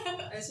dictionary.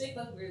 I just make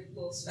weird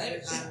little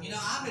Maybe, spiders. I've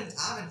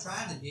been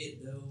trying to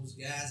get those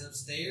guys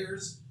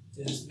upstairs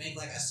to just make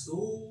like a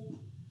school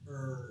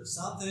or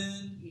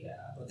something, Yeah.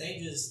 but they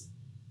just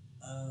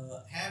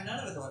have none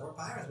of it. They're like, we're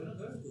pirates. We don't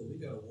go to school. We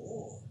go to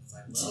war. It's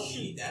like,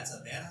 well, that's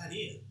a bad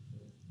idea.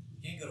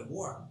 You can't go to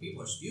war.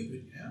 People are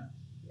stupid, Yeah.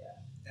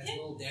 That's a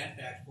little dad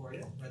fact for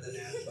you. Read that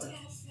down.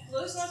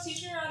 But Lou's not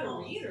teaching her how to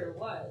read or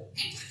what?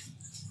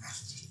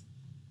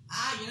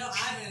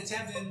 I've been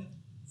attempting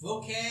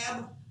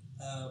vocab.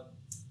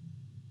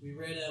 We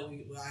read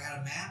I got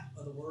a map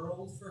of the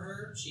world for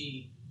her.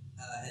 She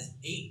has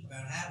ate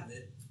about half of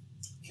it.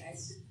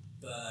 Nice.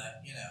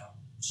 But,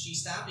 she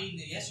stopped eating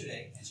it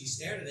yesterday, and she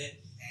stared at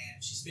it,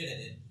 and she spit at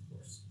it, of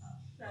course.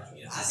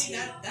 I think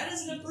that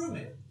is an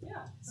improvement.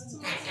 Yeah. That's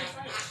amazing.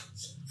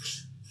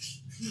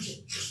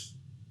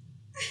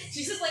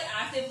 She's just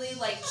actively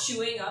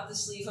chewing up the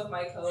sleeve of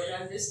my coat,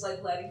 and I'm just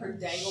letting her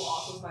dangle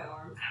off of my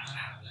arm.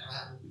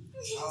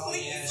 Oh,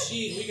 yeah,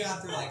 we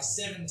got through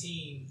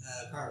 17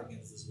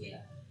 cardigans this week.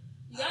 Yeah.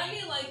 You got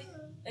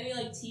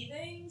any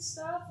teething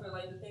stuff,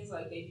 or the things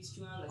babies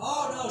chew on?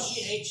 Oh, no,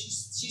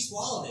 she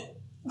swallowed it.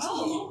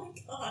 Oh.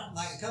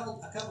 my god.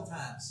 A couple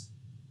times.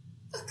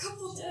 A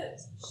couple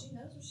Shit. She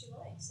knows what she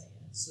likes, I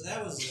guess. So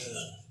that was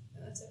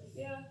That's it.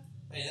 Yeah.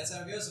 Hey, that's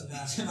how it goes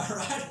sometimes. Am I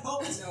right,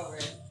 folks? No,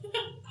 right?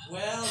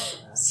 Well,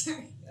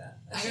 Sorry. Yeah.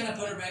 I gotta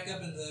put her back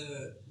up in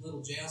the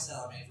little jail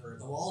cell I made for her.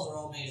 The walls are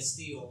all made of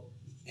steel,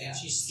 and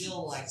she's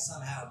still like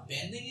somehow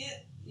bending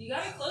it. You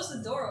gotta close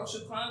the door or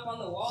she'll climb up on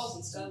the walls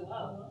and scuttle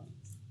out.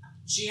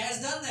 She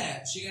has done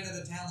that. She got out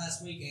of town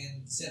last week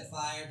and set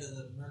fire to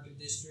the Merkin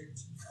district.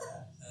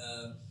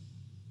 I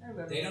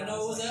remember They don't when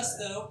know it was was like us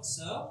that. though,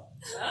 so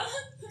Huh?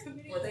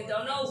 What they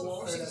don't know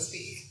won't Before she hurt can us.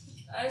 speak.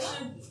 I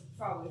should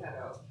probably head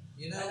out.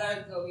 you know. I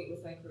gotta go meet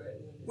with my crew at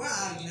noon.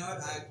 Well, you know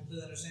what? I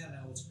completely understand.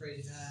 I know it's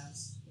crazy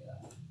times.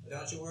 Yeah. But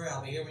don't you worry.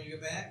 I'll be here when you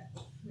get back.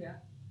 Yeah.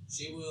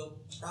 She will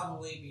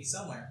probably be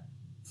somewhere.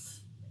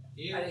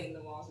 Here. Hiding in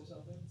the walls or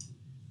something.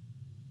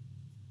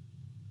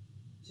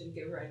 Shouldn't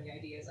give her any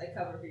ideas. I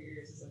cover her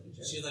ears as like a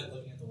joke. She's like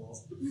looking at the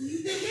walls.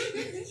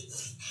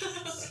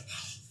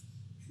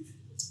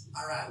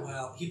 All right.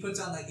 Well, he puts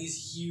on like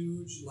these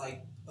huge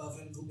like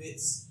oven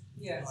mitts.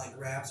 Yeah. And, like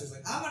grabs her. He's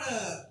like, I'm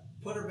gonna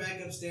put her back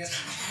upstairs.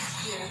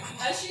 Yeah.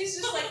 As she's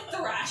just like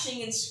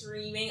thrashing and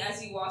screaming as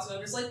he walks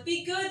over, just like,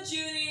 be good,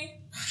 Judy.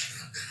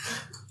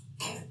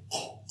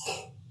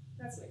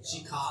 That's my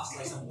She coughs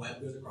like some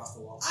web goes across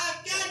the wall.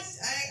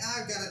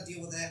 I've got to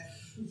deal with that.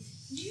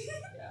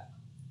 Yeah.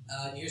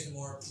 Here's some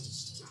more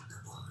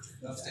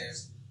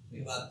upstairs.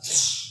 We about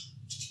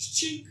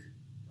chink.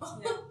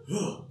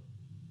 Yeah.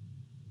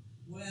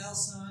 Well,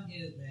 son,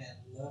 it has been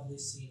lovely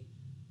seeing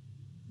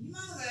you. You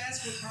mind if I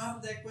ask what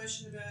prompted that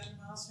question about your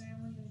Miles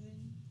family?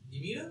 Anything?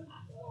 You meet him?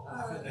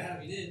 I feel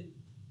bad if you did.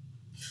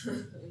 I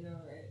know,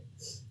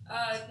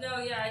 right? No,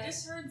 yeah, I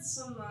just heard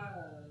some,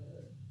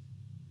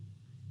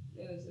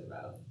 news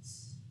about,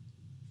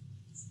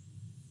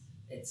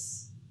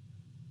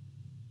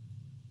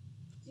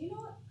 do you know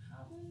what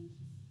happened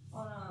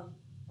on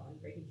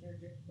Breaking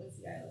Character? What's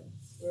the island?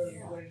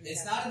 Where did it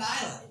It's happen? not an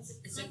island.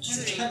 It's a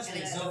It's a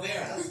country. It's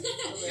Doveran.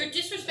 You're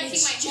disrespecting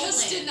It's my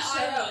just homeland. an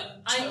Shut up.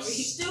 island. I'm Joey.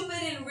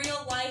 stupid in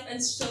real life,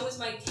 and so is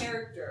my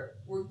character.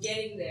 We're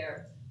getting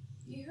there.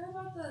 You heard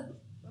about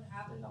what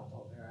happened on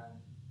Doveran?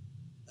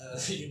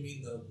 You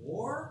mean the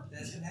war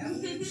that's been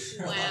happening?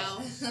 For Wow.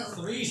 like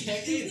 3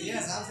 decades?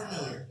 Yes, I'm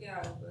familiar.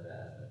 Yeah,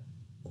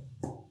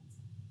 but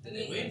Did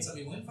they win?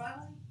 Somebody win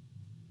finally?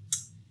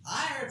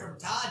 I heard from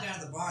Todd down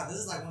at the bar, this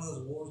is like one of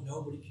those wars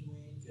nobody can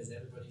win because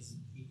everybody's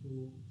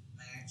equal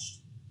matched.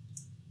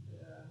 You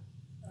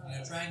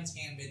know, Tritons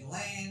can't invade the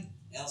land,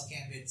 elves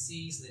can't invade the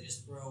sea, so they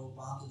just throw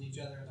bombs at each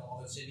other until all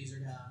their cities are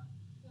gone.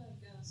 I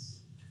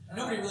guess.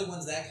 Nobody really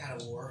wins that kind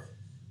of war.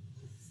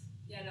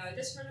 Yeah, no, I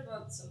just heard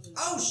about something.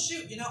 Oh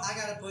shoot! You know, I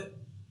gotta put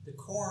the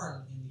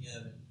corn in the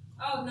oven.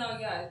 Oh no,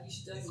 yeah, you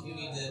should If definitely. you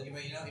need to, if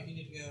you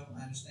need to go,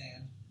 I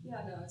understand.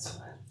 Yeah, no, it's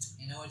fine.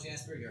 You know what,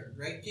 Jasper? You're a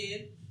great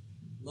kid.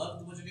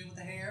 Love what you're doing with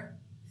the hair.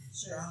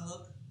 Strong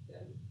look. Yeah,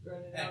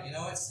 growing it Hey, out. you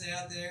know what? Stay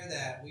out there.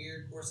 That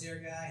weird Corsair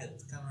guy, he'll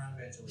come around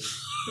eventually.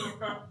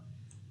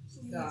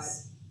 God.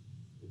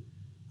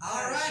 All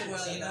I right. should've Well,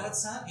 said you know that. what,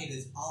 son? It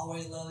is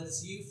always lovely to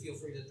see you. Feel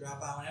free to drop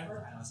by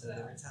whenever. I know I said it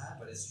every time,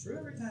 but it's true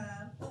every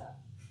time. Yeah.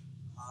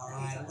 All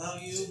right.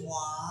 Love you.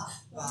 Mwah.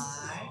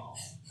 Bye.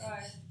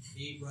 Bye.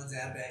 He runs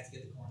out back to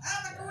get the corn.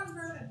 Ah, my corn's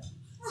burning.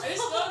 I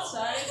just go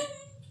outside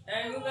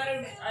and I move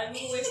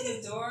away from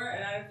the door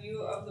and out of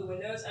view of the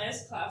windows. And I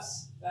just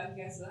collapse back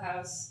against the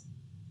house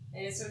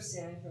and just sort of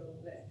standing for a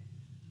little bit.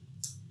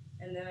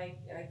 And then I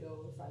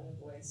go find the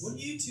boys. What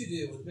do you two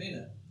do with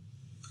Mina?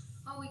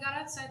 Oh, we got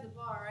outside the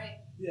bar, right?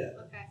 Yeah.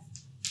 Okay.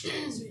 So are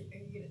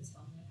you gonna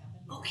tell me what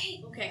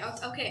happened? Okay. I'll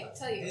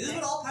tell you. Is this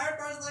what all pirate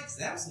bars are like? 'Cause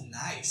that was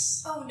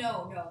nice. Oh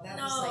no, that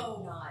was No.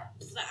 like not.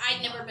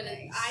 I've never been.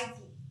 Nice. I've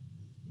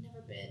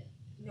never been.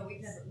 No,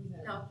 we've never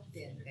No.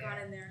 been there.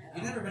 Got in there.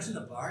 You never been to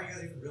the bar? You guys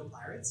are even real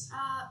pirates?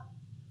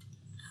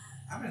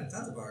 I've been in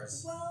tons of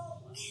bars.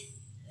 Well,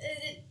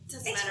 It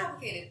doesn't it's matter.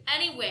 complicated.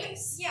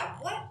 Anyways, Yeah,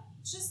 what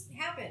just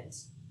happened?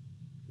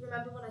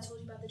 remember when I told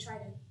you about the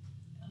trident?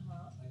 Like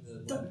the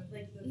The- weapon?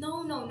 Like the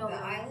No. the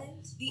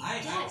island. I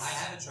yes.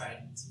 have a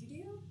trident.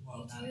 You do? Well,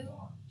 You not do?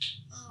 anymore.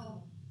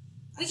 Oh.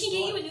 I We can stole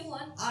get you it. a new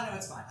one. Oh, no,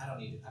 it's fine. I don't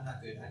need it. I'm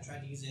not good. I tried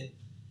to use it.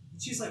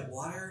 It shoots like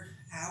water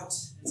out.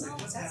 It's like, Oh,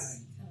 what's that's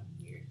happening? kind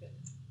of weird, but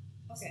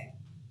okay.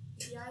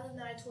 The island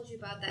that I told you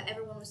about that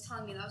everyone was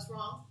telling me that was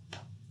wrong.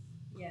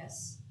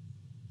 Yes.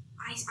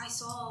 I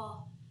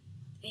saw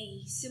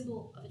a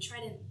symbol of a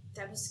trident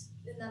that was,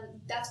 and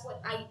then that's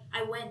what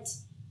I went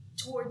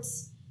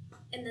towards,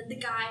 and then the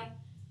guy,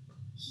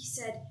 he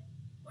said,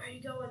 "Where are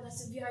you going?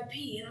 That's a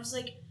VIP," and I was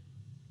like,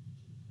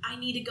 "I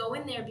need to go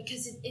in there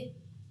because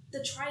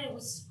the trident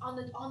was on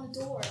the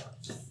door."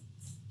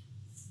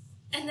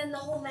 And then the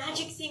whole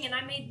magic thing, and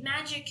I made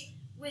magic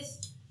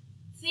with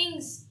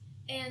things,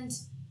 and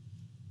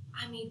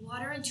I made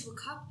water into a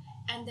cup,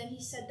 and then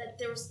he said that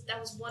that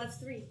was one of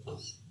 3,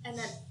 and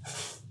then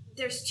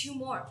there's 2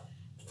 more.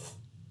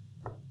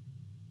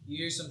 You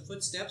hear some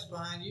footsteps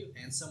behind you,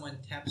 and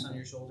someone taps on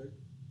your shoulder.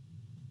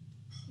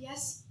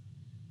 Yes.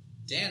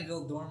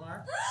 Danville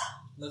Dormar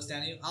looks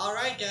down at you. All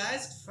right,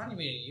 guys. Funny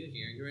meeting you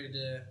here. You ready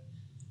to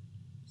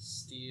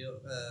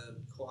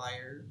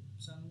acquire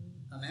some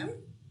a map?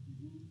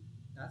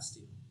 Not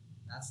steal.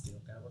 Not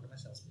steal. Gotta work on my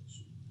sales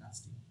pitch. Not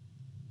steal.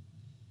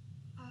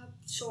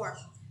 Sure.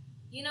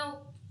 You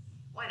know,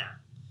 why not?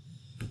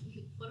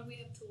 What do we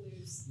have to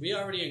lose? We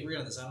already agreed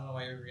on this. I don't know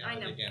why you're agreeing on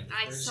it again.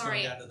 We're just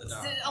sorry. going down to the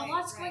dock. A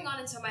lot's going on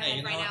inside my head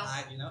you know right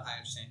what? now. I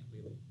understand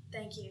completely.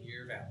 Thank you.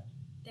 You're valid.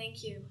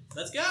 Thank you.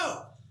 Let's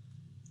go!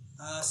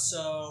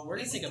 So, we're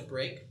going to take a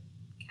break.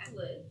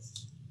 Lit.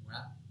 We're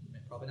not,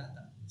 probably not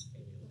done. So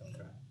maybe we'll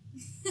cry.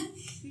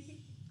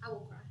 I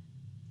will cry.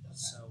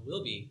 So,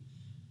 we'll be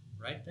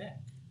right back.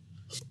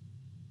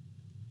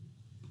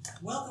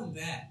 Welcome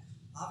back.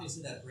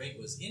 Obviously, that break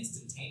was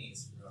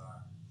instantaneous for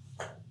our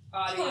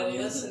Audio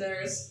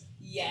listeners.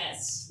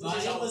 Yes.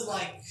 But it was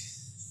like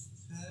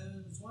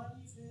 20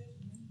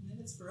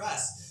 minutes for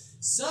us.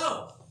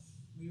 So,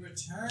 we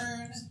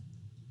return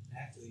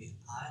back to the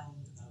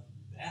island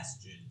of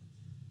Bastion.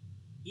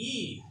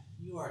 E,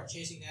 you are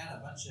chasing down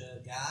a bunch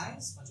of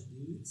guys, a bunch of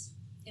dudes.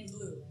 In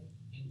blue, right?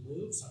 In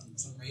blue,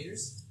 some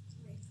raiders.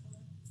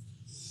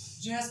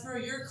 Jasper,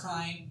 you're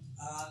crying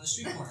on the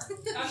street corner.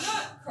 I'm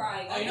not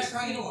crying. Oh, I'm you're not just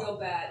crying feeling anymore. real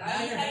bad. Now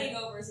I'm you're heading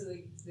over to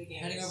the game.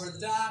 Heading over to the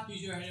dock.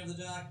 You two are heading over to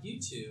the dock. You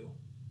two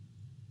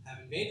have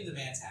invaded the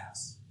man's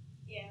house.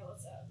 Yeah,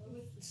 what's up? What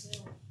with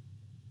Brazil?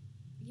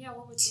 Yeah,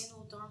 what with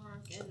Daniel,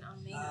 Darmark,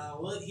 and Mena?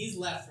 Well, he's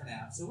left for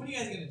now. So what are you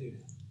guys going to do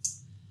now?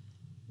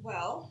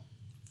 Well,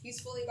 he's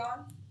fully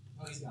gone.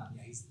 Oh, he's gone.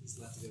 Yeah, he's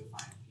left to go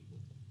find people.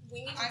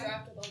 We need to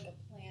draft a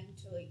plan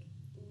to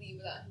leave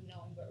without him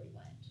knowing where we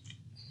went.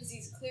 Because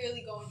he's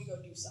clearly going to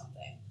go do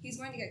something. He's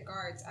going to get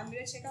guards. I'm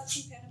going to take out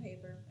some pen and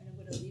paper, and I'm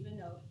going to leave a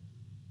note.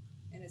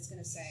 And it's going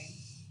to say,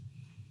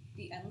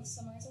 "The endless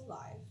summer is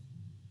alive.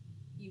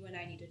 You and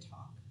I need to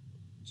talk.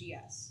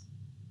 GS."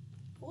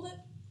 Hold it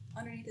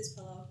underneath his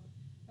pillow,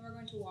 and we're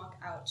going to walk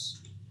out.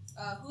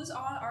 Who's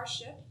on our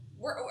ship?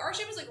 Our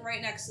ship is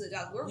right next to the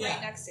dock. We're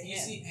right next to him. You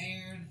see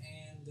Aaron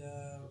and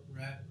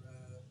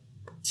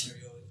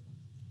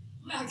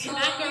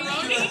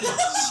Macaroni.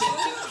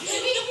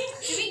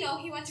 Do we know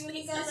he went to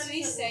any guards? Did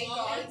he say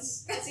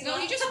guards? No,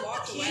 he just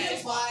walked He away.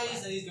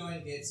 implies that he's going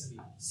to get some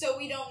people. So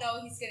we don't know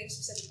he's getting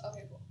specific.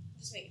 Okay, cool.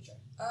 Just making sure.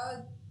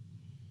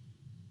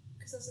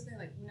 Because that's the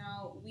thing.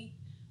 Now we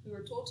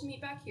were told to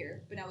meet back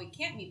here, but now we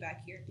can't meet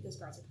back here because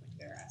guards are coming to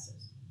get our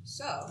asses.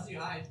 So Unless you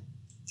hide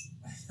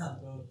on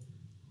the boat.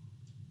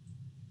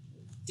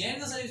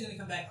 Daniel said he was going to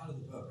come back onto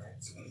the boat, right?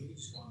 So we could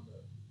just go on the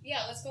boat.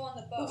 Yeah, let's go on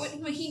the boat.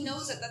 But he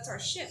knows that that's our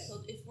ship.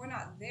 If we're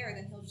not there,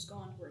 then he'll just go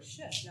onto our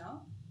ship.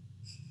 No,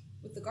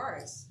 with the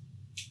guards.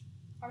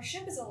 Our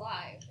ship is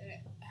alive, and it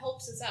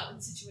helps us out in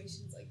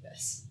situations like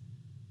this.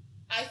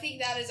 I think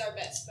that is our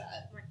best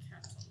bet.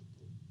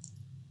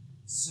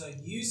 So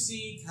you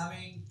see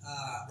coming,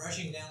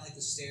 rushing down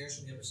the stairs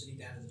from the upper city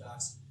down to the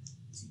docks,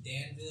 you see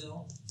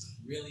Danville,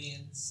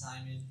 Rillian,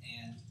 Simon,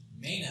 and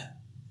Mena.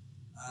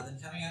 Then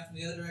coming out from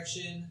the other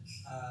direction,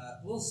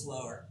 a little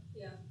slower,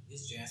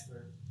 is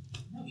Jasper.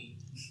 No, E.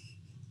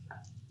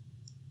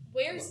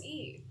 Where's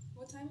Eve?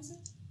 What time is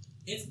it?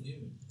 It's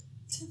noon.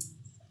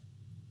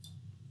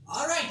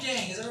 All right,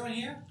 gang, is everyone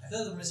here? I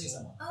feel like we're missing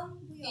someone.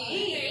 We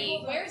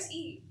Eve. Where's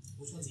Eve?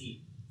 Which one's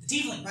E? The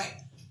tiefling,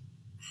 right?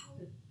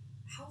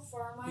 How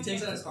far am I? He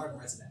takes out from his card and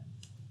writes it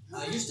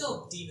down. You're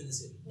still deep in the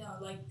city. No,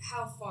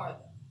 how far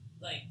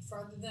though?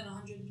 Farther than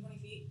 120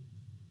 feet?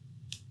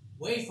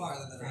 Way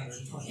farther than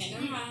 120. Okay,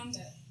 never mind.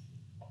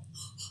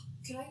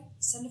 Could I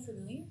send a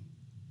familiar?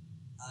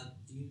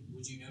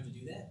 Would you know to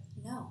do that?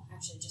 No,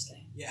 actually, just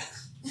kidding. Yeah.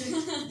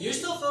 You're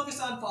still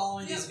focused on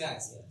following these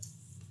guys.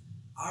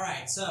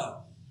 Alright,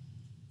 so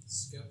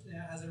scope it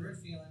out. How's everyone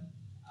feeling?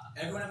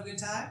 Everyone have a good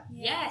time?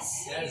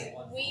 Yes. That is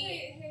wonderful.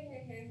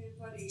 Hey,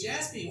 buddy.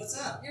 Jaspy, what's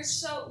up?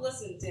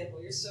 Listen,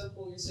 Dimple, you're so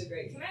cool, you're so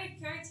great. Can I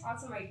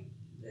talk to my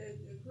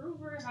crew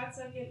for a hot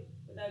second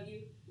without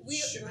you?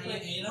 Sure.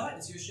 And you know what?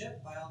 It's your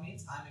ship, by all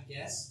means. I'm a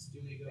guest. Do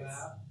you want me to go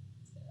out?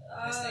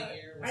 Can I stay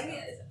here? What's up?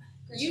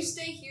 You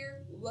stay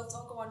here. Let's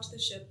all go onto the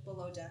ship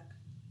below deck.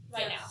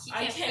 Right now.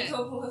 I can't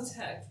go below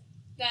deck.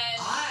 Then.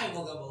 I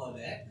will go below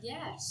deck.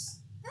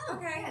 Yes.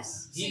 Okay.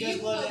 Yes. He So goes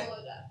you below can go deck.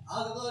 below deck.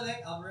 I'll go below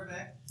deck. I'll be right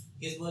back.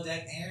 He goes below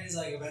deck. Aaron is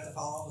about to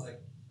follow him. I was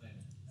like, wait a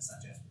minute. That's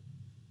not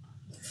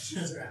Jasper.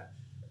 Turns around.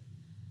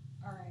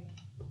 Alright.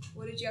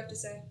 What did you have to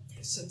say?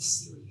 There's some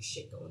serious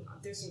shit going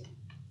on. There's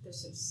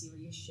some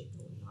serious shit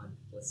going on.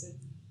 Listen.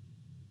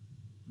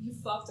 You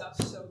fucked up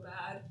so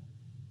bad.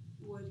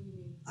 What do you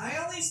mean? I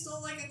only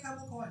stole a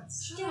couple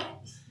coins. Shut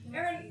up.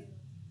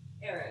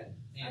 Aaron,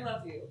 I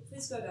love you.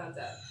 Please go down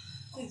deck.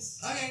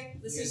 Please. Okay.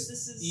 This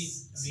is.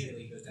 He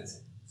immediately goes down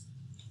deck.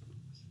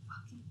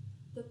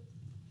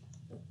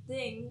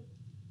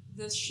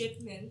 The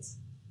shipment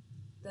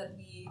that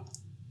we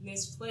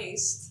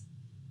misplaced.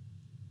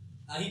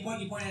 He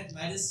pointed at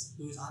Midas,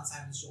 who was on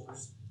Simon's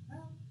shoulders.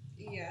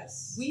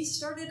 Yes. We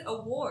started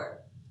a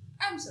war.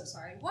 I'm so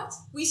sorry. What?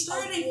 We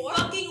started A a war?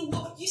 fucking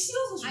war. You see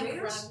all those I'm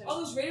raiders? grounded. All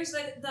those raiders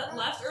that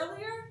left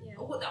earlier? Yeah.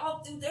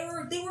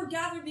 They were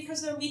gathered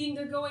because they're meeting.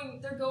 They're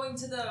going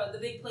to the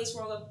big place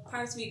where all the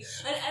pirates meet,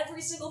 and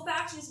every single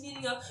faction is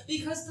meeting up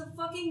because the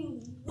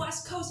fucking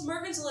West Coast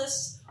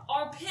mercantilists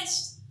are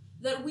pissed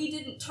that we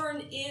didn't turn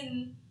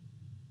in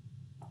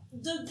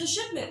the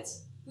shipment.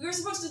 We were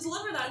supposed to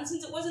deliver that, and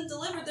since it wasn't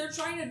delivered, they're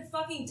trying to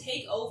fucking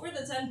take over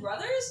the 10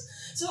 brothers?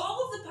 So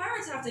all of the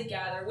pirates have to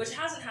gather, which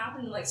hasn't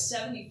happened in like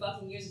 70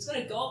 fucking years. It's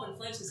gonna go up in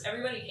flames because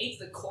everybody hates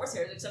the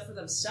Corsairs except for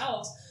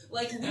themselves.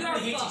 Like, we are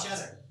Everybody hates fucked. each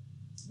other.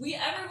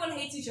 Everyone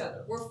hates each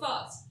other. We're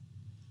fucked.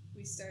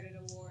 We started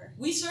a war.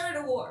 We started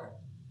a war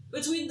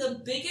between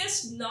the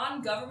biggest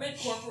non-government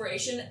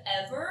corporation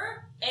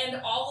ever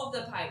and all of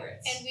the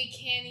pirates. And we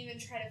can't even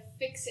try to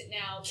fix it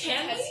now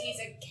Can because we? he's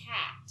a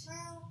cat.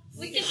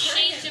 We can can turn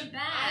change him. him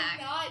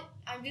back.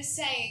 I'm just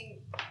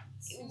saying.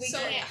 We So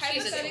can't.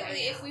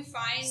 hypothetically, if we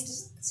find,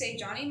 say,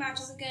 Johnny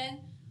matches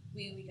again,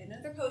 we get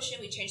another potion,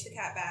 we change the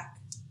cat back.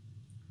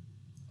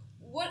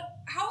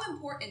 How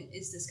important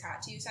is this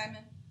cat to you,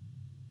 Simon?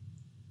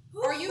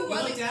 Are you You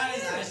willing? look down,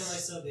 his eyes are like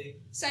so big.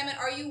 Simon,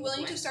 are you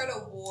willing to start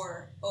a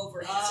war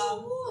over it?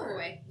 Look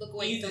away. Look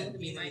away. Don't Ethan, look at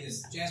me, Mike.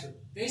 Jasper,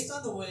 based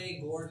on the way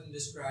Gordon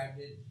described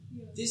it,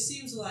 this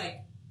seems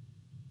like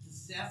the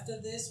theft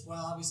of this,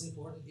 while obviously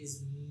important,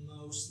 is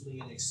mostly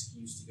an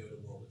excuse to go to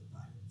war with the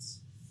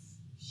pirates.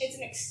 It's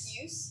an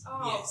excuse.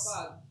 Oh, Yes.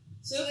 fuck.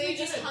 So So if they're we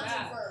just get it hunting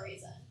back, for a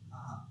reason.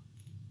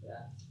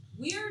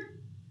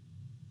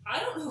 I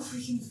don't know if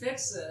we can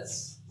fix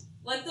this.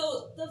 Like,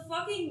 the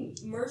fucking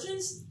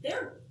merchants,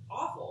 they're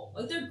awful.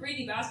 Like, they're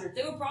greedy bastards.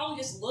 They were probably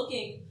just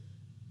looking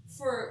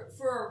for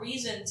a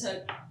reason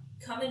to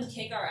come and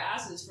kick our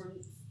asses for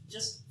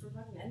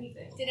fucking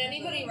anything. Did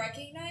anybody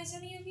recognize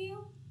any of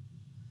you?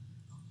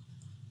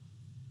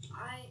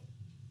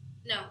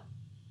 No.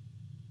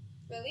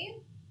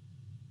 William?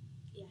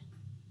 Yeah.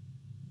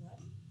 What?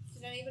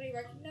 Did anybody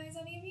recognize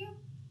any of you?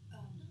 No,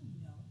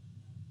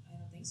 I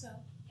don't think so.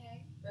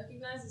 Okay.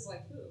 Recognize as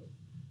like who?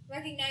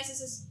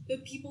 Recognizes as the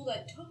people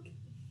that took.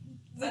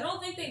 I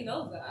don't think they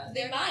know that.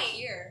 They They're not might.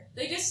 here.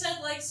 They just said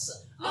like,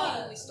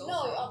 we stole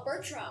no, from.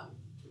 Bertram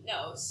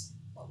knows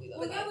what we look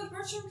well, like. yeah, but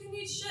Bertram can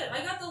eat shit.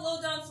 I got the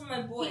lowdown from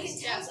my He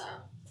boys. can tell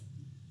them.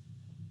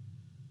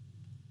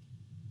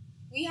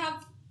 We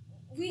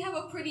have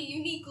a pretty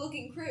unique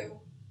looking crew.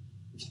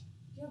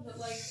 Yeah, but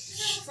like,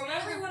 from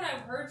everyone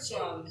I've heard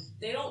from,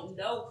 they don't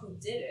know who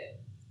did it.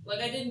 Like,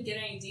 I didn't get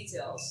any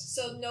details.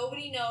 So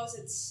nobody knows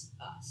it's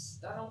us.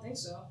 I don't think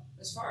so.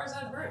 As far as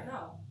I've heard,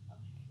 no.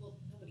 Well,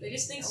 nobody They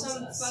just think knows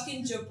some us.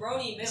 fucking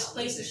jabroni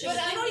misplaced the shit. But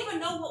They don't even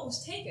know what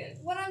was taken.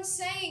 What I'm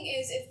saying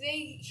is, if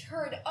they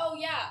heard, oh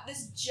yeah,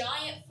 this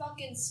giant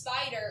fucking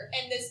spider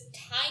and this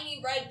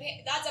tiny red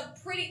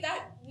that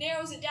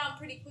narrows it down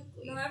pretty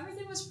quickly. No,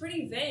 everything was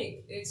pretty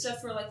vague,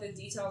 except for like the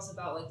details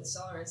about like the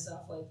cellar and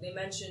stuff. Like they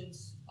mentioned.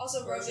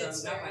 Also, Rose did Bertram,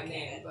 swear not my in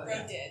name, canon. but Rose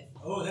yeah. did.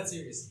 Oh, that's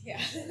serious. Yeah.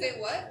 Wait,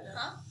 what?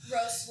 Huh?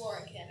 Rose swore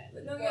in canon.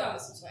 But no, Or yeah.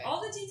 Rose was right.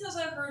 All the details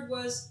I heard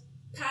was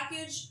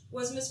package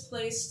was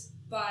misplaced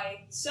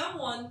by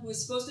someone who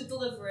was supposed to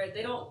deliver it.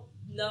 They don't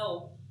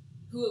know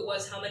who it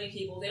was, how many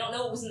people. They don't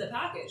know what was in the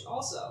package.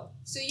 Also,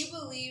 So you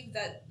believe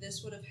that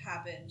this would have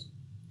happened?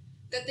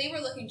 That they were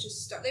looking to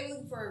start? They were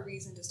looking for a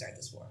reason to start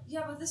this war.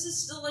 yeah, but this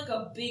is still like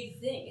a big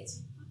thing.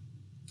 It's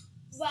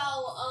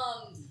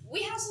Well,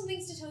 we have some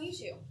things to tell you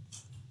too.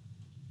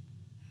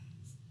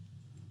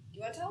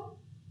 You want to tell them?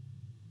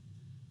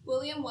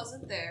 William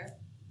wasn't there.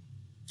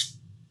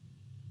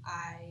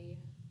 I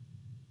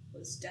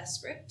was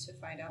desperate to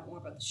find out more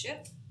about the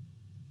ship,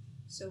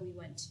 so we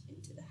went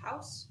into the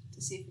house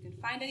to see if we could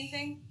find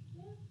anything.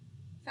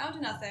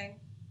 Found nothing.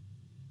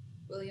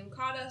 William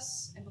caught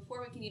us, and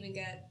before we can even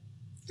get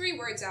 3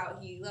 words out,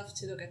 he left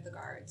to go get the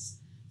guards.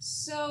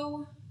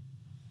 So,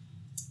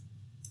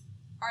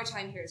 our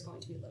time here is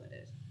going to be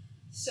limited.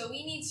 So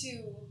we need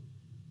to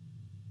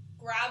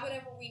grab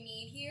whatever we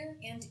need here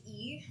And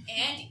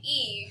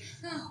E.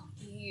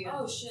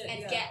 oh shit.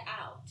 and yeah. get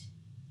out.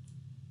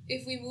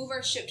 If we move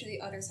our ship to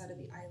the other side of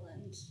the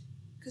island,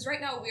 because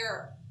right now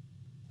we're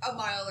a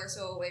mile or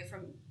so away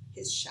from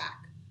his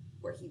shack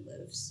where he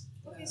lives.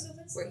 Okay, so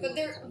that's. Where he But will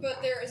be coming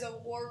back. there is a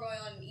war going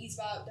on, and E's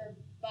out there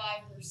by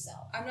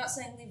herself. I'm not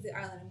saying leave the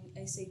island.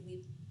 I say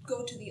leave.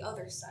 Go to the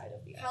other side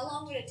of the How island.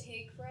 long would it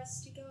take for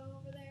us to go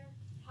over there?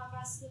 How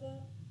fast is the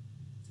boat?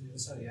 To the other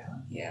side of the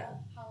island? Yeah.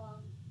 How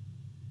long?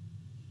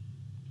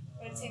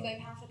 Would it take like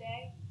half a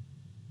day?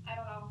 I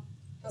don't know.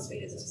 How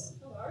big is this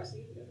Oh, ours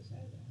need to go to side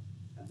of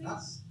that. I think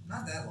Not,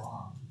 not that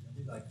long.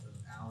 Maybe like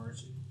an hour or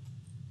 2.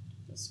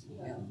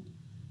 one? Yeah.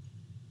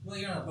 Well,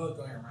 you're on a boat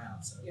going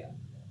around, so. Yeah.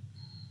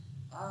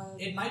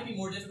 It might be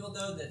more difficult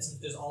though that since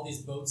there's all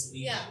these boats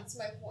leaving, Yeah, that's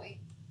my point.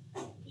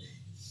 and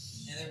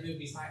then it would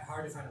be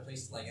hard to find a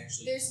place to like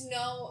actually There's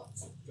no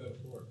go to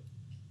port.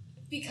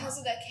 because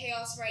of that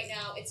chaos right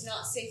now. It's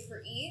not safe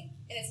for E,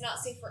 and it's not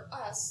safe for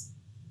us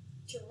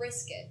to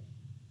risk it.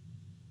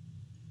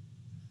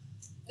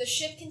 The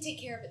ship can take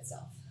care of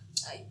itself.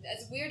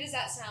 As weird as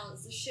that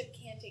sounds, the ship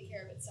can take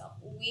care of itself.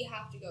 We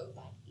have to go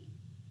find E.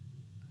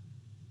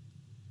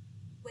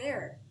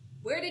 Where?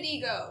 Where did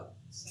he go?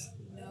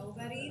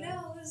 Nobody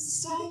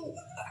knows. So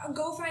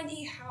go find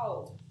E.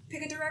 How?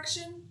 Pick a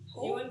direction.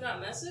 you went got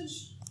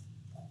message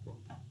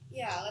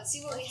Yeah, let's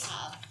see what we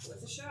have.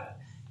 with a shot.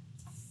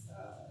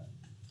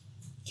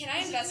 Can I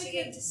Is it investigate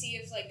wicked? to see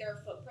if like there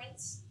are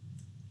footprints?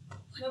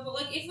 No, but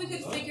like if we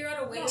could figure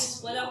out a way to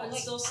split up and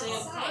like, still stay in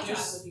outside. contact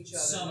There's with each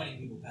other. so many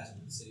people passing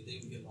through the city, they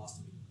would get lost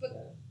in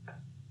people.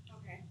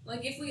 Okay.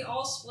 Like if we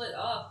all split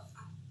up,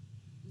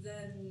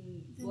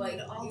 then like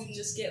we'd all you'd be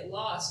just get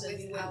lost and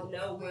we without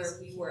wouldn't know where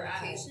we were at.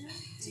 communication.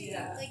 To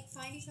Yeah. like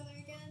find each other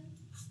again.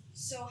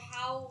 So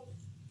how?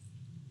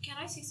 Can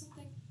I say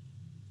something?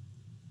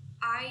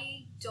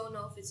 I don't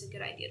know if it's a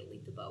good idea to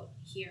leave the boat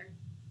here,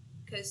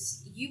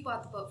 because you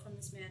bought the boat from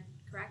this man,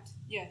 correct?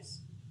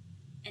 Yes.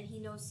 And he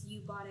knows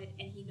you bought it,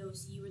 and he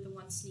knows you were the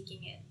one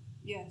sneaking in.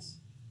 Yes.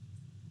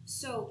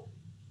 So,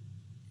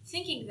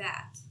 thinking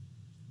that,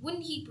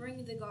 wouldn't he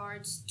bring the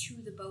guards to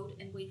the boat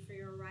and wait for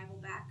your arrival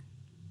back?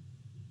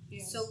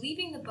 Yes. So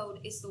leaving the boat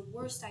is the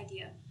worst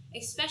idea,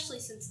 especially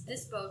since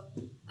this boat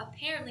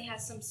apparently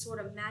has some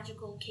sort of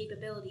magical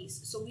capabilities,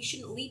 so we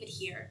shouldn't leave it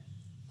here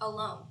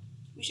alone.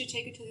 we should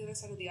take it to the other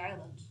side of the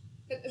island.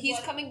 But He's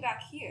coming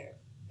back here.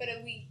 But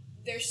if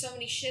there's so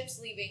many ships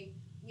leaving,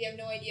 we have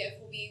no idea if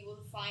we'll be able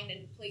to find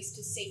a place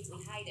to safely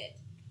hide it.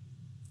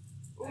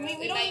 I mean,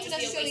 we It don't might even just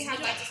be a necessarily waste have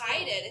of to time.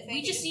 hide it. If We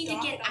they just need to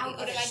dock get it on out the of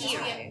But it might just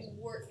here.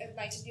 be it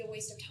might just be a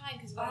waste of time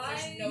because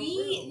there's no We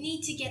room.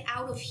 need to get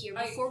out of here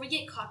before we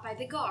get caught by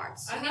the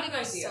guards. I We need have to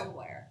an go idea.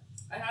 somewhere.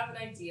 I have an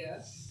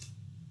idea.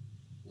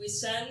 We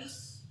send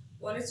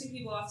 1 or 2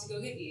 people off to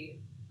go get E.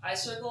 I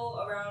circle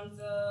around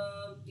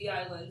the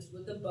island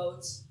with the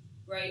boats.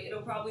 Right,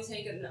 it'll probably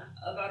take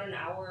about an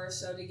hour or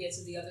so to get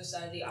to the other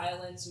side of the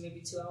island, so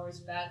maybe 2 hours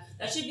back.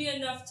 That should be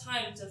enough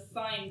time to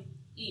find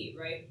E,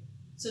 right?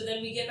 So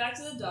then we get back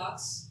to the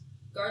docks.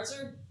 Guards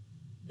are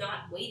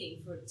not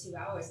waiting for 2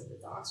 hours at the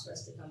docks for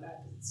us to come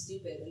back because it's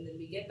stupid. And then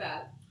we get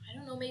back. I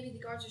don't know, maybe the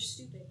guards are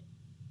stupid.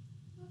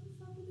 Why the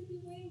fuck would they be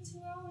waiting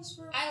 2 hours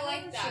for? I like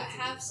pirate that. ship to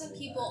be Have some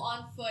coming people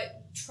back? on foot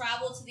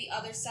travel to the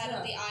other side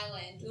of the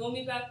island. We'll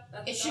be back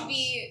at the It should docks.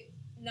 be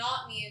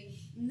not me and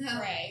No,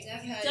 Gray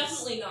definitely. because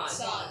Definitely not.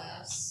 saw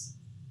us.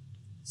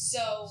 So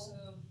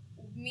So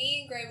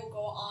me and Gray will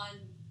go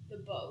on the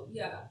boat.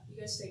 yeah, you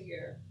guys stay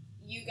here.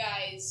 You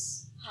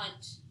guys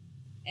hunt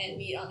and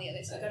meet on the other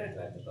I side. gotta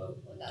drive the boat.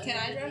 Well, not Can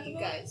I you drive the boat?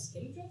 guys?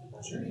 Can you drive the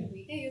boat? Sure. Yeah,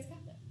 Yeah, you're the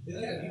captain. you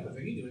can do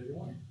whatever you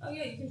want. Oh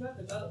yeah, you can drive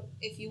the boat.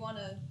 If you want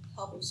to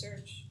help with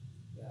search.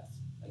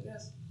 I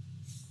guess.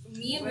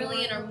 Me and Wait,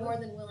 Lillian wait, are wait. more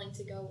than willing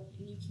to go,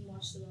 and you can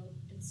watch the boat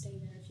and stay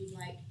there if you'd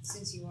like.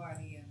 Since you are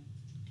the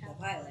Captain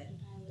pilot. and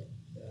pilot.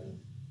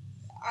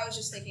 I was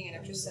just thinking an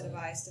extra set of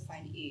eyes to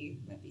find E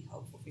might be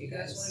helpful for you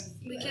guys.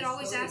 We could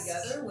always ask-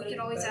 we could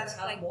always ask,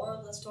 like, more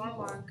or less people.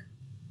 Stormmark.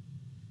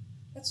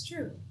 That's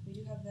true. We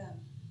do have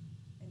them.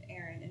 And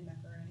Aaron and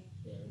Macaroni.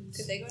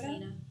 Could they go down?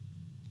 Nina.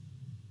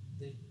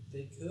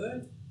 They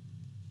could.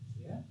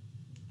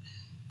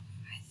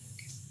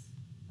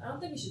 I don't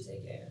think we should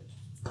take Aaron.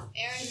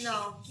 Aaron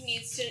No.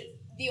 needs to.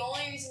 The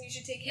only reason you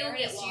should take He'll Aaron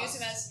get is to use lost.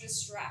 him as a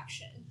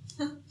distraction.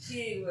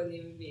 He wouldn't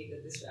even be a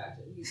good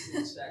distraction. He's too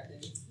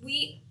distracting.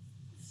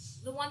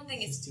 The one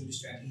thing is, It's too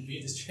distracting to be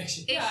a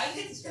distraction. If- Yeah, I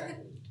get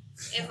distracted.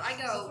 if I So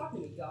go, talk to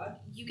me, God.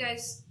 you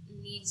guys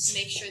need to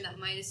make sure that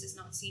Midas is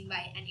not seen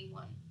by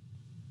anyone.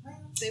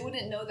 They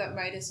wouldn't know that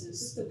Midas It's is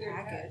just the a weird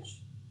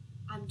package.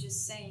 I'm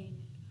just saying,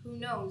 who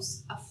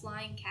knows? A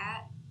flying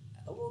cat?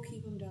 We'll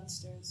keep him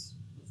downstairs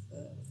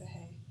with the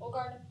hay. We'll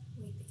guard him.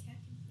 Wait, the cat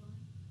can fly?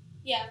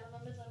 Yeah,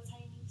 remember the little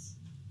tiny wings?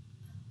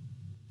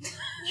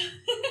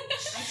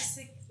 I just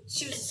think,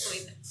 She was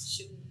asleep.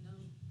 She wouldn't know.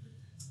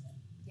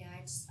 yeah,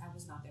 I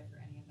was not there for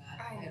any of that.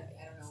 I know.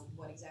 I don't know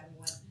what exactly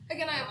went.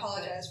 Again, I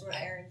apologize for what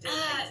Aaron did.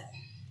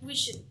 We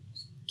should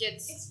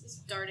get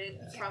started,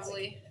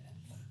 probably.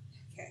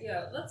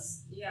 Yeah,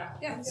 let's. Yeah.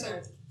 Yeah, I'm so-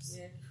 gonna-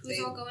 yeah. Who's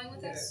They- all going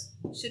with us?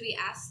 Should we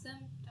ask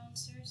them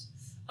downstairs?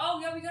 Oh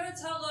yeah, we gotta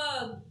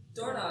tell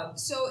Doorknob.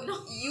 So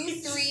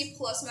you 3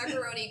 plus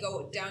Macaroni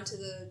go down to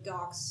the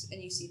docks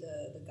and you see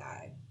the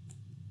guy.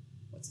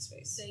 What's his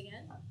face? Say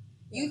again?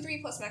 You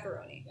 3 plus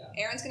Macaroni.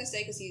 Yeah. Aaron's gonna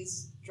stay because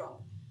he's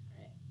drunk.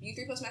 Right. You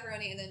 3 plus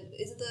Macaroni, and then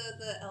is it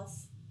the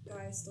elf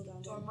guy still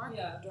down there? Dormark?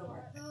 Yeah.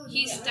 Dormark. Oh,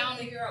 He's Yeah, we down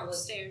gotta figure out what.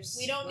 upstairs.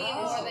 We don't need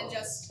Oh. more than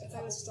just. I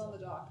thought it was still on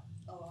the dock.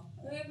 Oh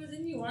well. Yeah, but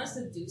then you want us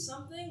to do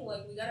something?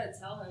 Like we gotta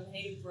tell him,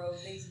 hey, bro,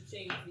 things have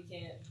changed. We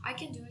can't. I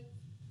can do it.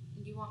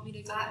 You want me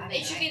to go? I It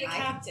mean, should be the I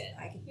can- captain.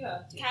 I can.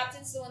 Yeah. The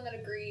captain's the one that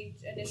agreed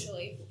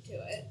initially to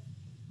it.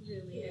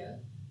 Really? Yeah.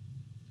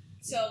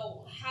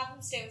 So have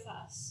him stay with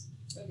us.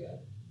 Okay.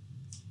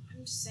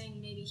 I'm just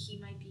saying maybe he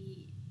might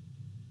be.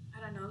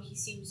 I don't know. He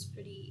seems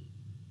pretty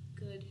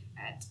good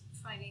at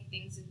finding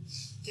things and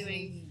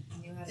doing.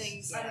 Knew how to-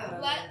 things. I don't know.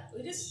 Let-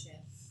 We just. Shit.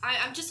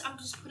 I'm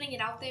just putting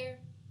it out there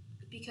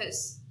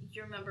because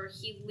you remember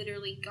he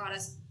literally got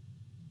us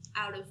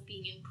out of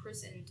being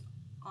imprisoned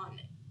on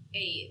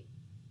a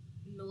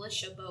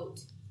militia boat.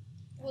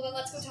 Well, then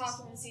let's go talk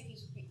to him and see if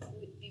he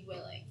would be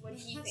willing. What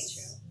he That's thinks.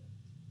 true.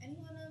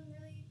 Anyone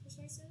really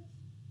persuasive?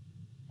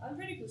 I'm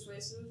pretty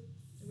persuasive.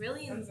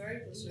 Really? I'm very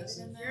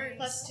persuasive. +2.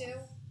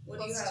 What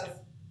do you Plus have?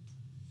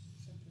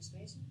 For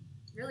persuasion?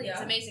 Really, Yeah.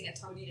 it's amazing at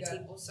What talking do you to got?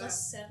 people. So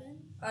 +7?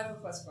 I have a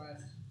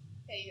 +5.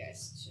 Yeah, you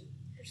guys should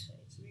persuade.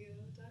 Should we go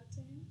talk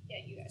to him? Yeah,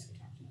 you guys can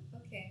talk to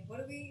him. Okay, what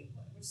are we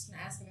just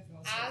gonna ask him if he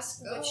wants Ask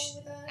to go which-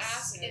 with us.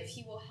 Ask or- if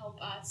he will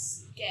help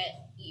us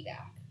get E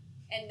back,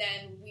 and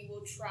then we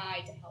will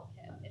try to help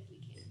him if we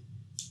can.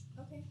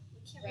 Okay.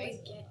 We can't Right.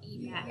 really get E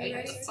You back. ready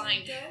I to can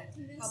find go?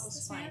 Convince Help us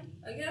this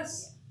find man? I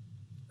guess.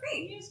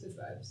 Great. He has good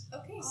vibes.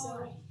 Okay, so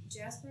Alright.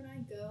 Jasper and I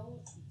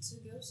go see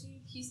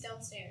He's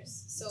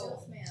downstairs, so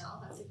Dope Man.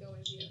 I'll have to go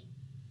with you.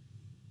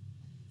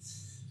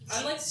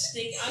 I'm like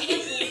stick. I'm like,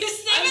 His name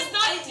is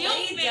not I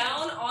lay Doveran.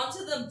 down onto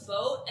the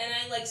boat and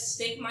I like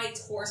stick my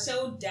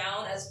torso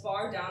down as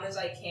far down as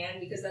I can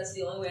because that's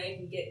the only way I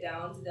can get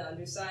down to the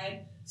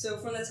underside. So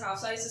from the top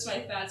side, it's just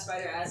my fat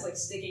spider ass like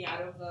sticking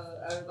out of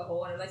the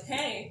hole, and I'm like,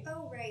 hey,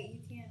 Oh right, you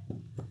can't.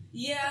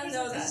 yeah, Okay,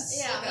 no, so this that's- is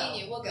Yeah, we'll me go. and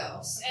you, we'll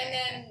go. Okay, And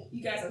then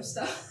you guys, I'm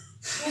stuck.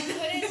 couldn't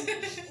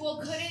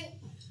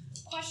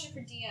question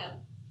for DM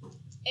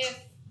if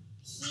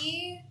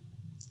he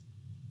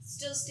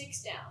still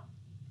sticks down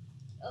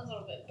a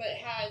little bit, but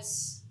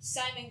has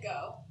Simon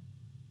go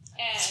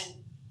and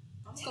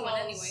I'm tells,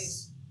 going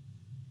anyways.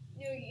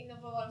 No, you know,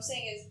 but what I'm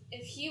saying is,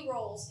 if he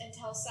rolls and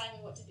tells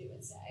Simon what to do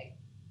and say,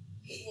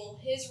 will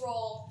his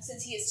roll,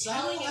 since he is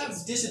Simon telling will him,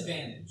 have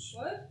disadvantage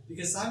What?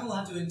 because Simon will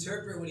have to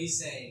interpret what he's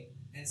saying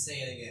and say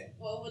it again.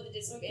 what would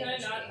the So can I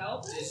disadvantage not be?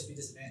 help It it? should be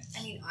disadvantage.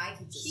 I mean, I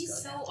could just He's go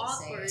so down and say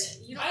awkward. it.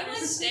 You don't I'm like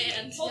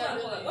understand. Hold Yeah, on,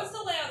 hold on. really. What's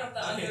the layout of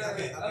the Okay, under?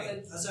 okay, of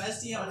okay. the So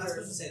as DM, I'm not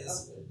supposed to say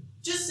this. Okay.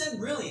 Just send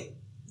brilliant.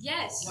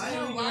 Yes. Why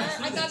No, are we why? going I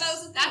through thought this? that was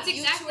the thing. That's You two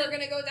exactly- were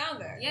gonna go down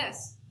there.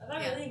 Yes. I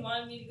thought Yeah. really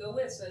wanted me to go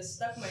with, so I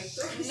stuck my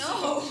throat.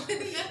 No.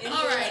 into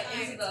All right.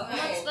 into the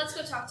Okay. hole. Let's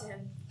go talk to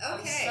him. I'm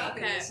Okay. stuck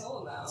in Okay. this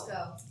hole now. Let's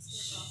go.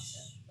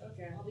 Let's go.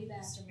 Okay. I'll be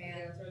back. Mr. Okay,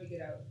 Man. I'm trying to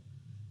get out.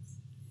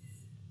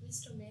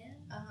 Mr. Man?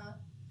 Uh-huh.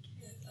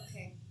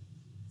 Okay.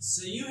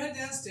 So you head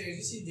downstairs.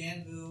 You see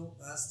Danville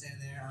standing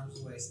there, arms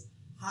away.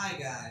 Hi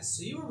guys.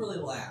 So you were really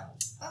loud.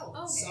 Oh,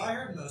 Oh. So I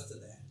heard most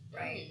of that.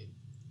 right.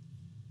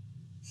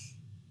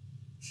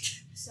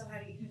 So how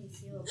do you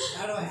feel about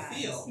How do I that?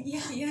 feel?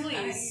 Yeah,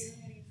 Please.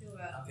 How do you feel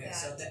about Okay, that?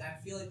 so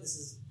I feel like this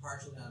is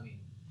partially on me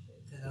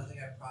because I don't think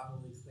I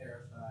properly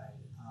clarified.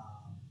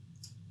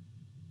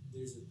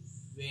 There's a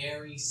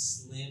very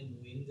slim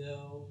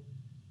window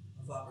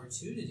of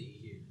opportunity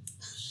here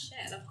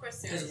Shit, of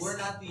course there because is. we're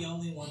not the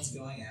only ones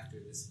going after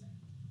this man.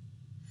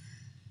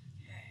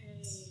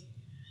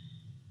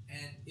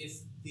 And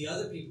if the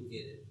other people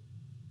get it,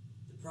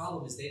 the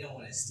problem is they don't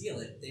want to steal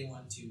it; they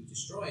want to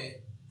destroy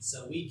it,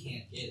 so we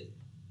can't get it.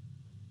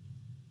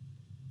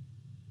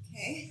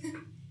 Okay.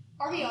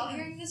 Are we all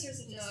hearing this, or is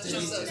it No, just it's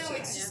us? just- no,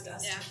 it's just Yeah.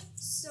 us. Yeah.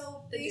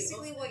 So The duo.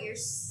 basically, what you're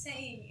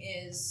saying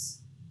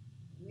is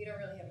we don't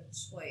really have a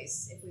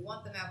choice. If we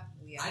want the map,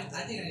 we I have to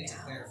think I do need to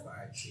now.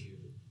 clarify to you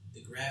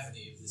the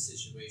gravity of the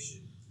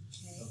situation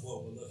Okay. of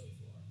what we're looking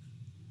for.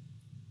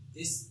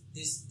 This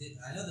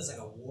I know there's like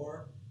a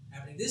war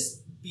happening.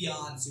 This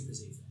beyond Super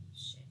Z thing.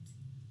 Shit.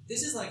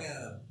 This is like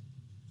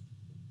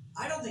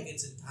I don't think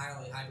it's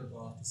entirely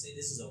hyperbolic to say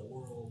this is a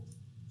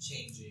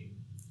world-changing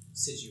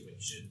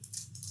situation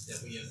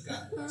that we have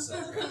gotten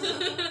ourselves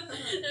into.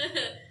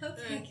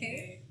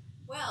 Okay.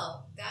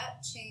 Well,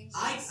 that changes.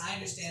 I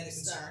understand the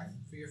stuff. concern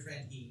for your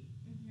friend E.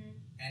 Mm-hmm.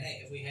 And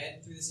hey, if we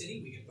head through the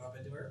city, we can bump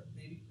into her,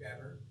 maybe grab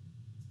her,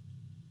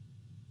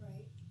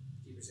 Right.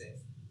 keep her safe.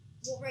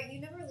 Well, right. You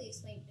never really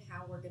explained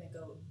how we're gonna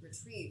go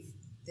retrieve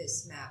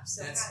this map.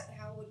 So That's-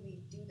 how would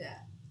we do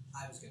that?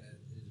 I was going to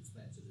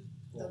explain to the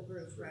The whole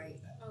group, crew right?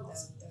 that. Oh,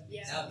 Awesome.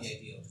 Yeah. That would be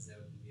ideal because that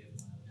would be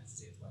everyone. I would have to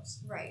say it twice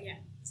Right. Yeah.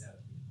 because that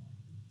would be annoying.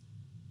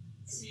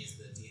 For me,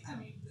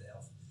 it's the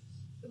elf.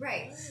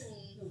 Right.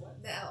 The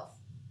what? The elf.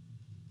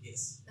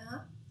 Yes.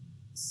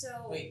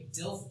 So. Wait,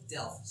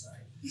 Delph.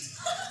 Sorry.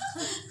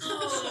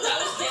 That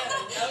was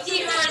canon. That was He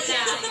canon. heard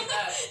that. Taking it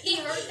back. He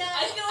heard that? I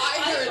feel like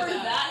I heard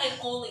that. that and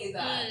only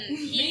that. Mm,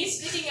 Me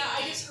sticking out, I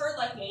just heard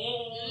like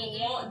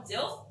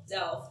Dilf,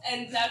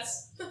 and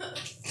that's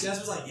Jess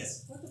was like,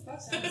 yes. what the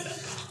fuck's happening?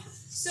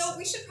 So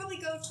we should probably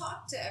go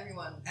talk to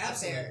everyone up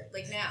Absolutely. there,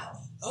 like now.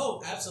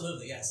 Oh,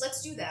 absolutely, yes.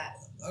 Let's do that.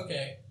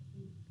 Okay.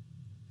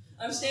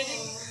 I'm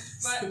standing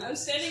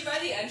by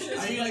the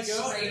entrance. Are you with, like,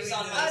 gonna go? scrapes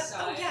on my Oh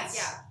sides.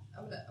 yeah.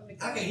 I'm gonna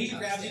go. Okay, he talk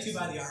grabs you to two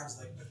by the arms,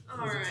 like.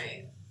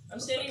 Alright. I'm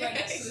standing right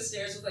next to the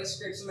stairs with like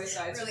scrapes on my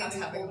sides, Really having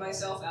to tapping hold on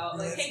myself out.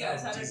 Like, Really hey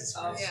guys, how Jesus did?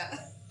 Christ.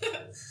 Yeah.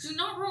 Do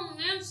not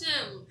romance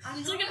him.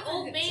 He's like an not.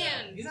 old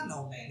man. He's not an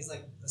old man. He's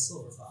like a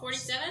silver fox.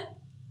 47?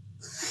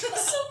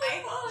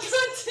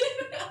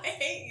 I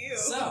hate you.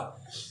 So,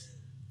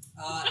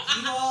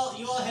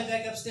 you all head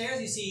back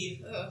upstairs. You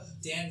see Ugh.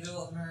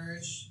 Danville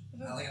emerge,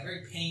 like a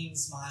very pained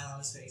smile on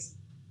his face.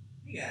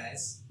 Hey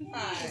guys.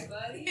 Hi.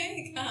 buddy.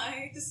 Hey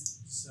guys.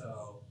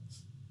 So,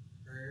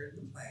 heard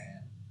the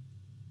plan.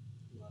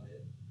 Love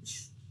it.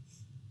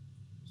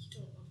 You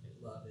don't love him.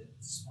 Love it.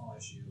 Small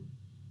issue.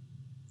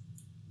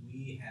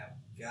 We have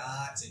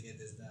got to get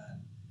this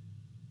done.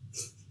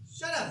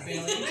 Shut up,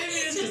 Bailey. Maybe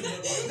it is good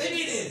book.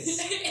 Maybe it is.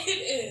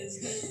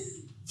 It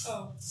is.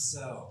 Oh.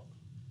 So,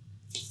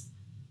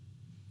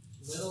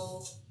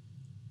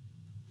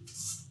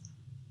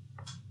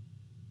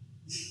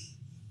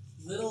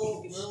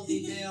 little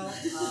detail.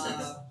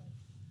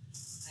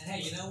 And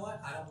hey, you know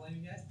what? I don't blame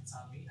you guys.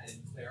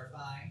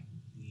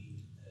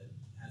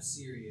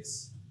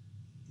 serious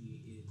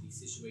the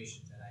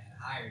situation that I had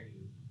hired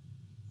you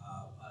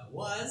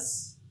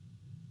was,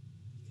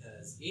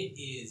 because it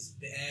is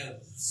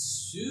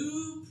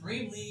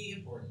supremely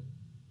important,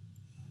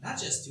 not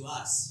just to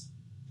us,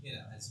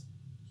 as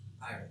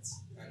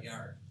pirates,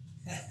 yard,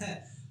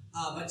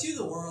 but to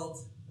the world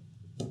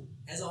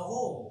as a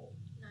whole.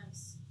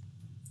 Nice.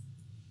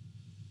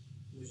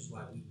 Which is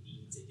why we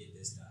need to get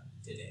this done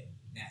today,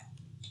 now.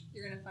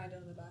 You're gonna find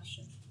out on the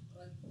Bastion.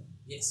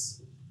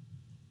 Yes.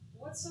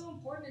 What's so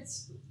important?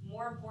 It's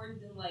more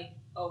important than like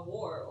a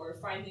war or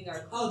finding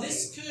our. Oh,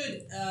 this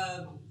could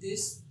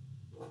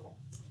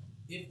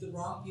if the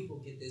wrong people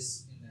get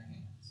this in their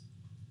hands,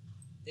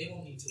 they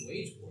won't need to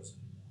wage wars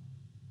anymore.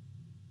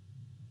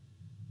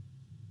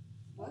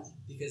 What?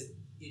 Because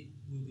it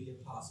will be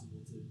impossible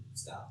to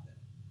stop them,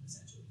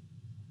 essentially.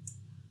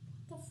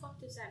 What the fuck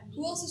does that mean?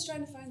 Who else is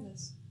trying to find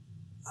this?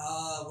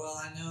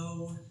 Well, I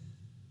know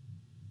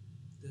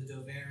the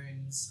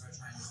Doverans are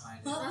trying to find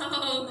it.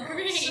 Oh,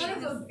 great. Son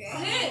of a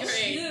bitch,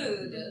 Great.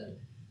 dude.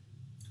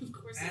 Of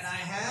course. And I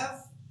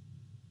have.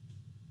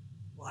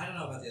 Well, I don't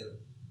know about the other.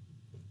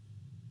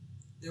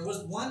 There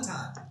was one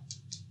time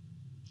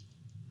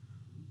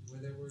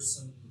where there were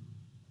some,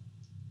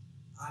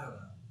 I don't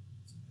know,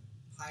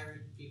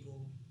 pirate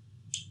people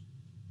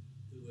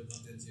who had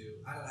bumped into.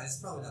 I don't know. It's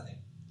probably nothing.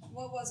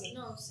 What was it?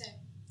 No, say.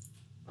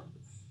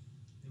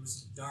 There was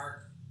some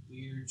dark,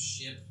 weird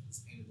ship. It was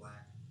painted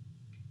black.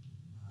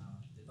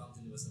 They bumped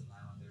into us on an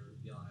island. They were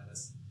yelling at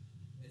us.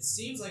 It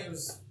seems like it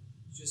was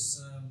just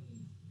some,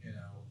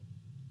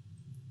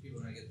 people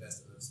trying to get the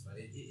best of us. But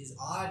it is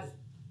odd.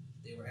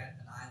 They were at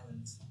an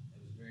island.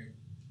 It was very. It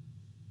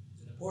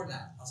was an important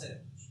island. I'll say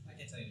that. I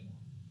can't tell you anymore.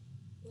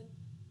 Okay.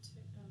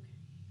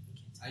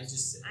 I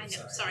just said. I know.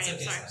 Sorry. Sorry,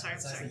 It's I'm okay,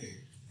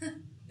 sorry.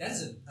 That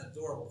is an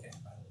adorable cat,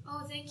 by the way.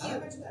 Oh, thank I you.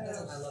 love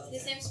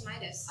His that. name's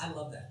Midas. I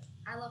love that.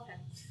 I love him.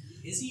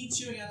 Is he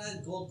chewing on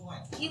that gold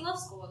coin? He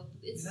loves gold.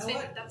 It's You know his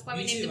what? favorite. That's why Me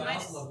we named too. him I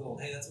Midas. also love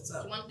gold. Hey, that's what's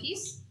up. One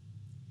piece?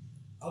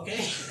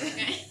 Okay.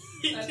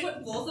 Okay. I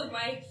put both of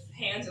my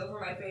hands over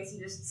my face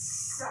and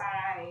just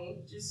sigh,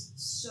 just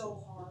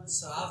so hard.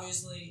 So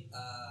obviously,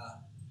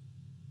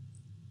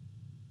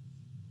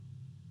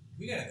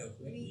 we gotta go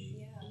quickly.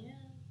 Yeah. Yeah.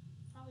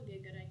 Probably be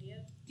a good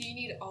idea. Do you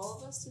need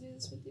all of us to do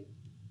this with you?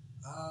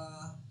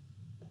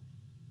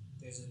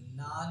 There's a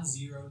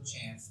non-zero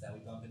chance that we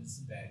bump into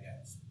some bad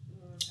guys,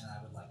 and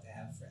I would like to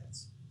have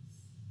friends.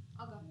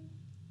 I'll go.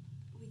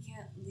 We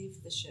can't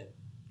leave the ship.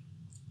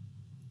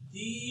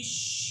 The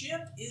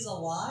ship is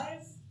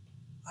alive.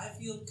 I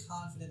feel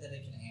confident that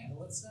it can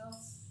handle itself.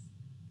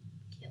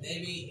 Can't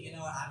Maybe, you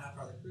know what, I'm not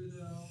part of the crew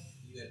though.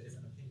 You got a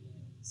different opinion.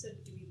 So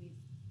do we leave,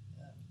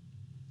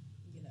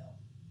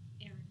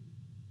 Aaron.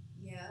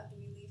 yeah, do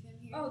we leave him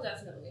here? Oh,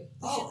 definitely.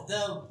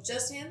 Oh,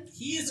 Just him?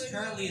 he is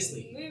currently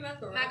asleep. Maybe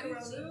macaroni.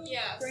 Macaroni. too?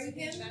 Yeah. Bring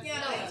him? Yeah,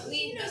 No, he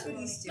leave knows what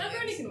macaroni. he's doing.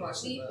 Macaroni can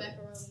watch the Leave boat.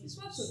 macaroni. He's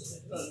watched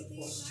the boat Leave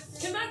before.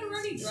 macaroni. Can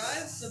macaroni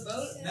drive the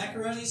boat?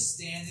 Macaroni's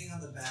standing on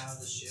the bow of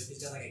the ship.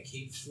 He's got like a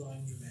cape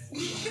flowing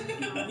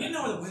dramatically. You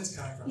know where the wind's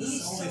coming from. This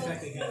is only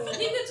affecting him.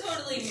 He could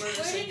totally murder Where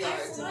some did you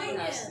guards if he find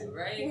has him? to,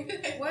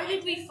 right? Where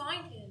did we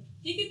find him?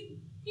 He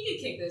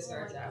could kick those Oh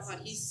guards' my asses. god,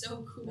 he's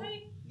so cool.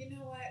 You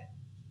know what?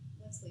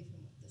 Let's leave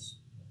him with this.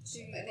 Do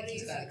you- I what think do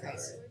he's you got think, it covered.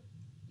 Robert?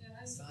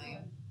 It's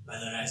fine. By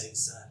the rising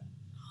sun,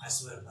 I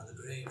swear upon the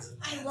graves of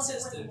my I love it when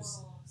ancestors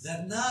walls.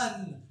 that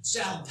none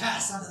shall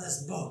pass onto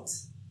this boat.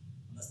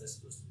 Unless they're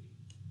supposed to be.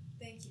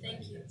 Thank you.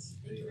 Thank you. Yes.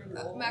 Thank you very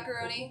Cool.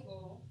 Macaroni?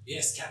 Cool.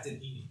 Yes, Captain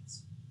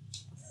Eames.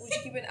 Would you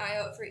keep an eye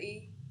out for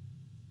E?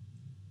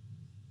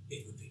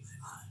 It would be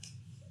my honor.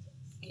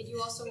 Could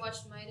you also watch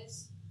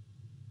Midas?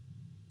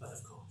 But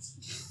of course.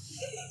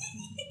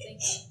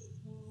 Thank you.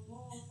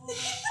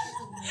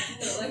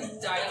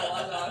 Like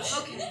dialogue on.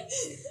 Okay.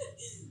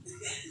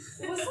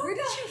 Where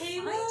did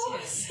you find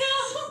him?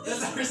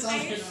 That's our song.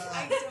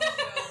 I don't know.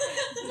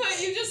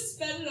 But you just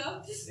sped it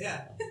up?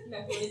 Yeah.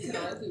 Macaroni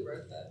canonically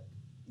wrote that.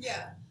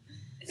 Yeah.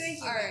 Thank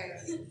you. Alright.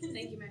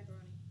 Thank you,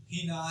 macaroni.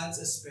 He nods,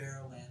 a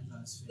sparrow lands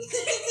on his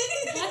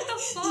face. What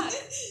the fuck?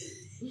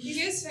 He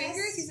has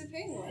fingers? He's a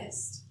penguin.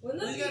 Best.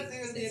 Wouldn't He's that got be?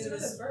 fingers at the It's edge of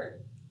another his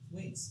bird.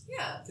 wings.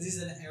 Yeah. Because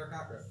he's an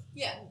aerocopter.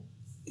 Yeah.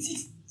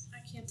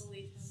 I can't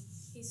believe him.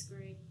 He's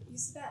great.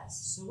 He's the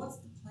best. So what's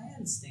the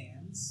plan,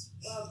 Stans?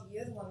 Well,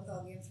 you're the one with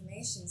all the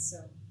information, so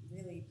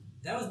really.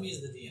 That was me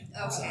as the DM.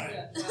 I'm Okay. sorry.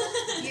 Yeah.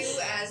 Well, you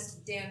as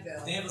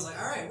Danville. Dan was like,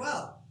 alright,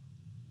 well,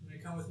 you want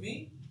to come with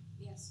me?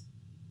 Yes.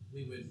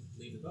 We would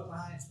leave the boat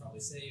behind. It's probably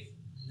safe.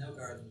 No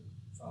guards would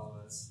follow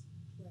us.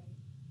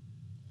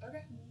 Right.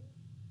 Okay.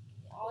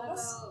 What All of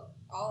us? about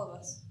All of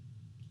us.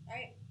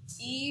 Alright.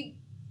 E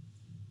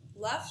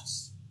left.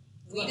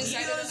 We Look, he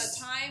decided on knows- a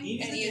time, he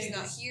and he is knows-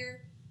 not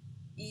here.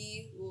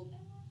 E will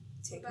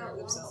take care of Long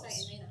themselves.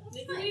 sight and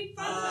They could be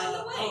find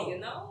the way, oh. you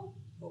know?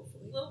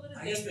 Hopefully. A little bit of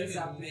I guess we dangerous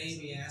could optimism.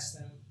 maybe ask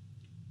them.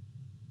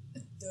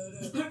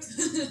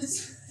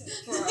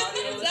 For our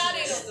audio That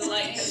listeners, ain't the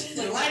light has The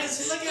flickered. light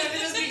is flickering.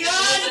 It has It's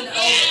begun. an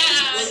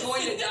Yeah. omen. We're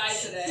going to die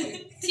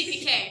today.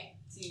 TPK?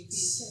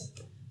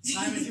 TPK.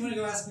 Simon, if you want to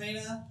go ask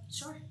Maina,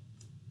 Sure.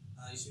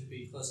 You seem to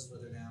be closest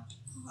with her now.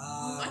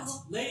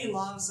 Lady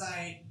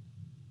Longsight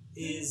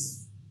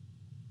is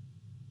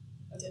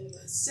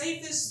the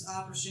safest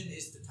option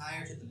is to tie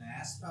her to the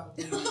mast,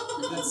 probably.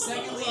 But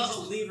secondly,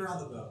 just leave her on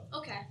the boat.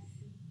 Okay.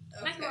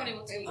 Macaroni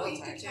will take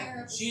You can tie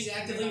her. She's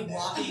actively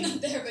walking.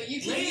 there, but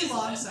you can. Lady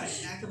Longsight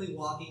is actively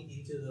walking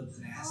into the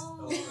mast.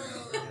 Oh. Over and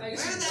over again. Where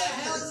the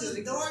hell is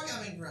the door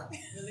coming from?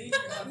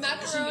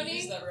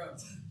 Macaroni?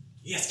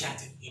 Yes,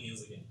 Captain. He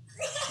kneels again.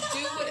 Do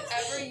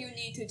whatever you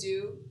need to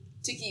do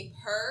to keep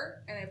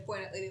her, and I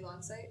point at Lady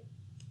Longsight,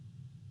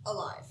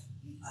 alive.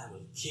 I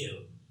will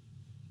kill.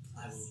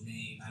 I will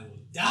maim. I will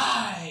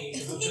die to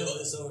fulfill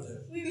this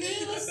order. We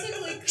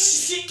realistically could.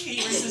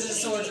 He raises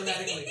his sword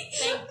dramatically.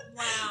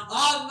 Wow.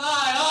 On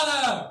my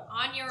honor!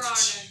 On your honor.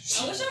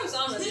 I wish I was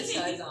on what this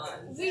guy's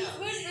on. We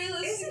could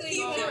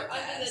realistically put her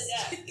under the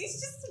deck. He's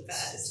just the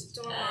best.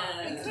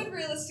 We could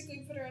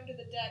realistically put her under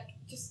the deck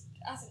just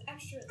as an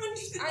extra.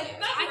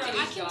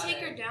 I can take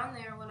her down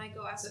there when I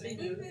go ask her.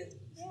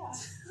 Yeah.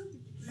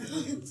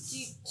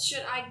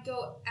 Should I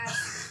go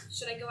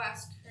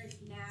ask her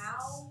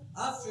now?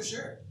 For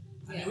sure.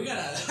 I mean, we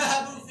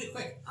gotta move it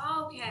quick.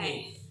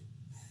 Okay.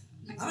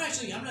 I'm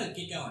gonna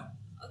get going.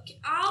 Okay.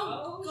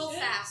 I'll go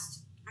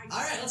fast.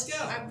 Alright, let's go.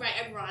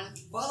 I run.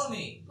 Follow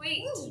me.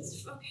 Wait.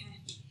 Okay.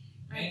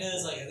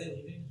 Amanda's like, are they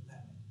leaving?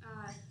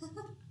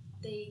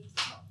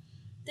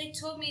 They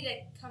told me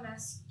to come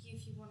ask you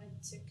if you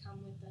wanted to come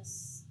with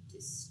us to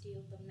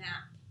steal the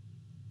map.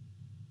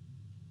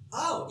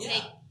 Oh, yeah.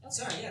 Okay.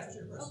 Sorry, yeah, for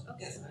sure. Of course. Oh,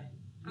 okay. Yes,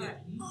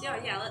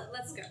 Yeah.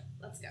 Let's go.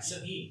 Let's go. So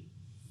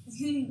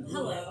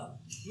Hello.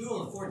 you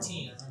rolled a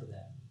 14, I remember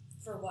that.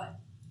 For what?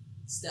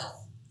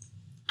 Stealth.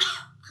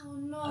 Oh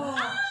no.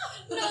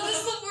 No, this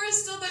is the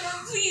worst still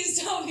ever. Please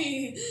tell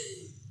me.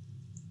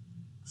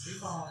 So you're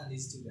following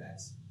these two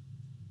guys.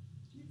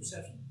 Give me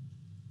perception.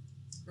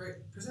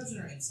 Perception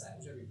or insight,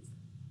 whichever you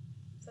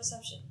prefer.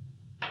 Perception.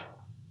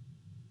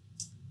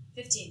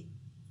 15.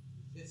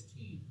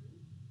 15.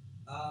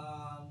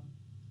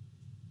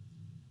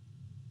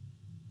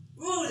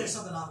 Ooh, there's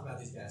something off about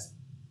these guys.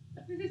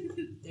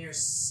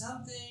 There's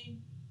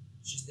something.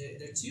 Just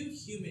they're two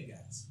human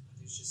guys, but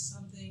there's just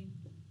something.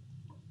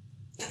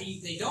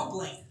 They don't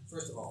blink.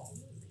 First of all,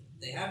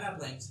 they have not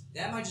blinked.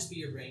 That might just be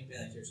your brain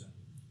failing to or something.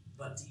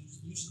 But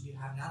you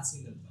have not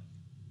seen them blink.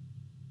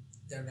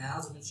 Their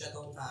mouths have been shut the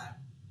whole time.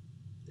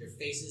 Their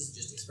faces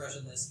just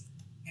expressionless,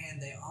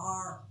 and they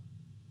are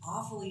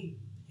awfully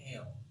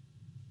pale.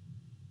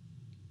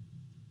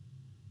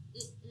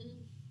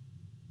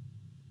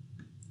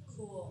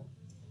 Cool.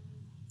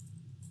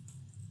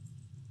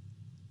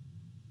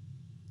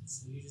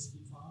 So you just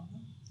keep following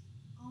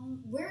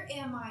them? Where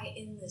am I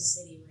in the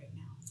city right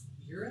now?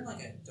 You're in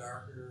like a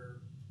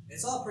darker.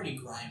 It's all pretty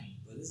grimy,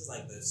 but this is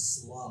like the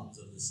slums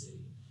of the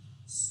city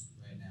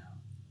right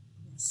now.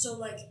 So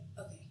like,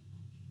 okay,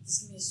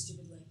 this is gonna be a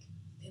stupid like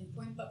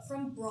pinpoint, but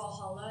from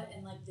Brawlhalla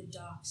and like the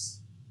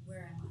docks,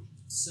 where am I?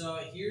 So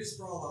here's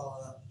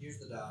Brawlhalla, here's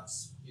the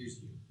docks, here's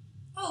you.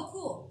 Oh,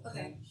 cool.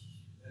 Okay.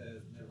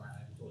 Never mind,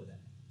 I told you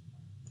that.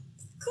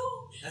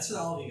 Cool. That's for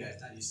all of you guys,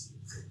 not used to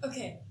you.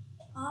 Okay.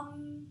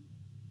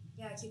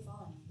 Yeah, I keep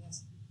following, I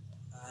guess.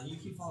 You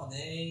keep following.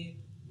 They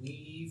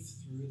weave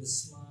through the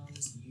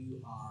slums.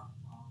 You are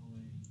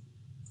following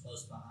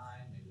close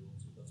behind, maybe a little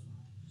too close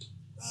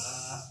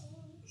behind.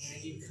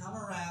 And you come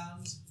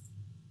around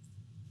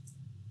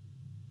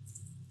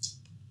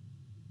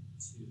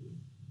to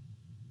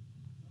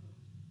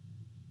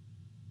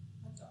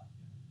a dockyard.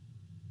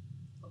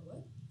 A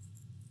what?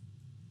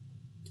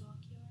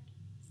 Dockyard.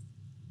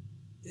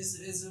 This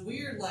is a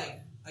weird,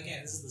 like,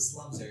 again, this is the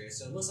slums area,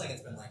 so it looks like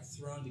it's been, like,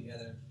 thrown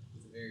together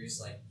with various,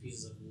 like,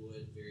 pieces of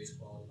wood, various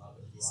quality, a lot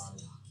of it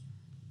rotted.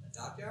 A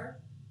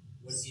dockyard?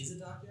 What is a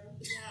dockyard?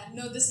 Yeah,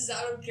 no, this is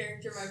out of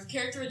character. My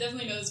character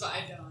definitely knows, but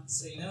I don't.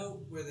 So you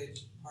know where they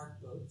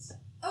park boats?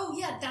 Oh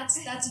yeah, that's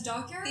a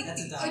dockyard?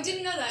 That's a Oh, I dockyard.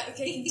 didn't know that.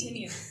 Okay,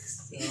 continue.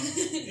 So,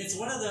 it's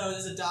one of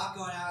those. There's a dock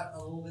going out a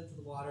little bit to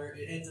the water.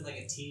 It ends in like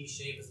a T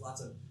shape. There's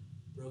lots of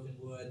broken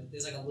wood.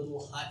 There's like a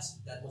little hut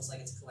that looks like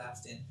it's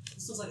collapsed in.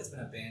 This looks like it's been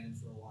abandoned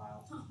for a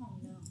while. Oh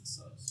no.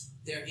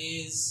 There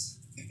is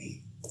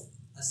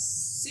a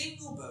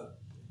single boat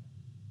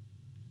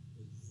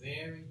with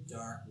very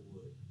dark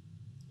wood.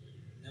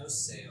 No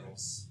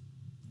sails.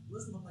 It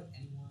doesn't look like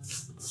anyone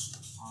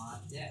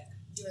on deck.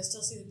 Do I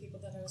still see the people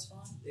that I was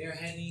following? They are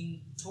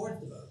heading towards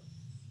the boat.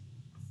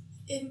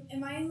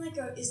 Am I in like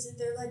a? Is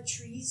there like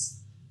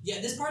trees? Yeah,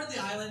 this part of the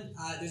island,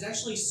 there's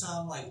actually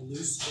some like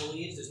loose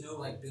foliage. There's no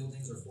like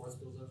buildings or forest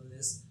built over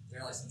this. There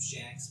are like some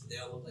shacks, but they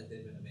all look like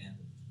they've been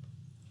abandoned.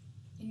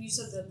 And you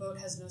said the boat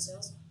has no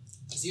sails?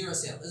 0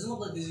 sail. It doesn't look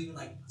like there's even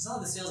like some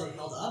of the sails are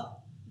held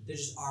up. There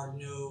just are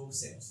no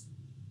sails.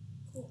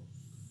 Cool.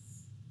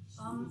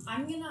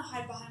 I'm gonna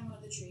hide behind one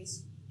of the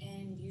trees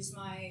and use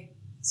my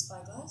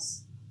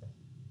spyglass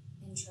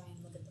and try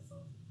and look at the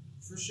boat.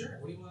 For sure.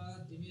 What do you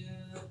want? Give me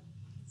a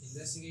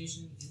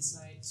investigation,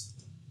 insight.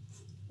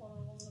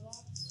 One in the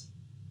box.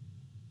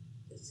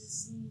 This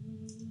is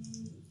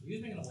Are you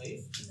guys making a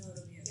wave? no,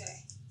 it'll be okay.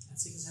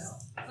 That's sick as hell.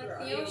 For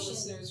the audio ocean.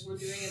 listeners, we're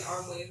doing an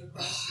arm wave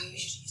across the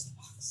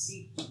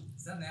seat.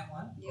 Is that that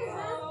one?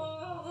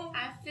 Oh. I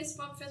have fist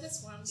bump for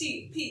this one.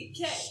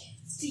 TPK.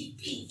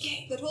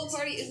 TPK. The whole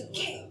party isn't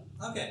with them.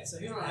 Okay, so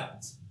here's what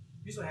happens.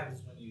 Here's what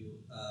happens when you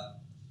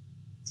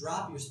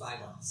drop your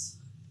spyglass.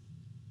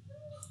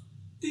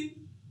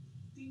 Ding,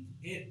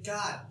 ding.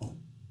 God,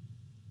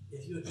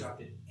 if you had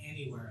dropped it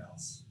anywhere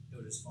else, it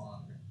would just fall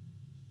on the ground.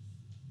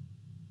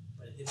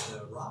 But it hits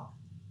a rock,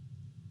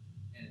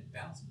 and it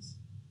bounces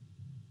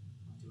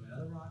onto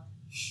another rock.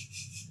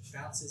 It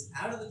bounces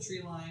out of the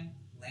tree line,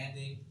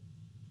 landing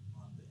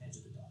on the edge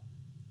of the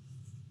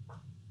dock.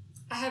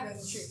 I have it in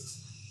the tree.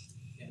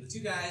 And the two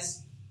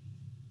guys,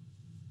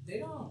 they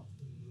don't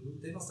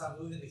move. They don't stop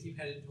moving. They keep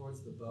heading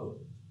towards the boat.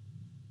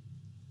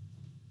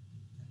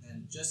 And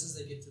then, just as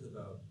they get to the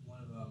boat,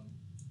 one of them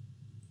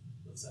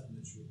looks up in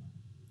the tree line.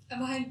 I'm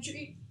behind the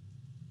tree.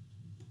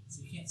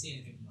 So you can't see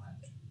anything from behind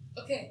the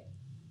tree. Okay.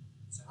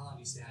 So how long do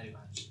you stay hiding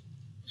behind the tree?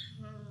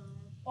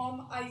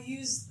 I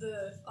use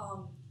the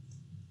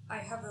I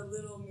have a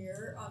little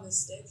mirror on the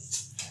stick.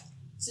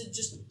 So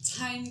just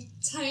tiny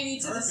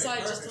to the side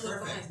just to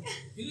look behind.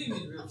 You didn't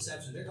even need real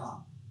perception. They're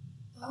gone.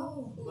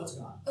 Oh. The boat's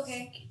gone.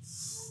 Okay.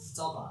 It's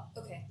all gone.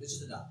 Okay. It's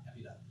just a dock,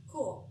 empty dock.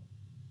 Cool.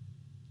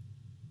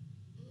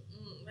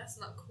 That's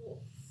not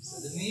cool.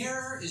 So the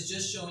mirror is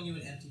just showing you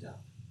an empty dock.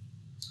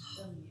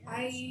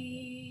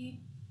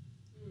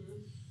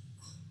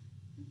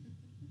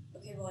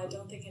 Okay, well I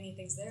don't think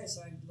anything's there,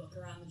 so I look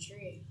around the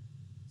tree.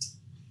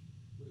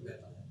 Look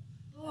at that.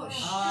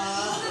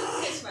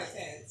 Oh, Kiss my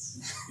pants.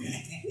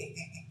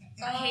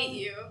 I hate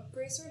you.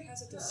 Greysword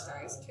has a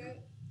disguise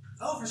kit.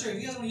 Oh, for sure.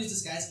 If you guys want to use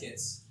disguise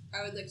kits,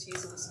 I would like to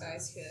use a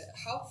disguise kit.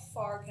 How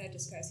far can a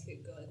disguise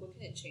kit go? Like, what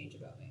can it change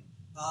about me?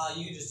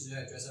 you can just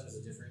dress up as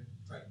a different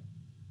Triton.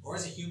 Or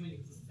as a human, you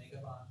can put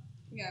makeup on.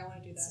 Yeah, I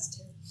want to do that. This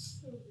is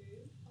terrible.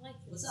 I like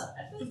What's up?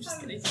 I feel like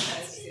just having kidding. a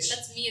disguise kit.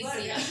 That's me and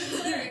But Zia. as a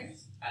cleric,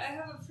 I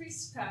have a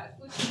priest pack,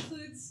 which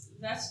includes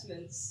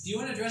vestments. Do you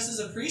want to dress as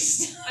a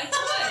priest? I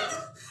could.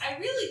 I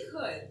really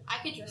could. I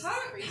could dress How,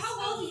 as a priest. how How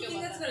well do you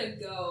think that's gonna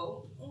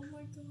go? Oh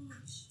my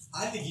gosh.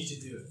 I think you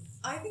should do it.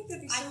 I think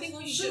that'd be so I think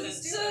fun. we So,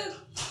 shouldn't.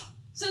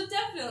 so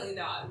definitely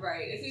not,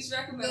 right? If he's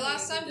recommending The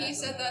last it, time he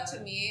said that to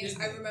definitely me, Here's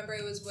the I thing. remember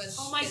it was when.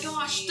 Oh my in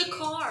gosh, the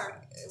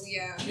car.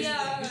 Yeah.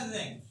 Here's the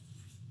thing.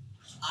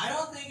 I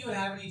don't think it would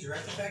have any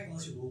direct effect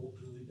unless you roll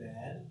really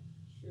bad.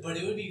 But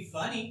it would be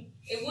funny.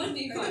 It would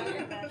be funny.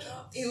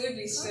 It would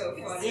be so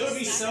funny. It would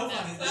be so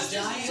funny. I'm The just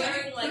giant.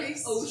 wearing like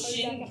priest.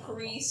 ocean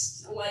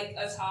priest like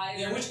attire.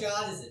 Yeah, which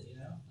god is it? You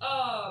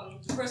know?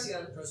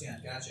 Procyon.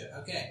 Procyon. Gotcha.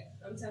 Okay.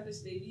 I'm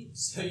Tempest baby.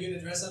 So you're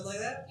gonna dress up like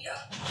that?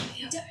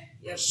 Yep.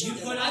 You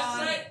put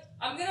on.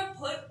 I'm gonna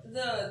put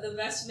the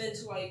vestment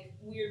like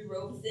weird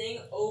robe thing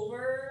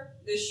over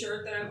the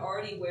shirt that I'm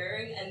already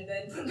wearing, and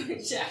then put my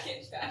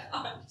jacket back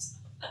on.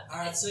 All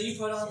right. So you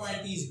put on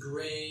like these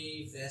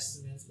gray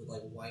vestments with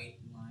like white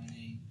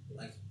lining,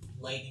 like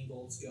lightning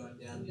bolts going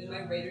down. And the then my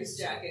arms, Raiders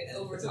jacket and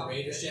over put the top of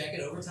Raiders it. jacket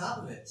over top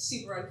of it.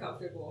 Super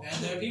uncomfortable.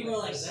 And there are people who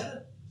are like, is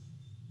that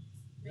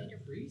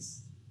a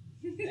priest?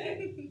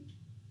 Hey,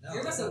 No.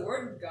 you're about that's the not-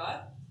 word of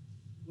God.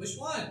 Which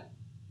one?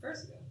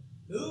 First go.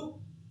 Who?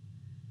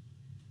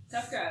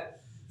 Tough crowd.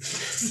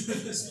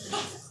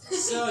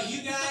 So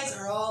you guys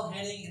are all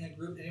heading in a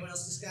group. Anyone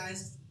else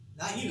disguised?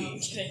 Not you. No, I'm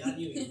Eve. kidding. Not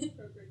you. Eve.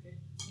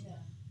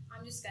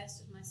 I'm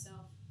disguised as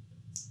myself.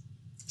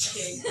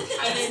 Okay.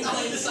 I didn't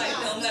know inside.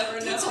 They'll never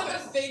Puts on know. a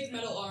fake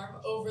metal arm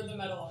over the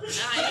metal arm.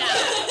 I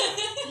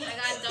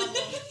got double.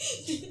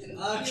 You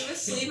have a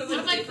sleeve of How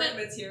a do I different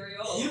put-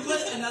 material. You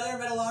put another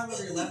metal arm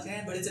over your left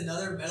hand, but it's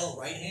another metal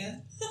right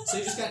hand. So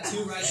you just got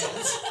two right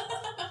hands.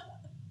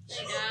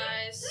 Hey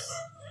guys.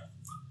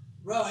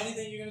 Bro,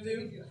 anything you're gonna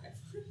do?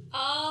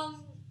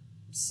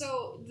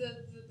 So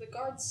the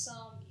guard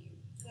saw me.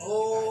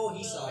 Oh,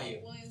 he saw you.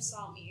 William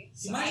saw me. You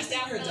So might I just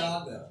think you're a definitely-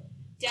 dog, though.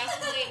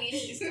 Definitely need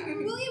to disguise.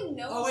 William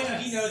knows. Oh wait, no,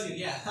 us. he knows you.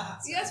 Yeah.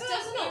 See, that's He what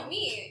doesn't know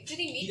me. Did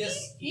he meet He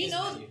does- me? he does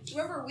knows. know you.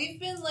 Remember, we've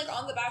been like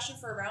on the Bastion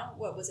for around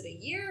what was it, a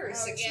year or Oh,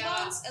 6 yeah.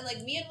 months, and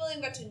like me and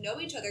William got to know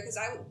each other because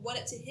I went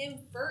it to him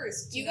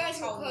first. to You know guys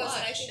were how close,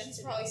 and I much. think he's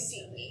probably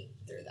seen me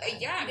through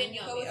that. Yeah, I mean, You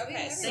you know go me. with me.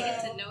 Okay, and They get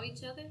everywhere. to know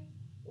each other?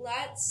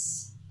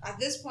 Let's. At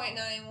this point,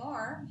 not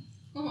anymore.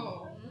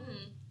 Oh.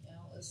 You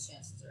know, those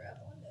chances are out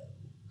the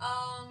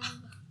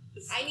window.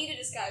 I need to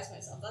disguise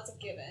myself. That's a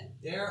given.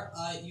 There,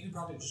 you can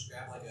probably just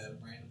grab like a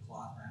random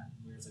cloth wrap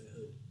where it's like a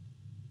hood.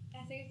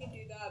 I think I can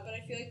do that, but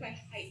I feel like my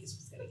height is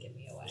what's gonna give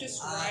me away.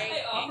 Just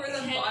I offer the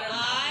Can bottom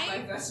half I-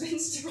 of my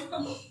vestments to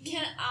roll.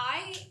 Can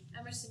I?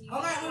 Emerson, you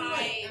All right, can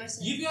wait. I-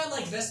 Emerson. You've got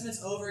like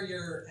vestments over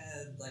your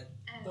like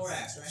Ass.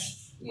 thorax,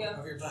 right? Yeah.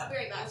 Over your I'll butt. be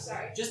right back.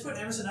 Sorry. Just put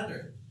Emerson under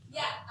it.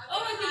 Yeah.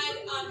 Oh, I'm I gonna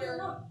can hide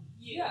under.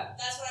 Yeah.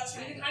 That's what I was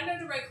You trying to can do. hide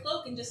under my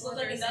cloak and just look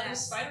Under like his another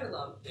ass. spider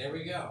lump. There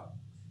we go.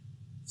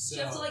 So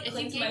You have to like If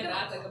cling you to gave my him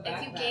back like a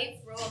backpack. if you gave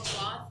Ro a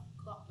cloth,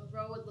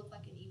 Ro would look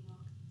like an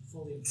Ewok.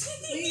 fully.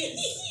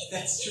 Please.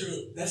 That's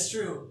true. That's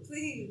true.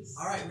 Please.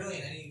 All right, really,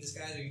 in any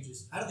disguise, or you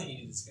just? I don't think you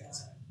need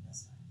disguise.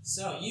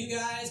 So you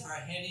guys are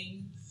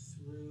heading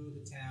through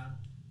the town.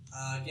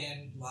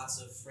 Again,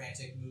 lots of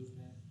frantic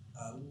movement.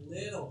 A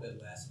little bit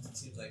less. It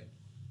seems like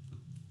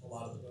a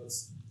lot of the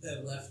boats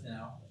have left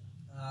now.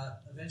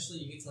 Eventually,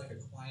 you get to like a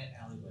quiet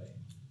alleyway,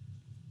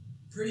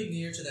 pretty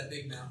near to that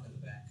big mountain in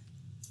the back,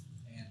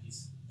 and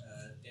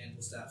Dan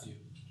will stop you.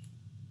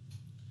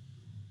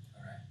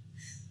 All right.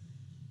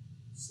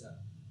 So,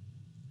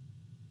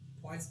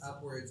 points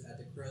upwards at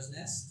the crow's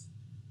nest,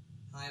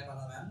 high up on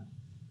the mountain.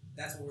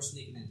 That's what we're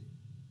sneaking into.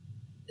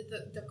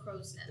 The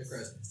crow's nest. The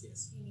crow's nest,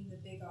 yes. You mean the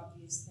big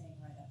obvious thing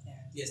right up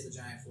there? Yes, the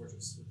giant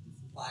fortress with the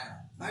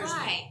fire on it.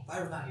 Why?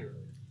 Fire's not here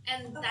earlier.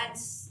 And Okay.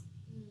 that's.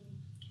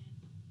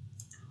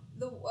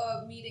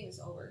 The meeting is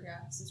over,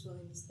 yeah, since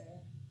William is there.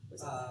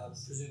 Was that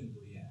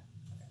Presumably, yeah.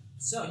 Okay.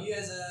 So you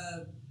guys,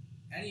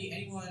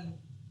 anyone?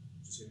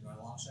 Just gonna go on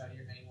a long shot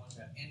here. Anyone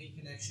got any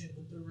connection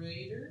with the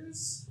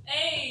Raiders?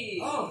 Hey!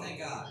 Oh, thank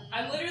God!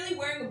 I'm literally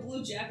wearing a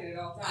blue jacket at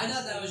all times. I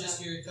thought that was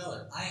just your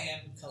color. I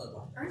am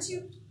colorblind. Aren't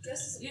you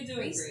dressed as a You're doing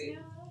priest great.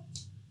 now?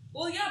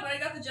 Well, yeah, but I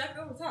got the jacket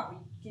over top.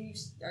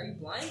 Are you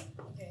blind?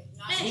 Okay,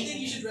 not We think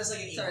you should dress like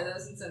an eagle. Sorry, that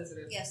was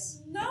insensitive.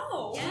 Yes.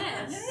 No!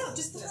 Yes. No,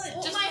 just the Yeah. hood.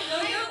 Well, Just, my no,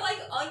 height- you're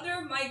like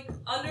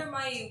under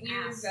my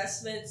weird Ass.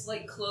 vestments,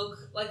 like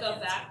cloak, like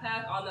a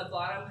backpack on the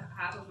bottom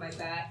half of my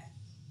back.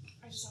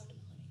 I just talked to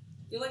Melanie.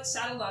 You're like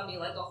saddled on me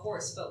like a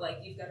horse, but like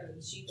you've got a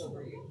sheep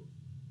over you.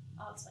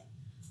 I'll explain.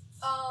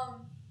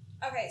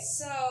 Okay,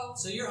 so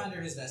So you're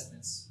under his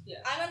vestments.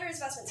 I'm under his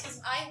vestments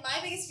because my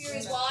biggest fear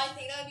is while I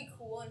think that would be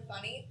cool and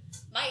funny,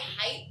 my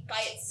height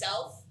by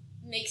itself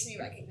makes me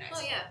recognizable.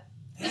 Oh yeah.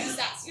 Because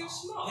that's You're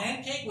small. small.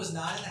 Pancake was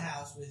not in the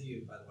house with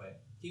you, by the way.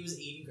 He was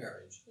eating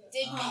garbage.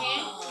 Did Oh.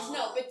 Pan?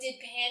 No, but did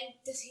Pan?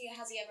 Has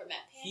he ever met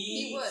Pan?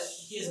 He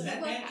has Would.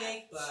 met Would.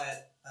 Pancake,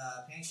 but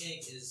Pancake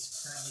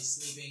is currently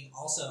sleeping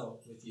also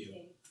with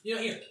you. You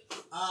know, here.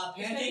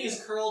 Pancake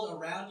is curled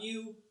around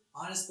you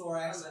on his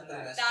thorax under the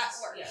vestments. That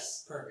works.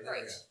 Yes. Perfect. There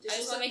Great. we go. I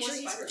just want to make sure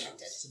he's Spider-Man.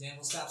 protected. So Dan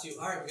will stop you.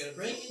 All right, we're gonna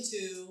break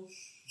into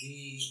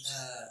the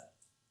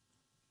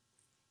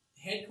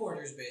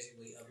headquarters,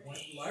 basically, of one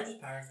of the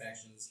largest pirate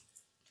factions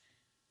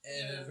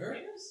ever.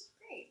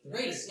 Great. The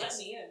Raiders. Just let Yes.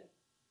 me in.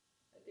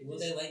 I think Will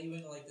this- they let you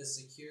into like the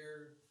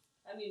secure?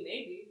 I mean,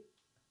 maybe.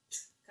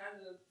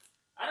 Kind of.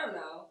 I don't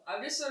know.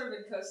 I've just sort of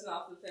been coasting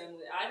off the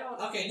family. I don't.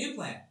 Okay, new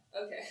plan.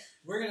 Okay.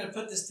 We're gonna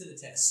put this to the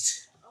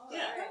test.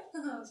 Yeah.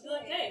 Just be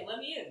like, hey, let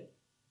me in.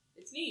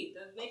 It's me,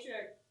 the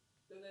matriarch.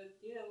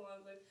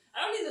 I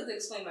don't need to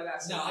explain my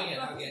backstory. No,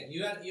 I get it.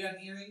 You had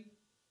an earring,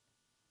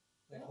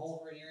 like a hole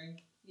for an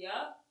earring.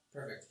 Yeah.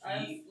 Perfect. I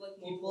have He like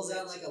pulls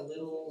out like a multiple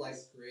little like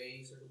earrings.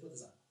 gray circle. Put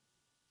this on.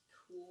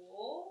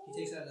 Cool.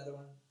 He takes out another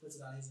one, puts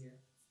it on his ear.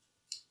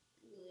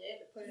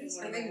 Put it in He's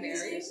one of gonna my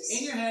marry earrings.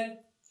 In your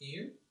head. Can you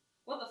hear?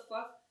 What the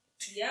fuck?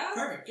 Yeah.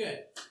 Perfect.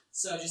 Good.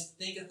 So just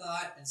think a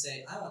thought and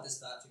say, I want this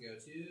thought to go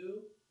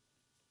to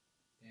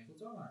Painful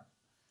Tomar.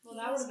 Well,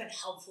 that would have been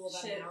helpful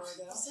about Shit. an hour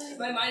ago.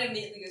 My mind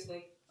immediately goes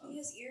like, He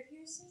has ear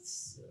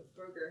piercings?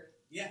 burger.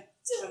 Yeah.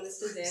 From this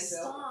to Danville.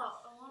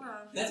 Stop. I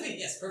wanna. That's me.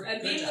 Yes. Perfect. I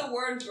Good beam job. the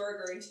word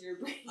burger into your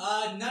brain.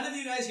 None of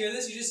you guys hear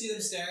this. You just see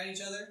them stare at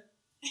each other.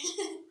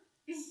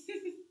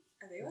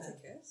 Are they about to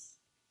kiss?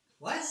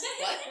 What?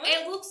 What?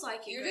 It looks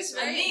like you. You're just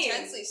I very mean-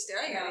 intensely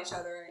staring No. at each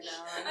other right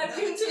now. I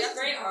beamed You his have to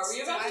brain. Are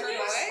we about to why- kiss?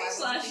 why would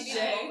Slash you J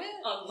think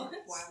that? on what?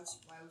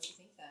 Why would you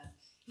think that?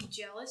 You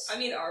jealous? I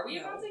mean, are we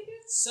No. about to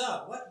kiss?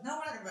 So what? No,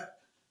 we're not gonna.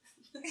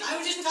 I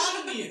was just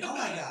talking to you. Oh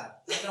my god.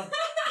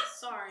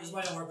 Sorry. This is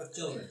why I don't work with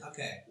children.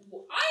 Okay.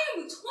 Well, I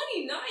am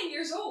 29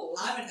 years old.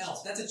 I'm an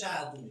elf. That's a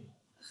child to me.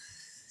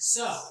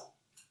 So.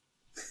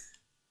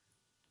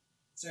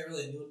 Sorry,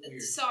 really, you look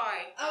weird.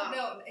 Sorry. Oh,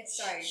 no, it's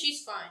sorry.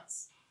 She's fine.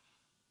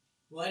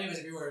 Well, anyways,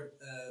 if you were,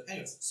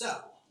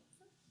 so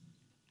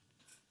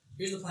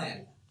here's the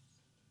plan.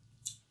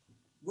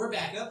 We're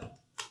back up.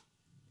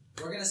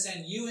 We're gonna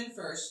send you in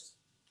first.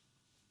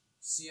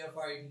 See how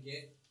far you can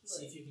get.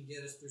 See if you can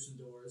get us through some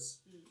doors.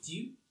 Do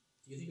you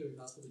think it would be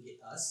possible to get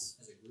us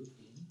as a group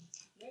in?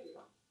 Maybe.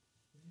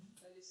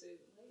 I just say,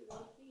 hey,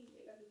 one thing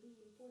they got to do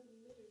important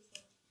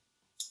matters.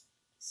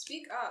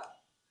 Speak up.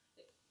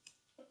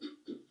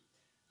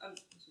 I'm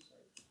so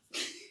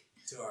sorry.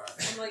 To our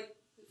I'm like,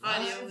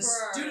 Audience.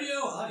 for our,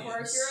 studio for our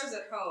audience. heroes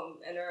at home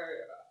and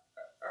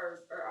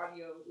our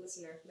audio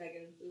listener,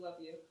 Megan, we love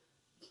you.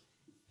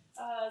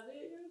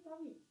 They're gonna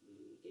probably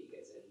get you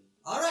guys in.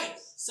 All right.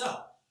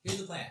 So here's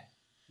the plan.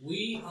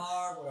 We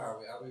are. What are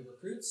we? Are we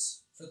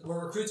recruits?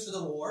 We're recruits for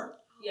the war.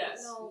 Yes.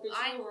 No, recruits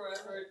I- for war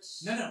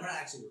efforts. No, we're not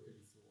actually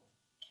recruiting for the war.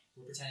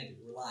 We're pretending to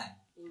be. We're lying.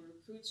 We're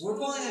recruits We're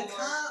for pulling the a war.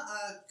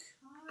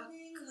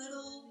 cunning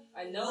little.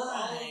 I know all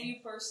of lie. you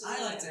personally.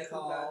 I like to and I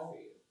feel bad call- for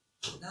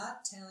you.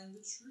 Not telling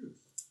the truth.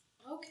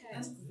 Okay.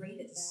 I'm great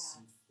at that.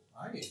 Deceitful.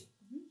 Are you?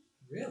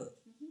 Really?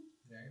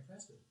 Very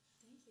impressive.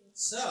 Thank you.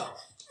 So,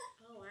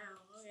 Oh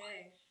wow.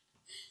 Okay.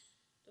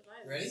 The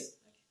virus. Ready?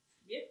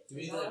 Yep. do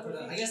we need Is that to put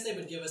on? everything? I guess they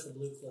would give us the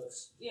blue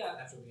cloaks Yeah.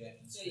 after we get Yeah,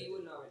 conscripted. you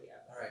wouldn't already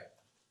have that. All right.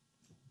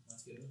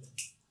 Let's get moving.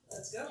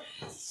 Let's go.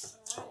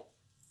 Alright.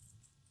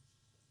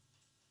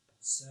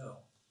 So,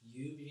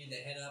 you begin to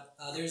head up.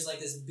 There's like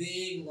this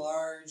big,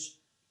 large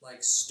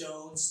like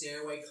stone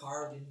stairway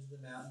carved into the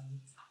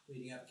mountain,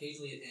 leading up.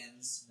 Occasionally it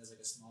ends. And there's like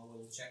a small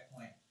little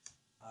checkpoint.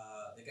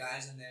 The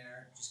guys in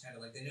there just kind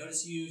of like they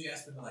notice you,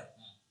 Jasper, and they're like,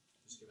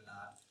 just give a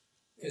nod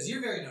because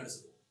you're very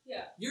noticeable.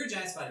 Yeah. You're a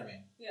giant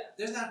Spider-Man. Yeah.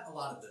 There's not a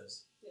lot of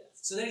those. Yeah.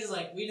 So they're just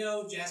like, we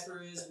know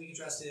Jasper is, we can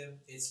trust him.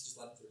 It's just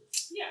let him through.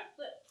 Yeah,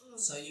 but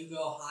So you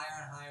go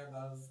higher and higher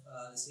above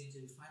the city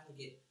until you finally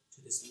get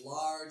to this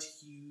large,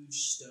 huge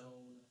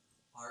stone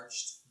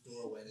arched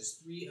doorway. There's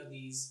 3 of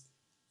these.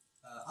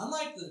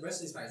 Unlike the rest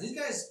of these pirates, these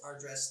guys are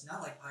dressed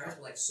not like pirates,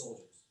 but like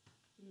soldiers.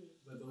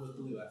 But with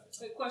blue outfits.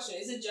 quick question: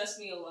 is it just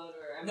me alone,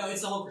 or No,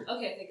 it's the whole group.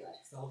 Okay, thank God.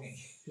 It's the whole gang.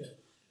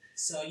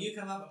 So you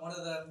come up and one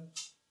of them.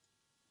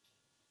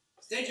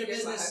 State your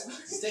Here's my business. high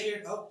five. State your.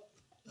 Oh.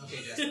 Okay,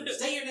 Jasper.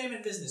 State your name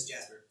and business,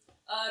 Jasper.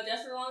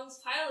 Jeffrey Long's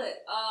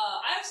pilot.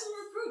 I have some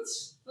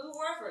recruits for the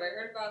war effort. I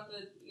heard about the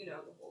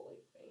whole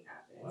like thing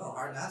happening. Well,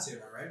 hard not to,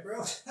 am I right,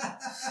 bro?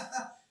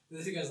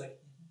 The 2 guys like.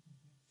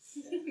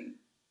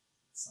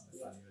 Something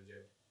funny to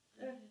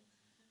do.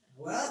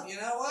 Well, you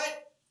know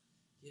what?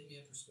 Give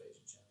me a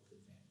persuasion check with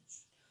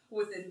advantage.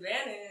 With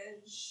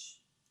advantage.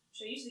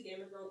 Should I use the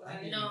gamer girl I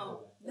die? need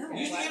No. you to go back. No.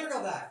 Use the gamer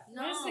girl die.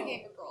 No. Where's the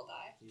gamer girl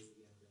die? Use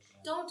the gamer girl die.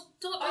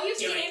 Don't. I'll use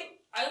do the it. game.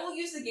 I will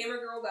use the gamer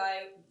girl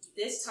die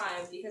this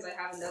time because I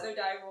have another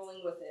die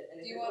rolling with it, and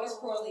if Do you it wanna goes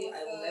roll poorly, with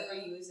I will the- never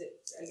use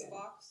it The again.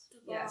 box?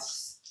 The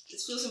Yes,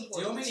 this feels Do you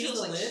important. want me to It use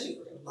feels the like lid?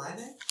 super important. Mine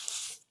then?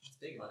 It's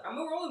bigger. I'm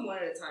gonna roll them one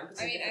at a time because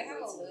I mean, I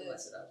have a lid.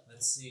 mess it up.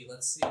 Let's see.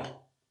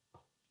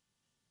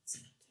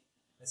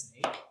 That's an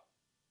 8.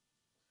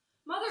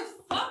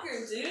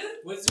 Motherfucker, dude.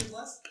 What's your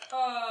plus?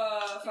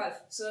 5.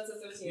 So that's a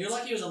 13. You're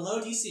lucky it was a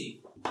low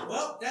DC.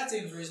 Well, that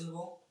seems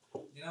reasonable.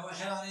 You know what?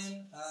 Head on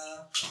in.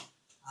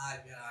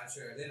 I'm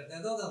sure they'll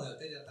know.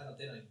 They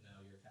don't even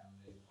know you're coming.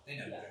 They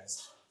know you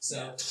guys.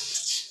 So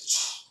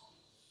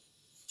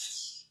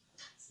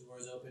the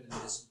doors open into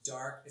this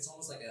dark. It's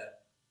almost like a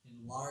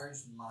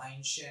enlarged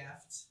mine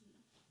shaft.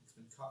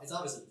 It's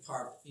obviously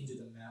carved into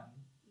the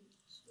mountain.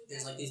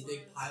 There's like these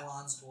big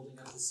pylons holding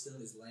up the ceiling.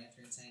 There's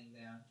lanterns hanging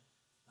down.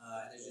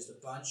 And there's just a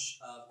bunch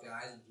of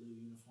guys in blue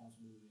uniforms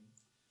moving.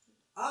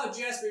 Oh,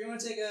 Jasper, you want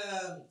to take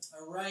a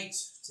right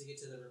to get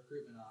to the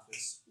recruitment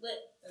office.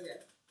 Lit. Okay.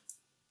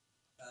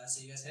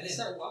 So you guys head in.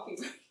 Start walking.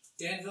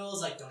 Danville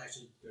is like, don't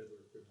actually go to the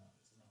recruitment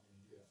office. That's not what we're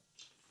going to do.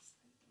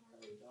 Where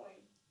are we going?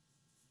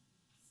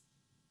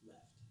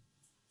 Left.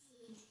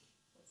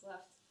 What's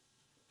left?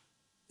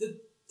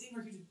 Dang,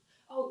 we're going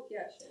Oh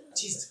yeah, shit.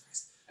 Jesus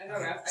Christ. I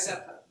got Okay, I so-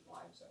 got cut up in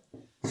line, so.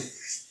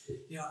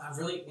 I'm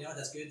really,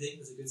 that's a good thing.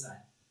 That's a good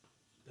sign.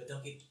 But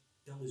don't lose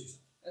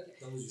yourself. Okay.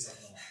 Don't lose yourself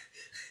in the line.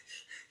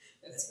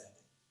 That's a Okay. bad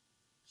thing.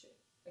 Shit.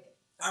 Okay.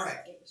 All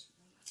right. Get this from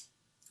me.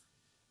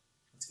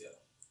 Let's go.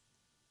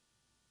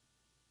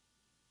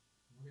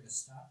 We're going to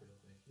stop real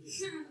quick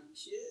here.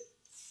 Shit.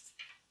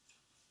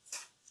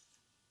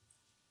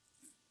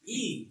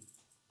 E.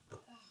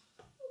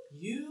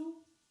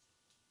 You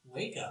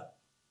wake up.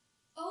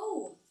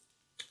 Oh.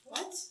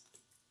 What?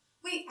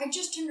 Wait, I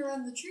just turned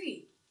around the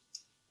tree.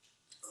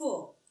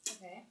 Cool.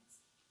 Okay.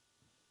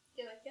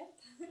 You're like, yep.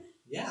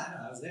 Yeah, I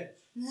know. I was there.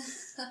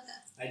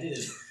 I did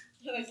it.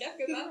 You're like, yep,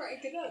 good memory,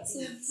 good notes.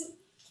 You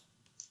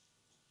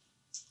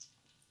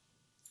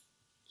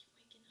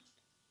waking up.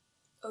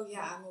 Oh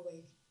yeah, I'm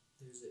awake.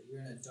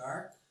 You're in a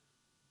dark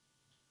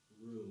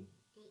room.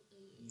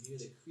 You hear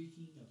the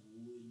creaking of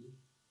wood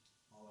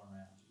all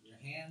around you. Your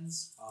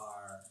hands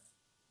are...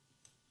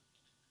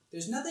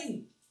 There's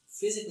nothing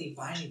physically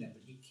binding them,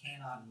 but you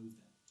cannot move them.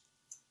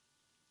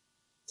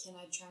 Can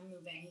I try and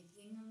move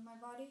anything on my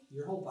body?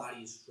 Your whole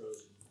body is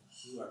frozen.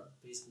 You are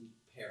basically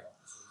paralyzed.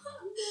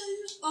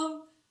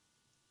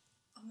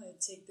 I'm gonna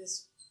take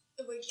this.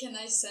 Wait, can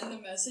I send a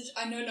message?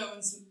 I know no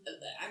one's.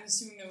 I'm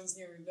assuming no one's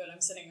near me, but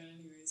I'm sending one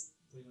anyways.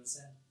 What do you want to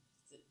send?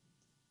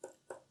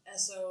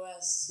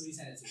 SOS. Who do you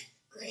send it to?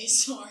 Grey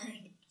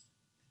Sword.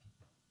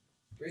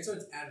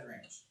 Greatsword's out of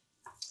range.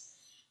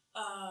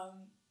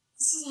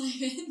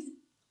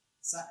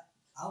 Simon.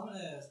 I'm going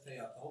to pay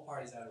up. The whole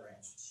party's out of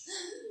range.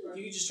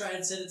 You can just try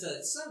and send it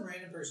to some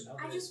random person.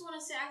 I just want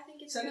to say I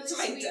think it's Send it really to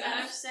my sweet dad.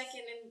 that I'm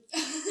second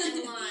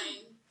in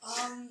line.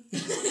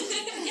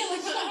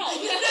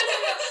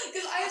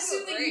 Because I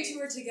assume that you two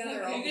are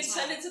together all You the could time.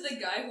 send it to the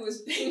guy who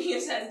was banging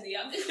his head in the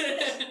oven. I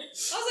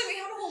was like, we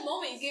had a whole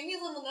moment. You gave me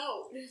a little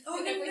note.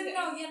 Oh,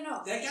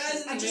 no. That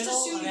guy's in the I just middle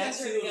assumed of you Act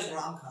guys were 2 of his together.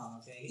 rom-com,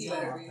 okay? He's You in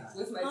a better be. rom-com.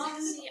 With my dad.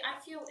 See, I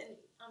feel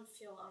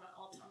on an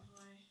all-time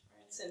high right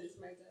now. Send it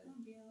to my dad.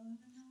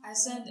 I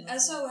send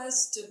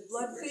SOS to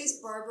Bloodface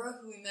Barbara,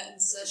 who we met in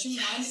session 1.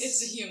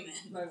 It's a human.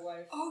 My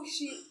wife. Oh,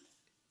 she.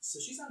 So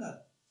she's on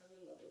the I'm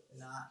in love with it.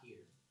 not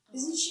here.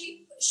 Isn't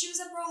she? She was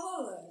at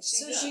Brawlhalla.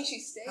 So She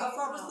stayed. How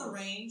far was the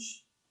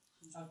range?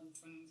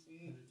 120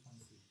 feet.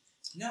 120 feet.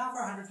 You know how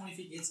far 120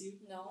 feet gets you?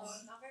 No.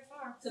 Not very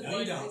far. To No,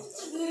 you don't.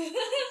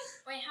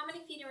 Wait, how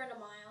many feet are in a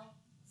mile?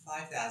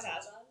 5,000.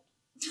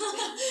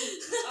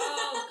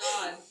 Oh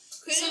god.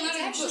 So It's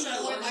actually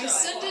not more one I shot.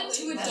 send it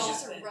to a That's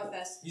just dolphin. rough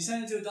estimate. You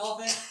send it to a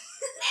dolphin?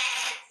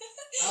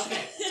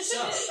 Okay, so...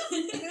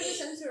 You could have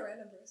sent it to a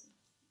random person.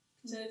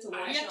 Send it to You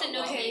one You have to shot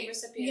know one. the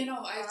recipient. You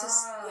know, I have to.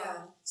 Ah.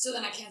 Yeah. So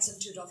then I can't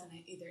send 2 dolphin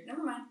either.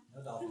 Never mind.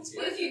 No dolphins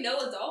What here. if you know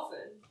a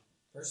dolphin?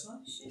 Personally?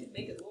 Shit,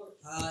 make it lore.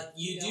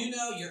 You do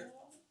know you're.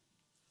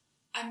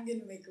 I'm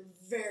gonna make a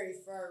very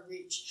far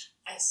reach.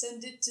 I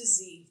send it to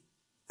Z.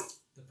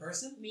 The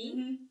person? Me?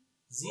 Mm-hmm.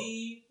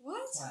 Z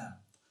What? Clam.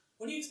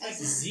 What do you expect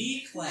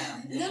Z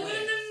Clam? No.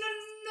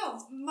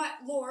 My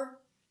lore.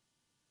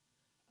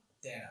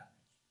 Damn.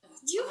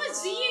 You have a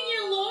Z in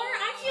your lore?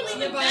 I feel Yeah,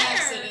 even by better.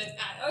 accident.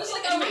 I was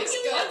like, I'm oh, feeling it's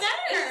even good.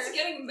 better. It's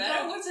getting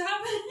better. What's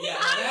happening? Yeah,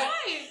 I'm that,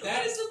 right. What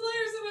that is the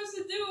player supposed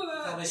to do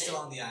about probably it? still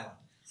on the island.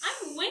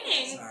 I'm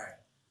winning. Sorry.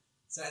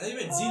 Sorry, I thought you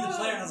meant Z the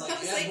player, and I was like, I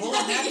was yeah, like, roll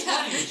that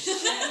yeah.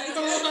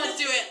 20. Let's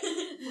do it.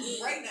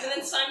 Right now. And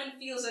then Simon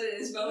feels that it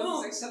is going.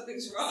 He's like,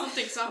 something's wrong.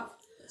 Something's up.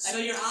 So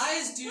your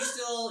eyes do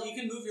still, you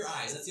can move your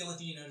eyes. That's the only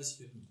thing you notice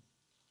you can move.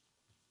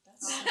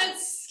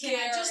 That's Can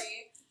scary. I just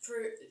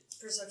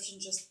perception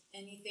just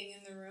anything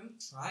in the room?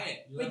 Try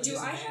it. You Wait, have a do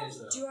I have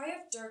disadvantage,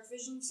 though. dark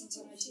vision since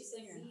I'm a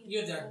tiefling or not? You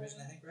have dark vision,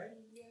 I think, right?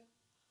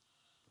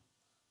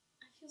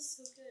 I feel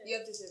so good. You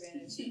have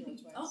disadvantage. You roll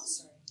twice. Oh,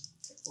 sorry.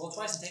 Roll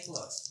twice and take the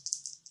lowest.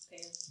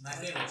 My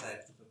favorite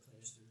type to put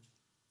players through.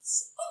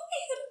 Oh, I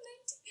hit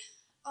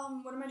a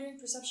 19. What am I doing?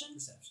 Perception?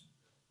 Perception.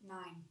 9.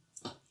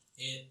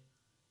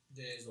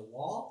 There's a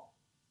wall.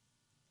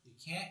 You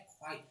can't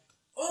quite.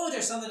 Oh,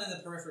 there's something in the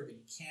periphery, but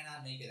you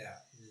cannot make it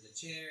out. Is it a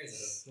chair? Is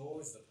it a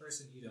door? Is it a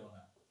person? You don't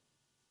know.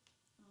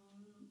 Do you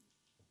know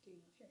if you're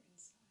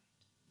inside?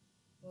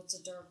 Well, it's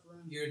a dark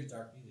room. You're in the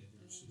dark.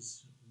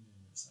 She's in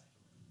the side.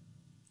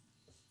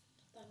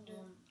 Thunder.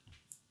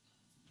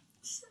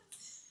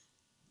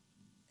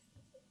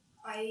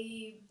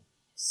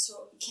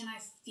 So can I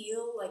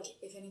feel like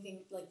if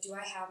anything, like do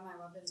I have my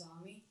weapons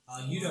on me?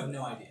 You have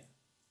no idea.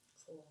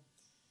 Cool.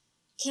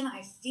 Can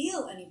I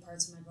feel any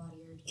parts of my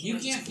body, or can You I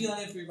can't just- feel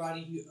any of your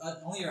body.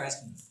 Only your eyes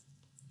can move.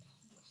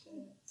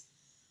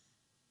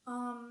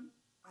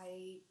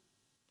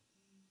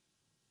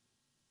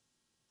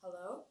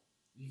 Hello.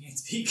 You can't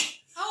speak.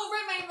 Oh,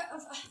 right, my.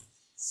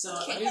 So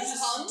Can you're you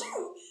just. hum?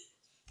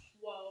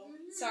 Whoa.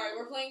 Sorry,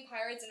 we're playing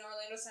Pirates, and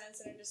Orlando Science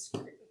Center just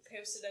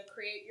posted a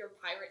create your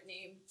pirate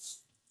name You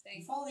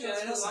thing. follow the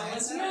Just Orlando for one Science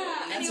lesson? Center?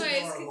 Yeah, That's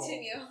anyways, adorable.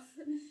 continue.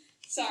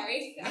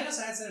 Sorry. Orlando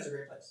Science Center is a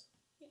great place.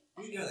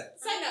 You can go there.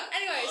 Side note,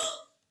 anyways.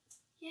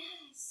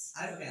 Yes.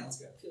 I have a fan. Let's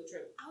go. Field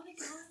trip. I want to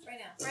go. Right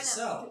now. Right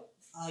now.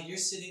 So, you're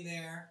sitting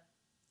there.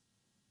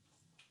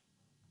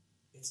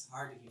 It's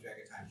hard to keep track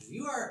of time.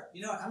 You are,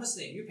 you know what, I'm going to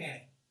say, you're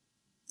panicking.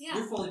 Yeah.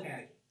 You're fully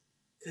panicking.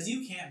 Because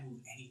you can't move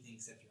anything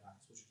except your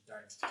eyes, which are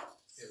dark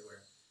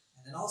everywhere.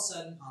 And then all of a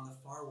sudden, on the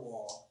far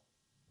wall,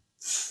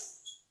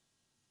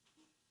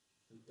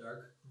 the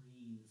dark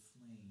green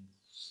flame.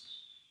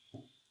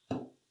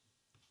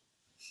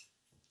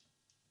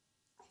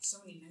 So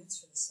many notes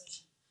for this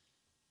session.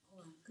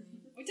 Hold on.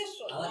 Green. We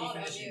touched a I'll let you lot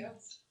on finish your you.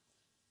 notes.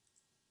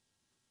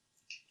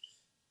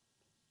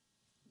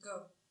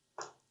 Go.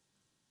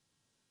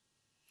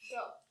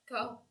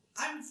 Go.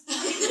 I'm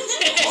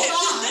hold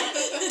on!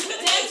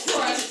 Dance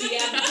for us,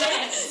 DM.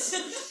 Dance.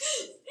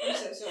 I'm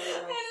so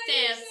sorry.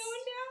 Dance.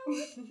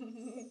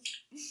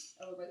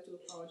 I would like to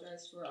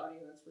apologize to our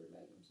audio expert,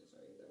 Meg. I'm so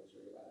sorry. That was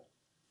really bad.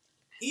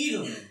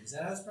 Edelin, is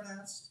that how it's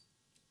pronounced?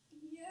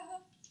 Yeah.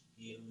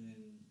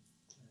 Edelin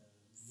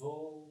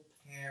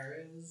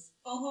Volpares.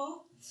 Uh-huh.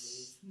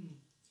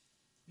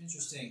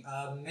 Interesting.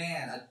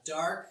 Man, a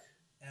dark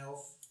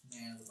elf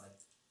man with like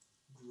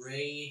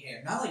gray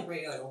hair. Not like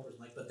gray hair like Oprah's,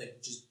 like, but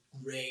like just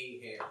gray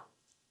hair.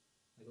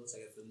 Like looks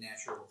like it's the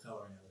natural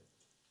coloring of it.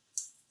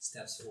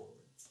 Steps forward.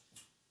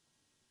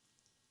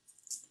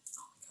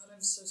 Oh my god,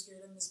 I'm so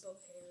scared I misspelled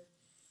hair.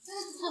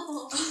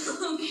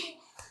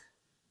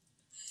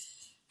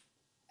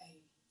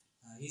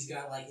 He's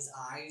got like his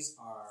eyes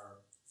are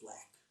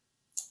black.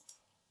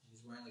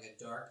 He's wearing like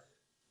a dark,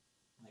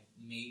 like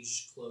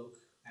mage cloak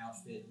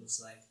outfit. Looks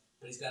like,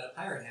 but he's got a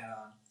pirate hat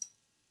on.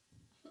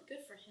 Good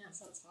for him.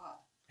 Sounds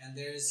hot. And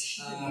there's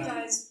You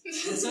guys.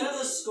 instead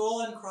of a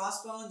skull and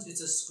crossbones,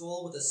 it's a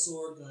skull with a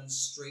sword going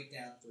straight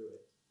down through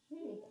it.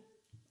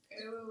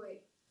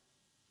 Wait.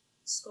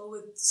 Skull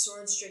with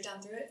sword straight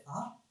down through it?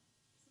 Uh-huh.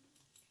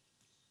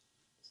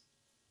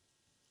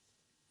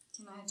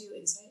 Can I do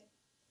insight?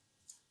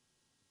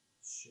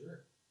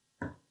 Sure.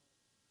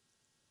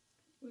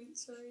 Wait,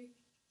 sorry.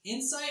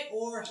 Insight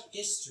or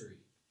history?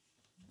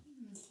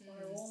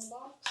 Wanna roll in the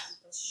box?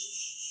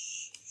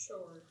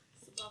 Sure.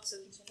 The box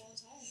is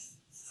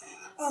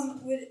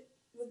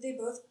Would they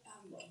both?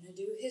 I'm gonna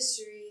do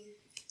history.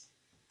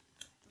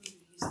 I'm gonna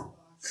use the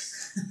box.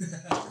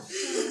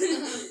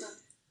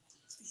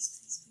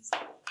 Please.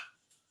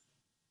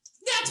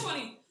 Nat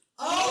 20!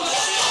 Oh!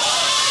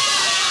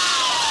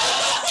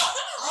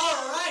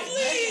 Alright,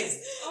 Megan!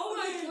 Oh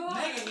my god!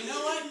 Megan, you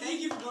know what?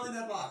 Thank you for building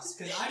that box,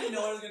 because I didn't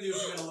know what I was going to do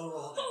if we got a low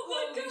roll. Oh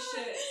my god!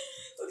 shit.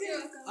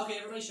 Okay. Okay,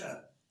 everybody shut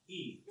up.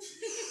 E.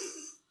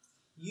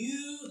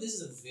 This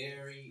is a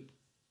very,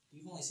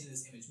 you've only seen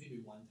this image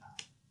maybe one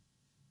time.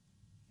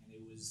 And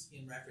it was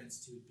in reference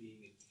to it being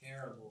a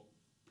terrible,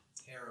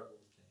 terrible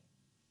thing.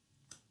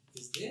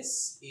 because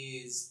this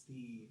is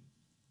the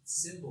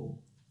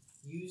symbol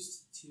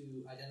used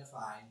to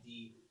identify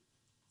the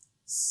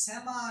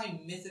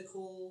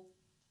semi-mythical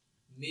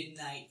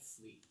Midnight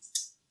Fleet.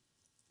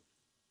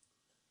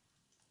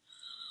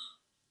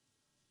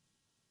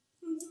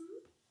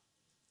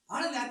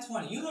 On a nat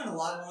 20, you learned a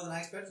lot more than I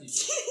expected you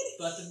to.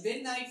 But the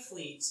Midnight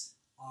Fleet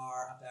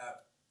are about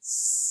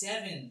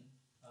 7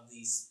 of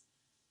these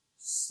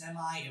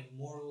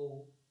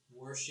semi-immortal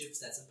warships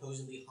that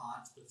supposedly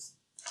haunt the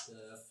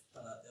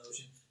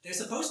ocean. They're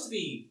supposed to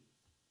be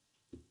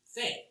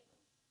fake.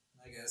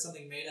 Like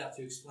something made up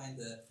to explain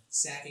the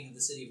sacking of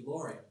the city of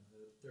Lorium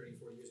 30,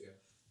 40 years ago.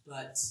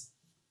 But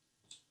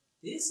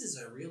this is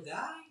a real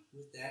guy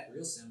with that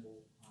real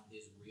symbol on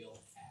his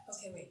real hat.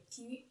 Okay, wait.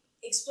 Can you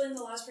explain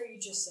the last part you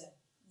just said?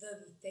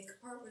 The thick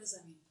part? What does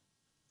that mean?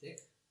 Thick?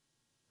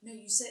 No,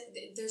 you said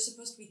they're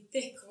supposed to be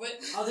thick. What?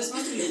 Oh, they're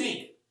supposed to be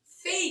fake.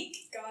 Fake!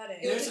 Got it.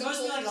 They're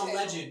supposed to be like a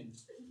legend.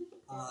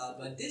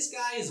 But this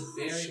guy is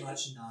very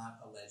much not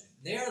a legend.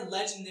 They're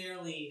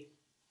legendarily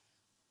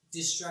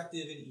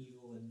destructive and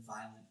evil and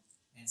violent.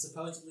 And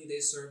supposedly they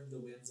serve the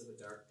whims of a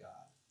dark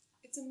god.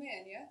 It's a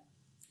man, yeah?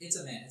 It's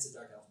a man. It's a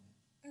dark elf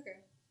man. Okay.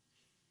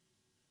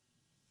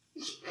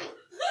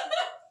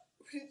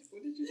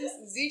 What did you just...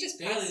 Z just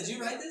Bailey, passed did it.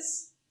 you write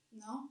this?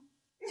 No?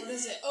 What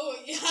is it? Oh,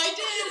 yeah, I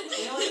did!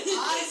 Bailey,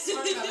 I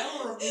swear to God, I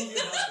will remove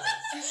your notebook.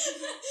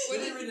 What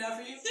did I read it out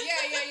for you? Yeah.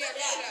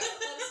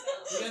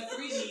 We got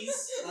 3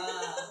 Ds.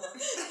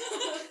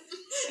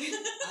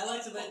 I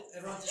like to let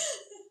everyone just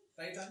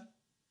bite your tongue.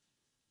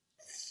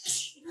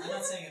 I'm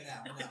not saying it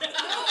now. No. For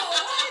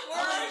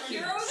our Alright.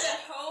 heroes at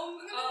home,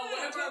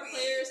 one of our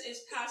players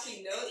is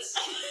passing notes.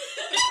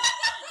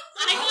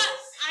 I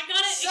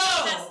got it. So-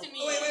 It gave us to me.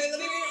 Wait, let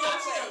me read it real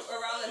quick.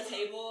 Around the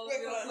table. Wait.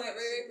 real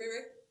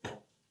quick.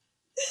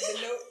 The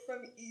note from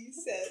E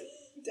said,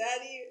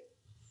 Daddy,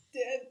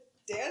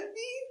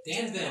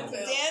 Danville.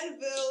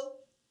 Danville,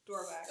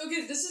 Dormac.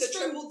 Okay, this The is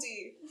from... triple D.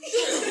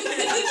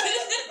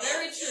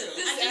 Very true. I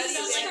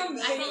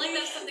feel like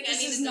that's something I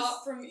This need is to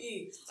not from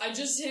E. I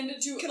just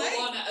handed to Can I-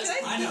 Alana as...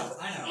 can I know.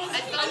 I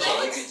feel I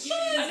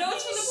like know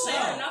it's from the So-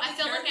 player, not I the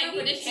feel like I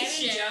character, needed but to Canon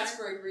share.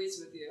 Jasper agrees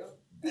with you.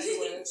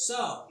 Anyway.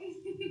 So,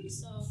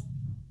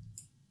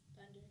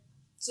 Thunder.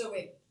 So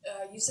wait,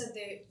 you said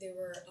they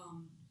were,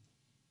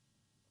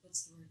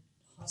 what's the word?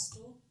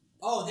 Hostile?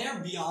 oh, they're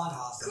beyond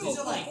hostile. These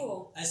are like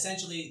cool.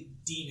 essentially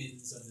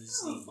demons of the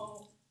sea.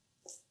 Oh.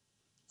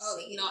 Oh,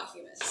 not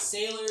human.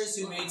 Sailors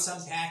who made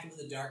some pact with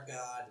the dark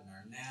god and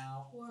are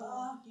now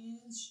Wow. fucking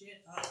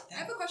shit up. I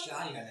have a question.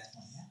 God, you got that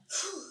one, yeah?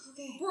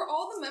 Okay. Were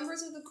all the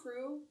members of the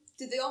crew,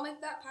 did they all make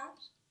that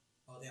pact?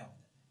 Oh, they all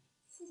made that pact.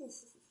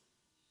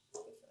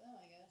 Good for them,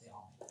 I guess. They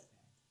all made that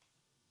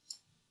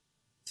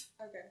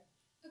pact. Okay.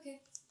 Okay.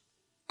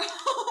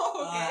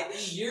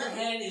 Your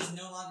head is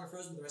no longer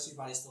frozen, but the rest of your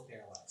body is still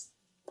paralyzed.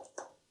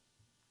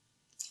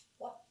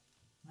 What?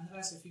 Mind if I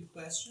ask a few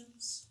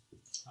questions?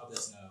 Hope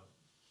that's no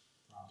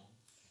problem.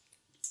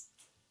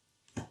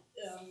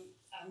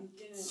 I'm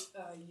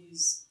gonna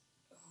use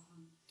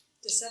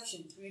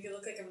deception to make it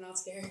look like I'm not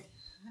scared.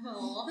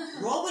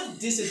 Roll with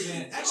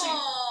disadvantage. Actually,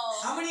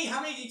 how many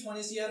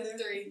d20s do you have there?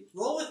 3.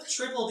 Roll with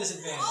triple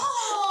disadvantage.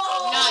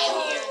 Not in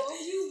here.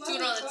 You Do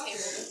it on the motherfucker.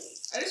 table.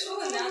 I just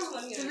rolled a nat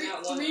 20 and a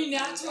nat 1. Three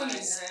nat and I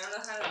 20s. don't know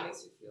how that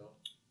makes me feel.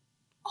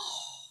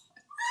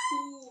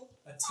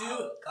 A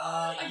 2. I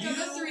got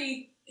a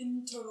 3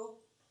 in total.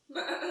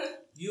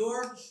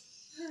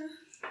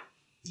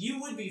 You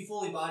would be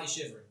fully body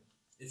shivering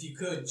if you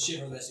could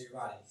shiver the rest of your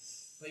body.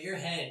 But your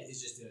head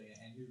is just doing it,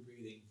 and you're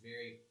breathing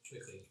very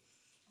quickly.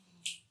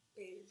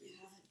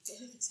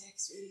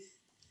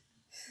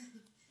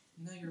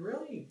 No, you're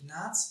really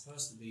not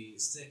supposed to be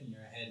sticking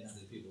your head in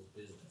other people's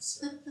business.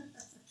 So.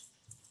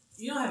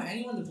 You don't have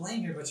anyone to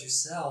blame here but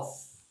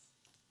yourself.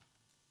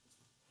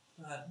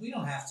 But we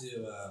don't have to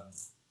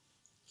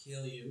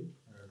kill you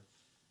or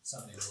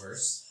something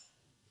worse.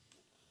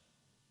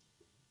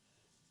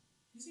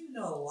 You seem to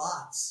know a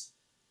lot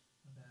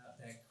about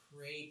that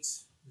crate,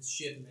 the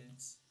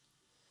shipment.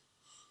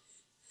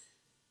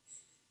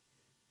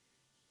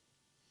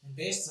 And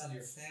based on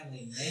your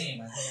family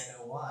name, I think I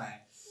know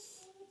why.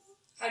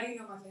 How do you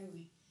know my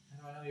family?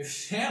 How do I know your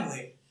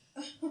family?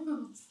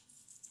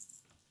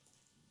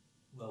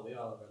 Well, we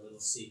all have our little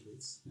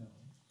secrets, don't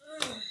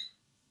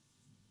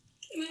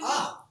we?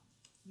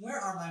 Where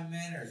are my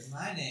manners?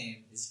 My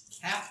name is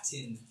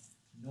Captain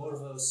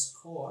Norvos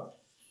Kor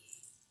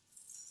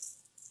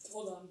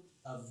Hold on.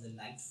 of the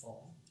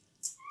Nightfall.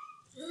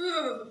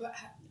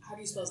 How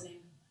do you spell his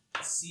name?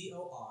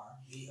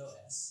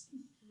 Corvos.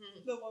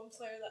 The one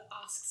player that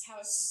asks how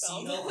it's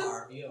spelled.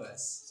 Corvos.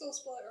 So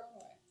spell it your own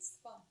way. It's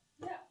fun.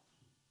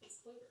 It's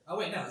clever. Oh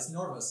wait, no, it's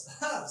Norvos.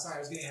 Sorry, I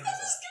was getting ahead of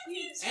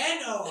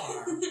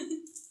myself.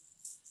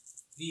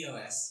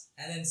 Norvos.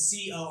 And then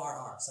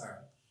Corr. Sorry.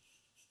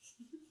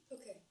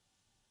 Okay.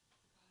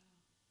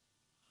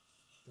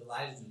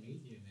 Delighted to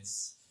meet you,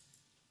 Miss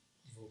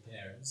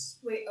Volperes.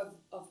 Wait,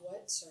 of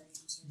what? Sorry, I'm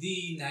sorry.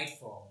 The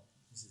Nightfall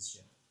is his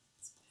ship.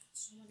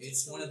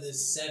 It's one of the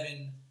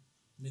 7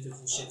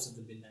 mythical ships of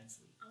the Midnight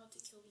Fleet. I want to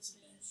kill this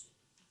man.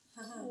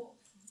 Cool.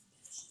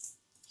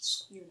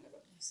 You never.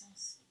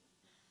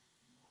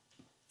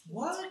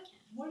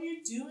 What are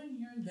you doing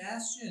here in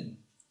Bastion?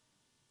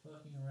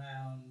 Poking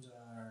around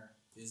our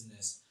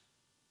business.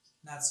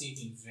 Not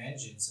seeking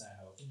vengeance, I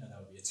hope. You know that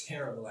would be a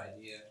terrible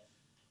idea.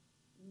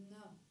 No,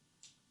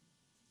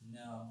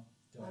 No.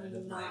 Don't end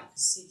up I'm like not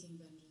seeking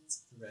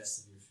vengeance. the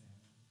rest of your family,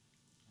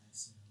 I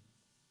assume.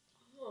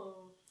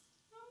 Oh.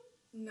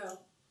 No.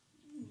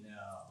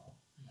 No.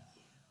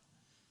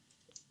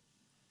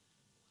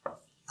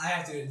 I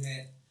have to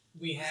admit,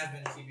 we have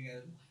been keeping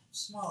a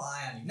small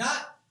eye on you.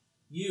 Not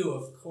you,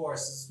 of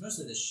course. It's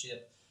mostly the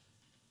ship.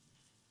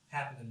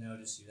 Happened to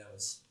notice you. That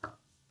was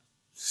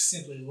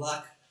simply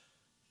luck.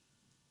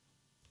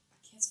 I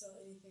can't spell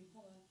anything.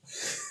 Hold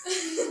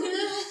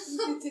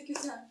on. Take your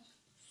time.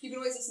 You can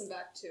always listen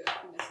back to it if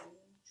you miss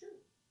anything. True.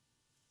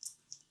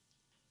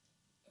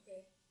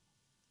 Okay.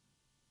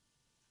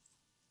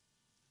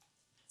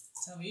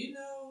 Tell me, you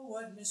know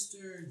what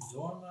Mr.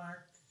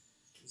 Dormark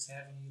is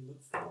having you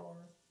look for?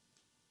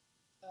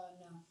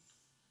 No.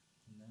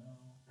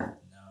 No.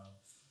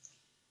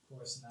 Of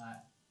course not.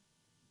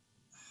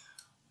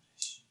 What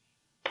is she?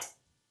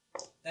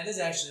 That is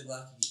actually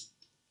lucky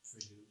for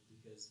you,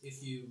 because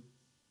if you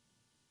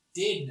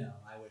did know,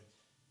 I would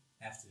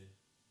have to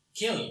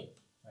kill you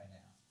right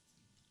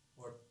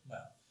now. Or,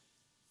 well,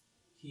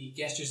 he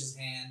gestures his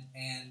hand,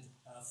 and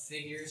a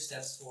figure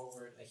steps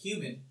forward, a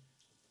human,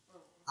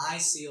 eye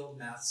sealed,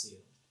 mouth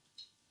sealed.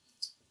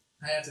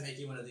 I have to make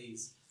you one of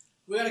these.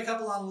 We got a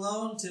couple on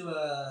loan to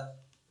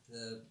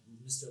the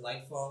Mr.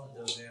 Lightfall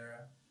and Doveran.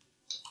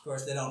 Of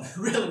course, they don't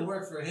really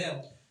work for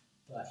him,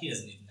 but he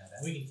doesn't need to know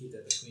that. We can keep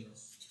that between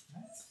us.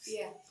 Right?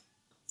 Yeah.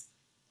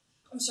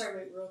 I'm sorry,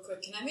 wait, real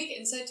quick. Can I make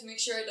insight to make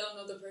sure I don't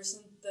know the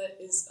person that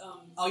is,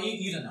 Oh,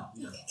 you don't know.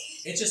 You don't know.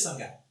 It's just some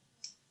guy.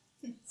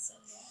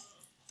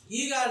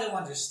 You got to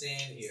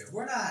understand here.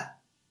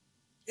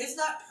 It's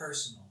not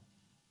personal.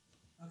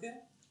 Okay?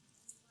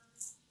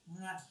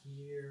 We're not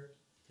here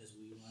because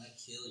we want to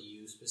kill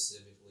you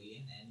specifically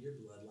and end your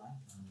bloodline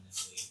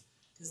permanently.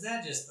 Because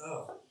that just,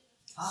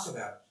 talk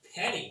about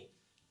petty.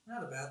 We're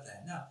not about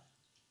that, no.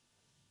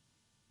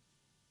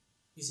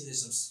 You see,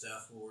 there's some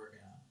stuff we're working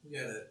on. We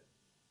got to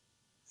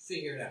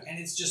figure it out. And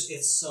it's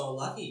so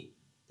lucky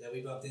that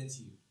we bumped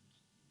into you.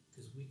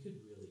 Because we could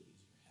really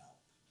use your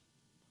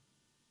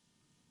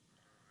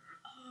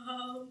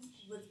help.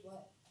 with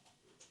what?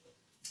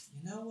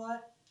 You know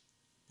what?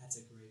 That's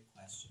a great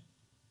question.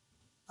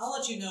 I'll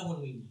let you know when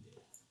we need it.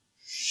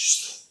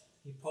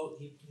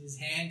 His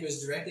hand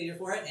goes directly to your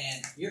forehead,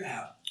 and you're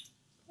out.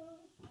 Okay.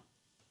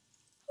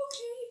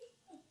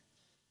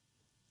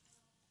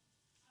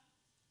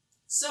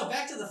 So,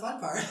 back to the fun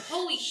part.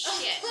 Holy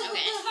shit.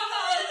 Okay.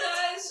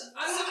 Hi guys,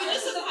 I'm So the we priest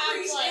just of the have,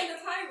 priest like, and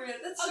the pirate.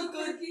 That's a so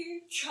good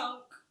quirky.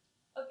 Chunk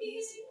of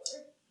these.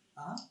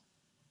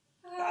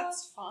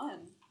 That's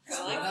fun. That's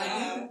what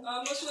I do.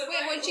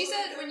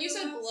 Wait, when you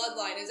said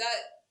bloodline, is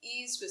that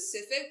E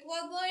specific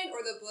bloodline or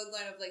the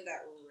bloodline of like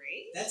that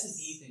race? That's an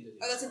E thing to do.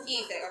 Oh, that's an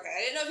E thing. Okay, I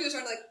didn't know if he was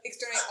trying to like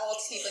externate all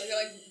teeth. Like you're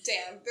like,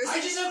 damn. There's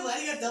Aren't you so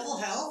glad you got double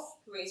health?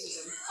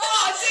 Racism.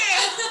 Oh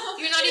damn!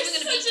 You're not even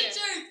gonna be Such a here.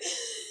 jerk.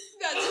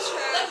 That's That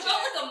tragic. felt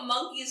like a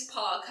monkey's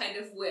paw kind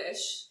of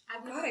wish.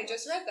 God, I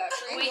just read that.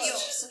 Wait, Great yo.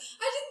 book.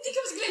 I didn't think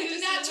I was going to do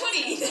that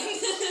 20.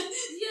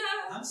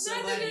 Yeah, I'm so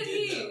neither glad you did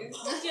did, he.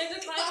 though. He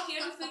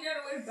had to figure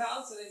out a way to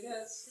balance it, I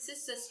guess. This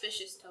is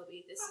suspicious,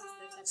 Toby. This is the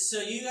type of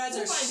So you guys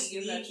We'll are find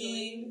you eventually.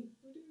 sneaking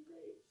We're doing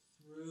great.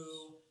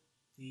 through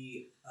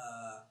the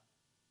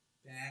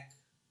back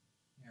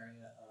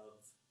area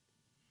of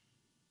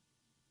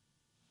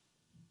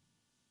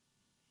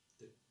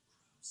the crow's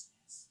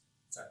nest.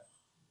 Sorry.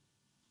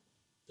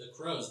 The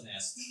crow's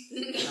nest.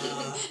 Your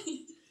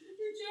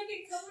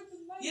jacket covered the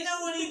mic. You know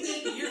what,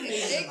 Ethan? You're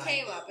facing It the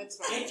came mic. up. It's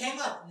fine. It came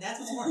up. And that's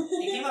what's important.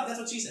 It came up. That's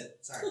what she said.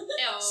 Sorry. Ew.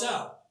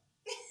 So,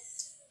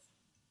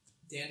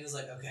 Dan was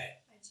like, okay.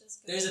 I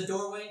just got There's a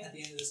doorway at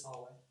the end of this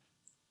hallway.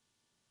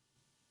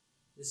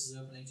 This is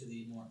opening to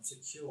the more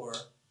secure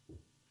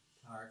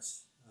part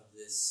of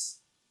this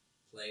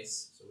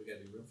place, so we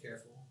gotta be real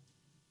careful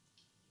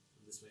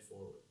from this way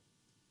forward.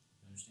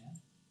 You understand?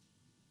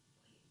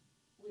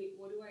 Wait,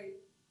 what do I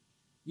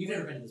You've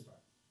never been to this part.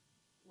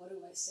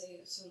 say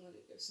if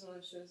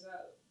someone shows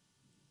up?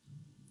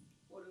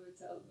 What do we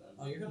tell them?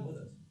 Oh, you're coming with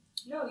us.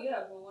 No,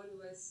 yeah, but what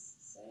do I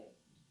say?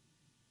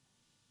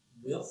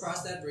 We'll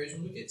cross that bridge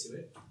when we get to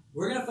it.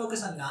 We're gonna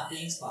focus on not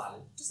being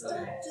spotted. Just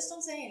Okay.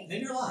 don't say anything.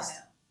 Then you're lost. for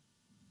now.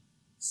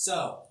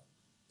 So,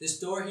 this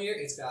door here,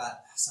 it's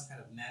got some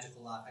kind of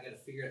magical lock. I gotta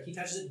figure it out. He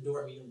touches it, the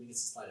door immediately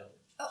begins to slide open.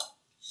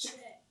 Shit.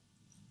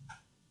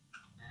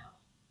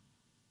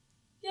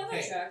 Yeah,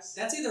 Okay. that tracks.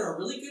 That's either a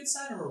really good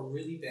sign or a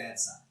really bad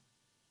sign.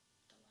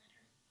 The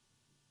latter.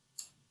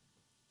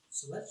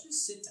 So let's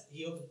just sit down.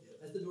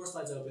 As the door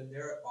slides open,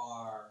 there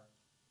are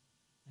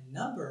a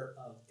number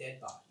of dead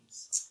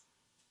bodies.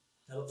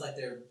 That look like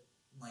their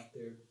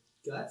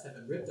guts have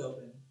been ripped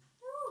open.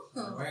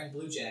 They're wearing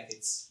blue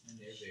jackets, and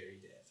they're very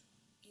dead.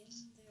 In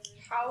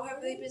there. How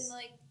have they been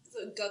like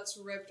The guts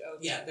ripped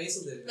open. Yeah,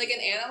 basically. Like an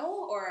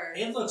animal, or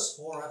It looks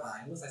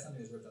horrifying. It looks like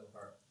something was ripped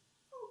apart.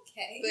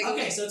 Okay. Like-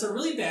 Okay, so it's a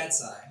really bad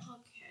sign.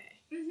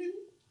 Okay. Mm-hmm.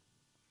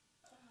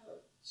 Oh,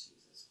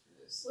 Jesus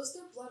Christ. Was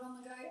there blood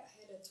on the guy? I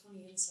had a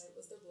 20 insight.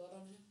 Was there blood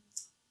on him?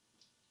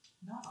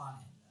 Not on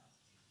him,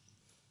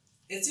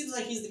 though. It seems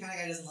like he's the kind of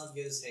guy who doesn't love to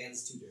get his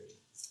hands too dirty.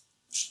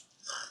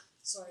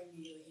 So I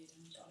immediately hate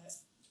him. Got it.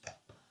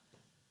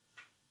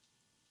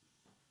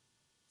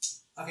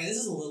 Okay, this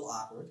is a little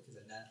awkward because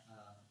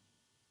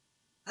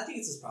I think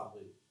this is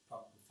probably fine.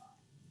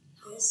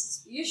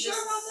 This. You sure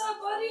about that,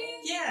 buddy?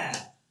 Yeah,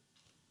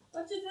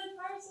 Bunch of dead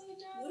pirates on the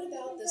ground. What You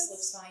about think this that's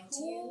looks fine to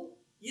cool?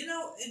 you? you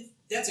know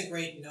that's a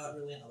great. You know what,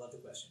 really, I love the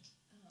question.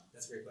 Uh-huh.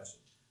 That's a great question.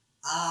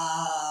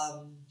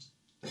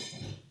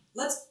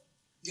 Let's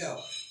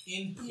go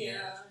in here.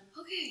 Yeah.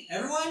 Okay.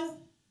 Everyone,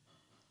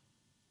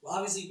 well,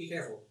 obviously be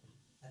careful.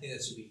 I think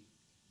that should be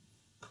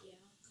Yeah.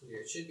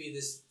 clear. It should be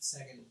this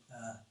second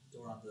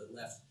door on the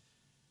left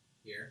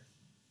here.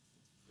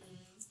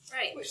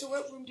 Right. Wait, so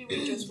what room did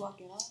we just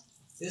walk in on?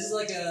 This is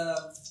like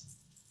a.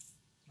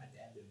 My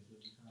dad doing it.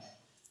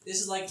 This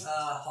is like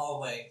a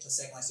hallway, a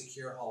second like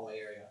secure hallway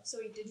area. So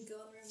he didn't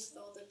go in the room with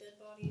all the dead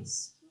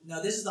bodies?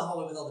 No, this is the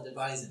hallway with all the dead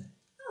bodies in it.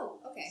 Oh,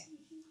 okay.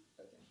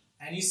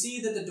 And you see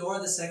that the door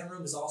of the second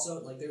room is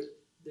also like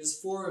there's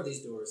 4 of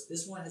these doors.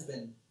 This one has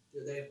been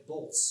they have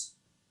bolts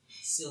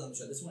sealing them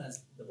shut. This one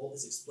has the bolt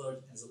is exploded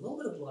and there's a little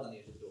bit of blood on the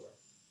edge of the door.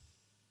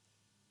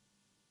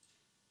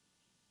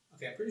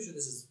 Okay, I'm pretty sure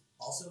this is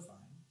also fine.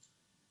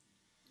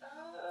 I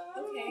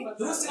don't know Okay. about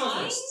Who wants that. to go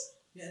Fine? first?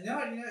 Yeah,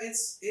 no, you know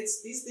it's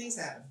these things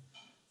happen.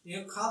 You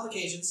know,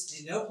 complications.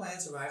 And no plan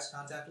survives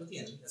contact with the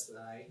enemy. That's what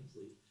I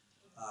believe.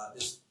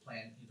 This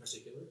plan in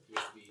particular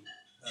appears to be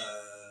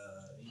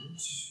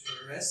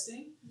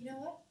interesting. You know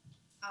what?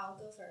 I'll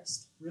go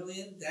first.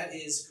 Brilliant. That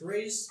is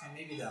courageous and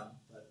maybe dumb,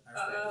 but I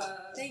respect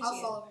it. Thank I'll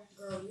you. follow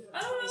her. Girl, you I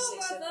have don't 26 know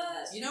about hit that.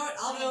 points. You know what?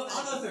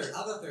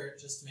 I'll go third.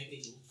 Just to make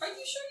it equal. Are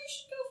you sure you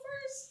should go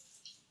first?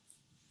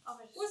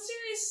 Okay. What's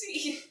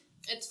seriously?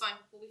 It's fine.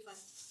 We'll be fine.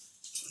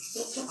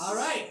 All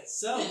right.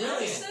 So, I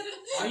brilliant. said it.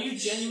 Are you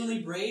genuinely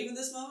brave in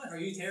this moment, or are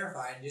you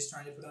terrified and just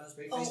trying to put on a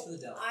brave face Oh, for the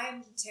devil?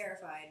 I'm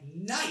terrified.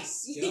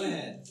 Nice. Go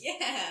ahead.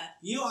 Yeah.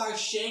 You are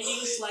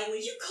shaking slightly.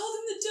 You called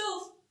him the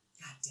Dove.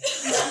 God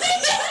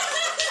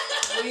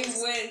damn it.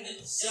 We win.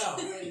 So,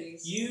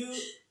 Ladies. you.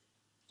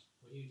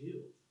 What do you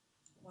do?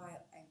 Why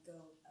I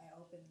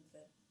open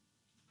the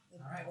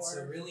All right. door. So,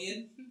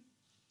 Rillian,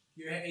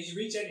 as you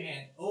reach out your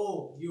hand,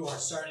 oh, you are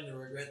starting to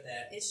regret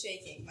that. It's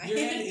shaking. My Your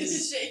hand hand is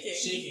is shaking.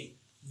 Shaking.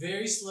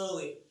 Very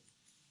slowly,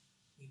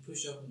 you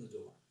push open the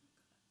door.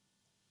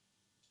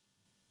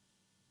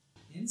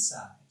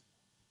 Inside,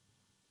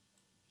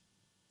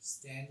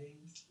 standing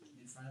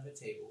in front of a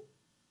table,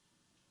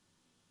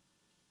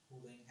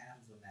 holding half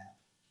of a map,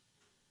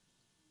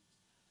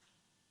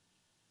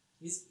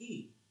 is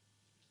E.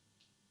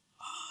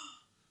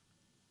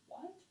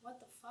 What? What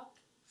the fuck?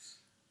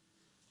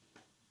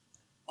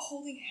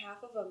 Holding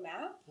half of a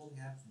map Holding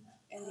half of a map.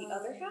 and the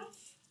other half?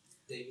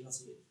 Dave, you don't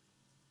see it.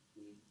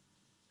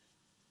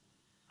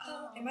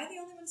 Am I the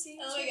only one seeing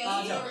Oh this? my right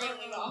god, no. you're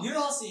really off. You're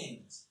all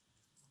seeing this.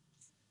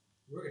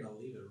 We're going to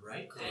leave it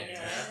right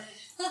there.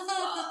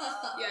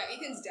 Yeah,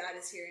 Ethan's dad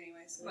is here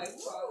anyway, so My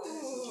father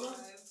is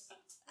alive.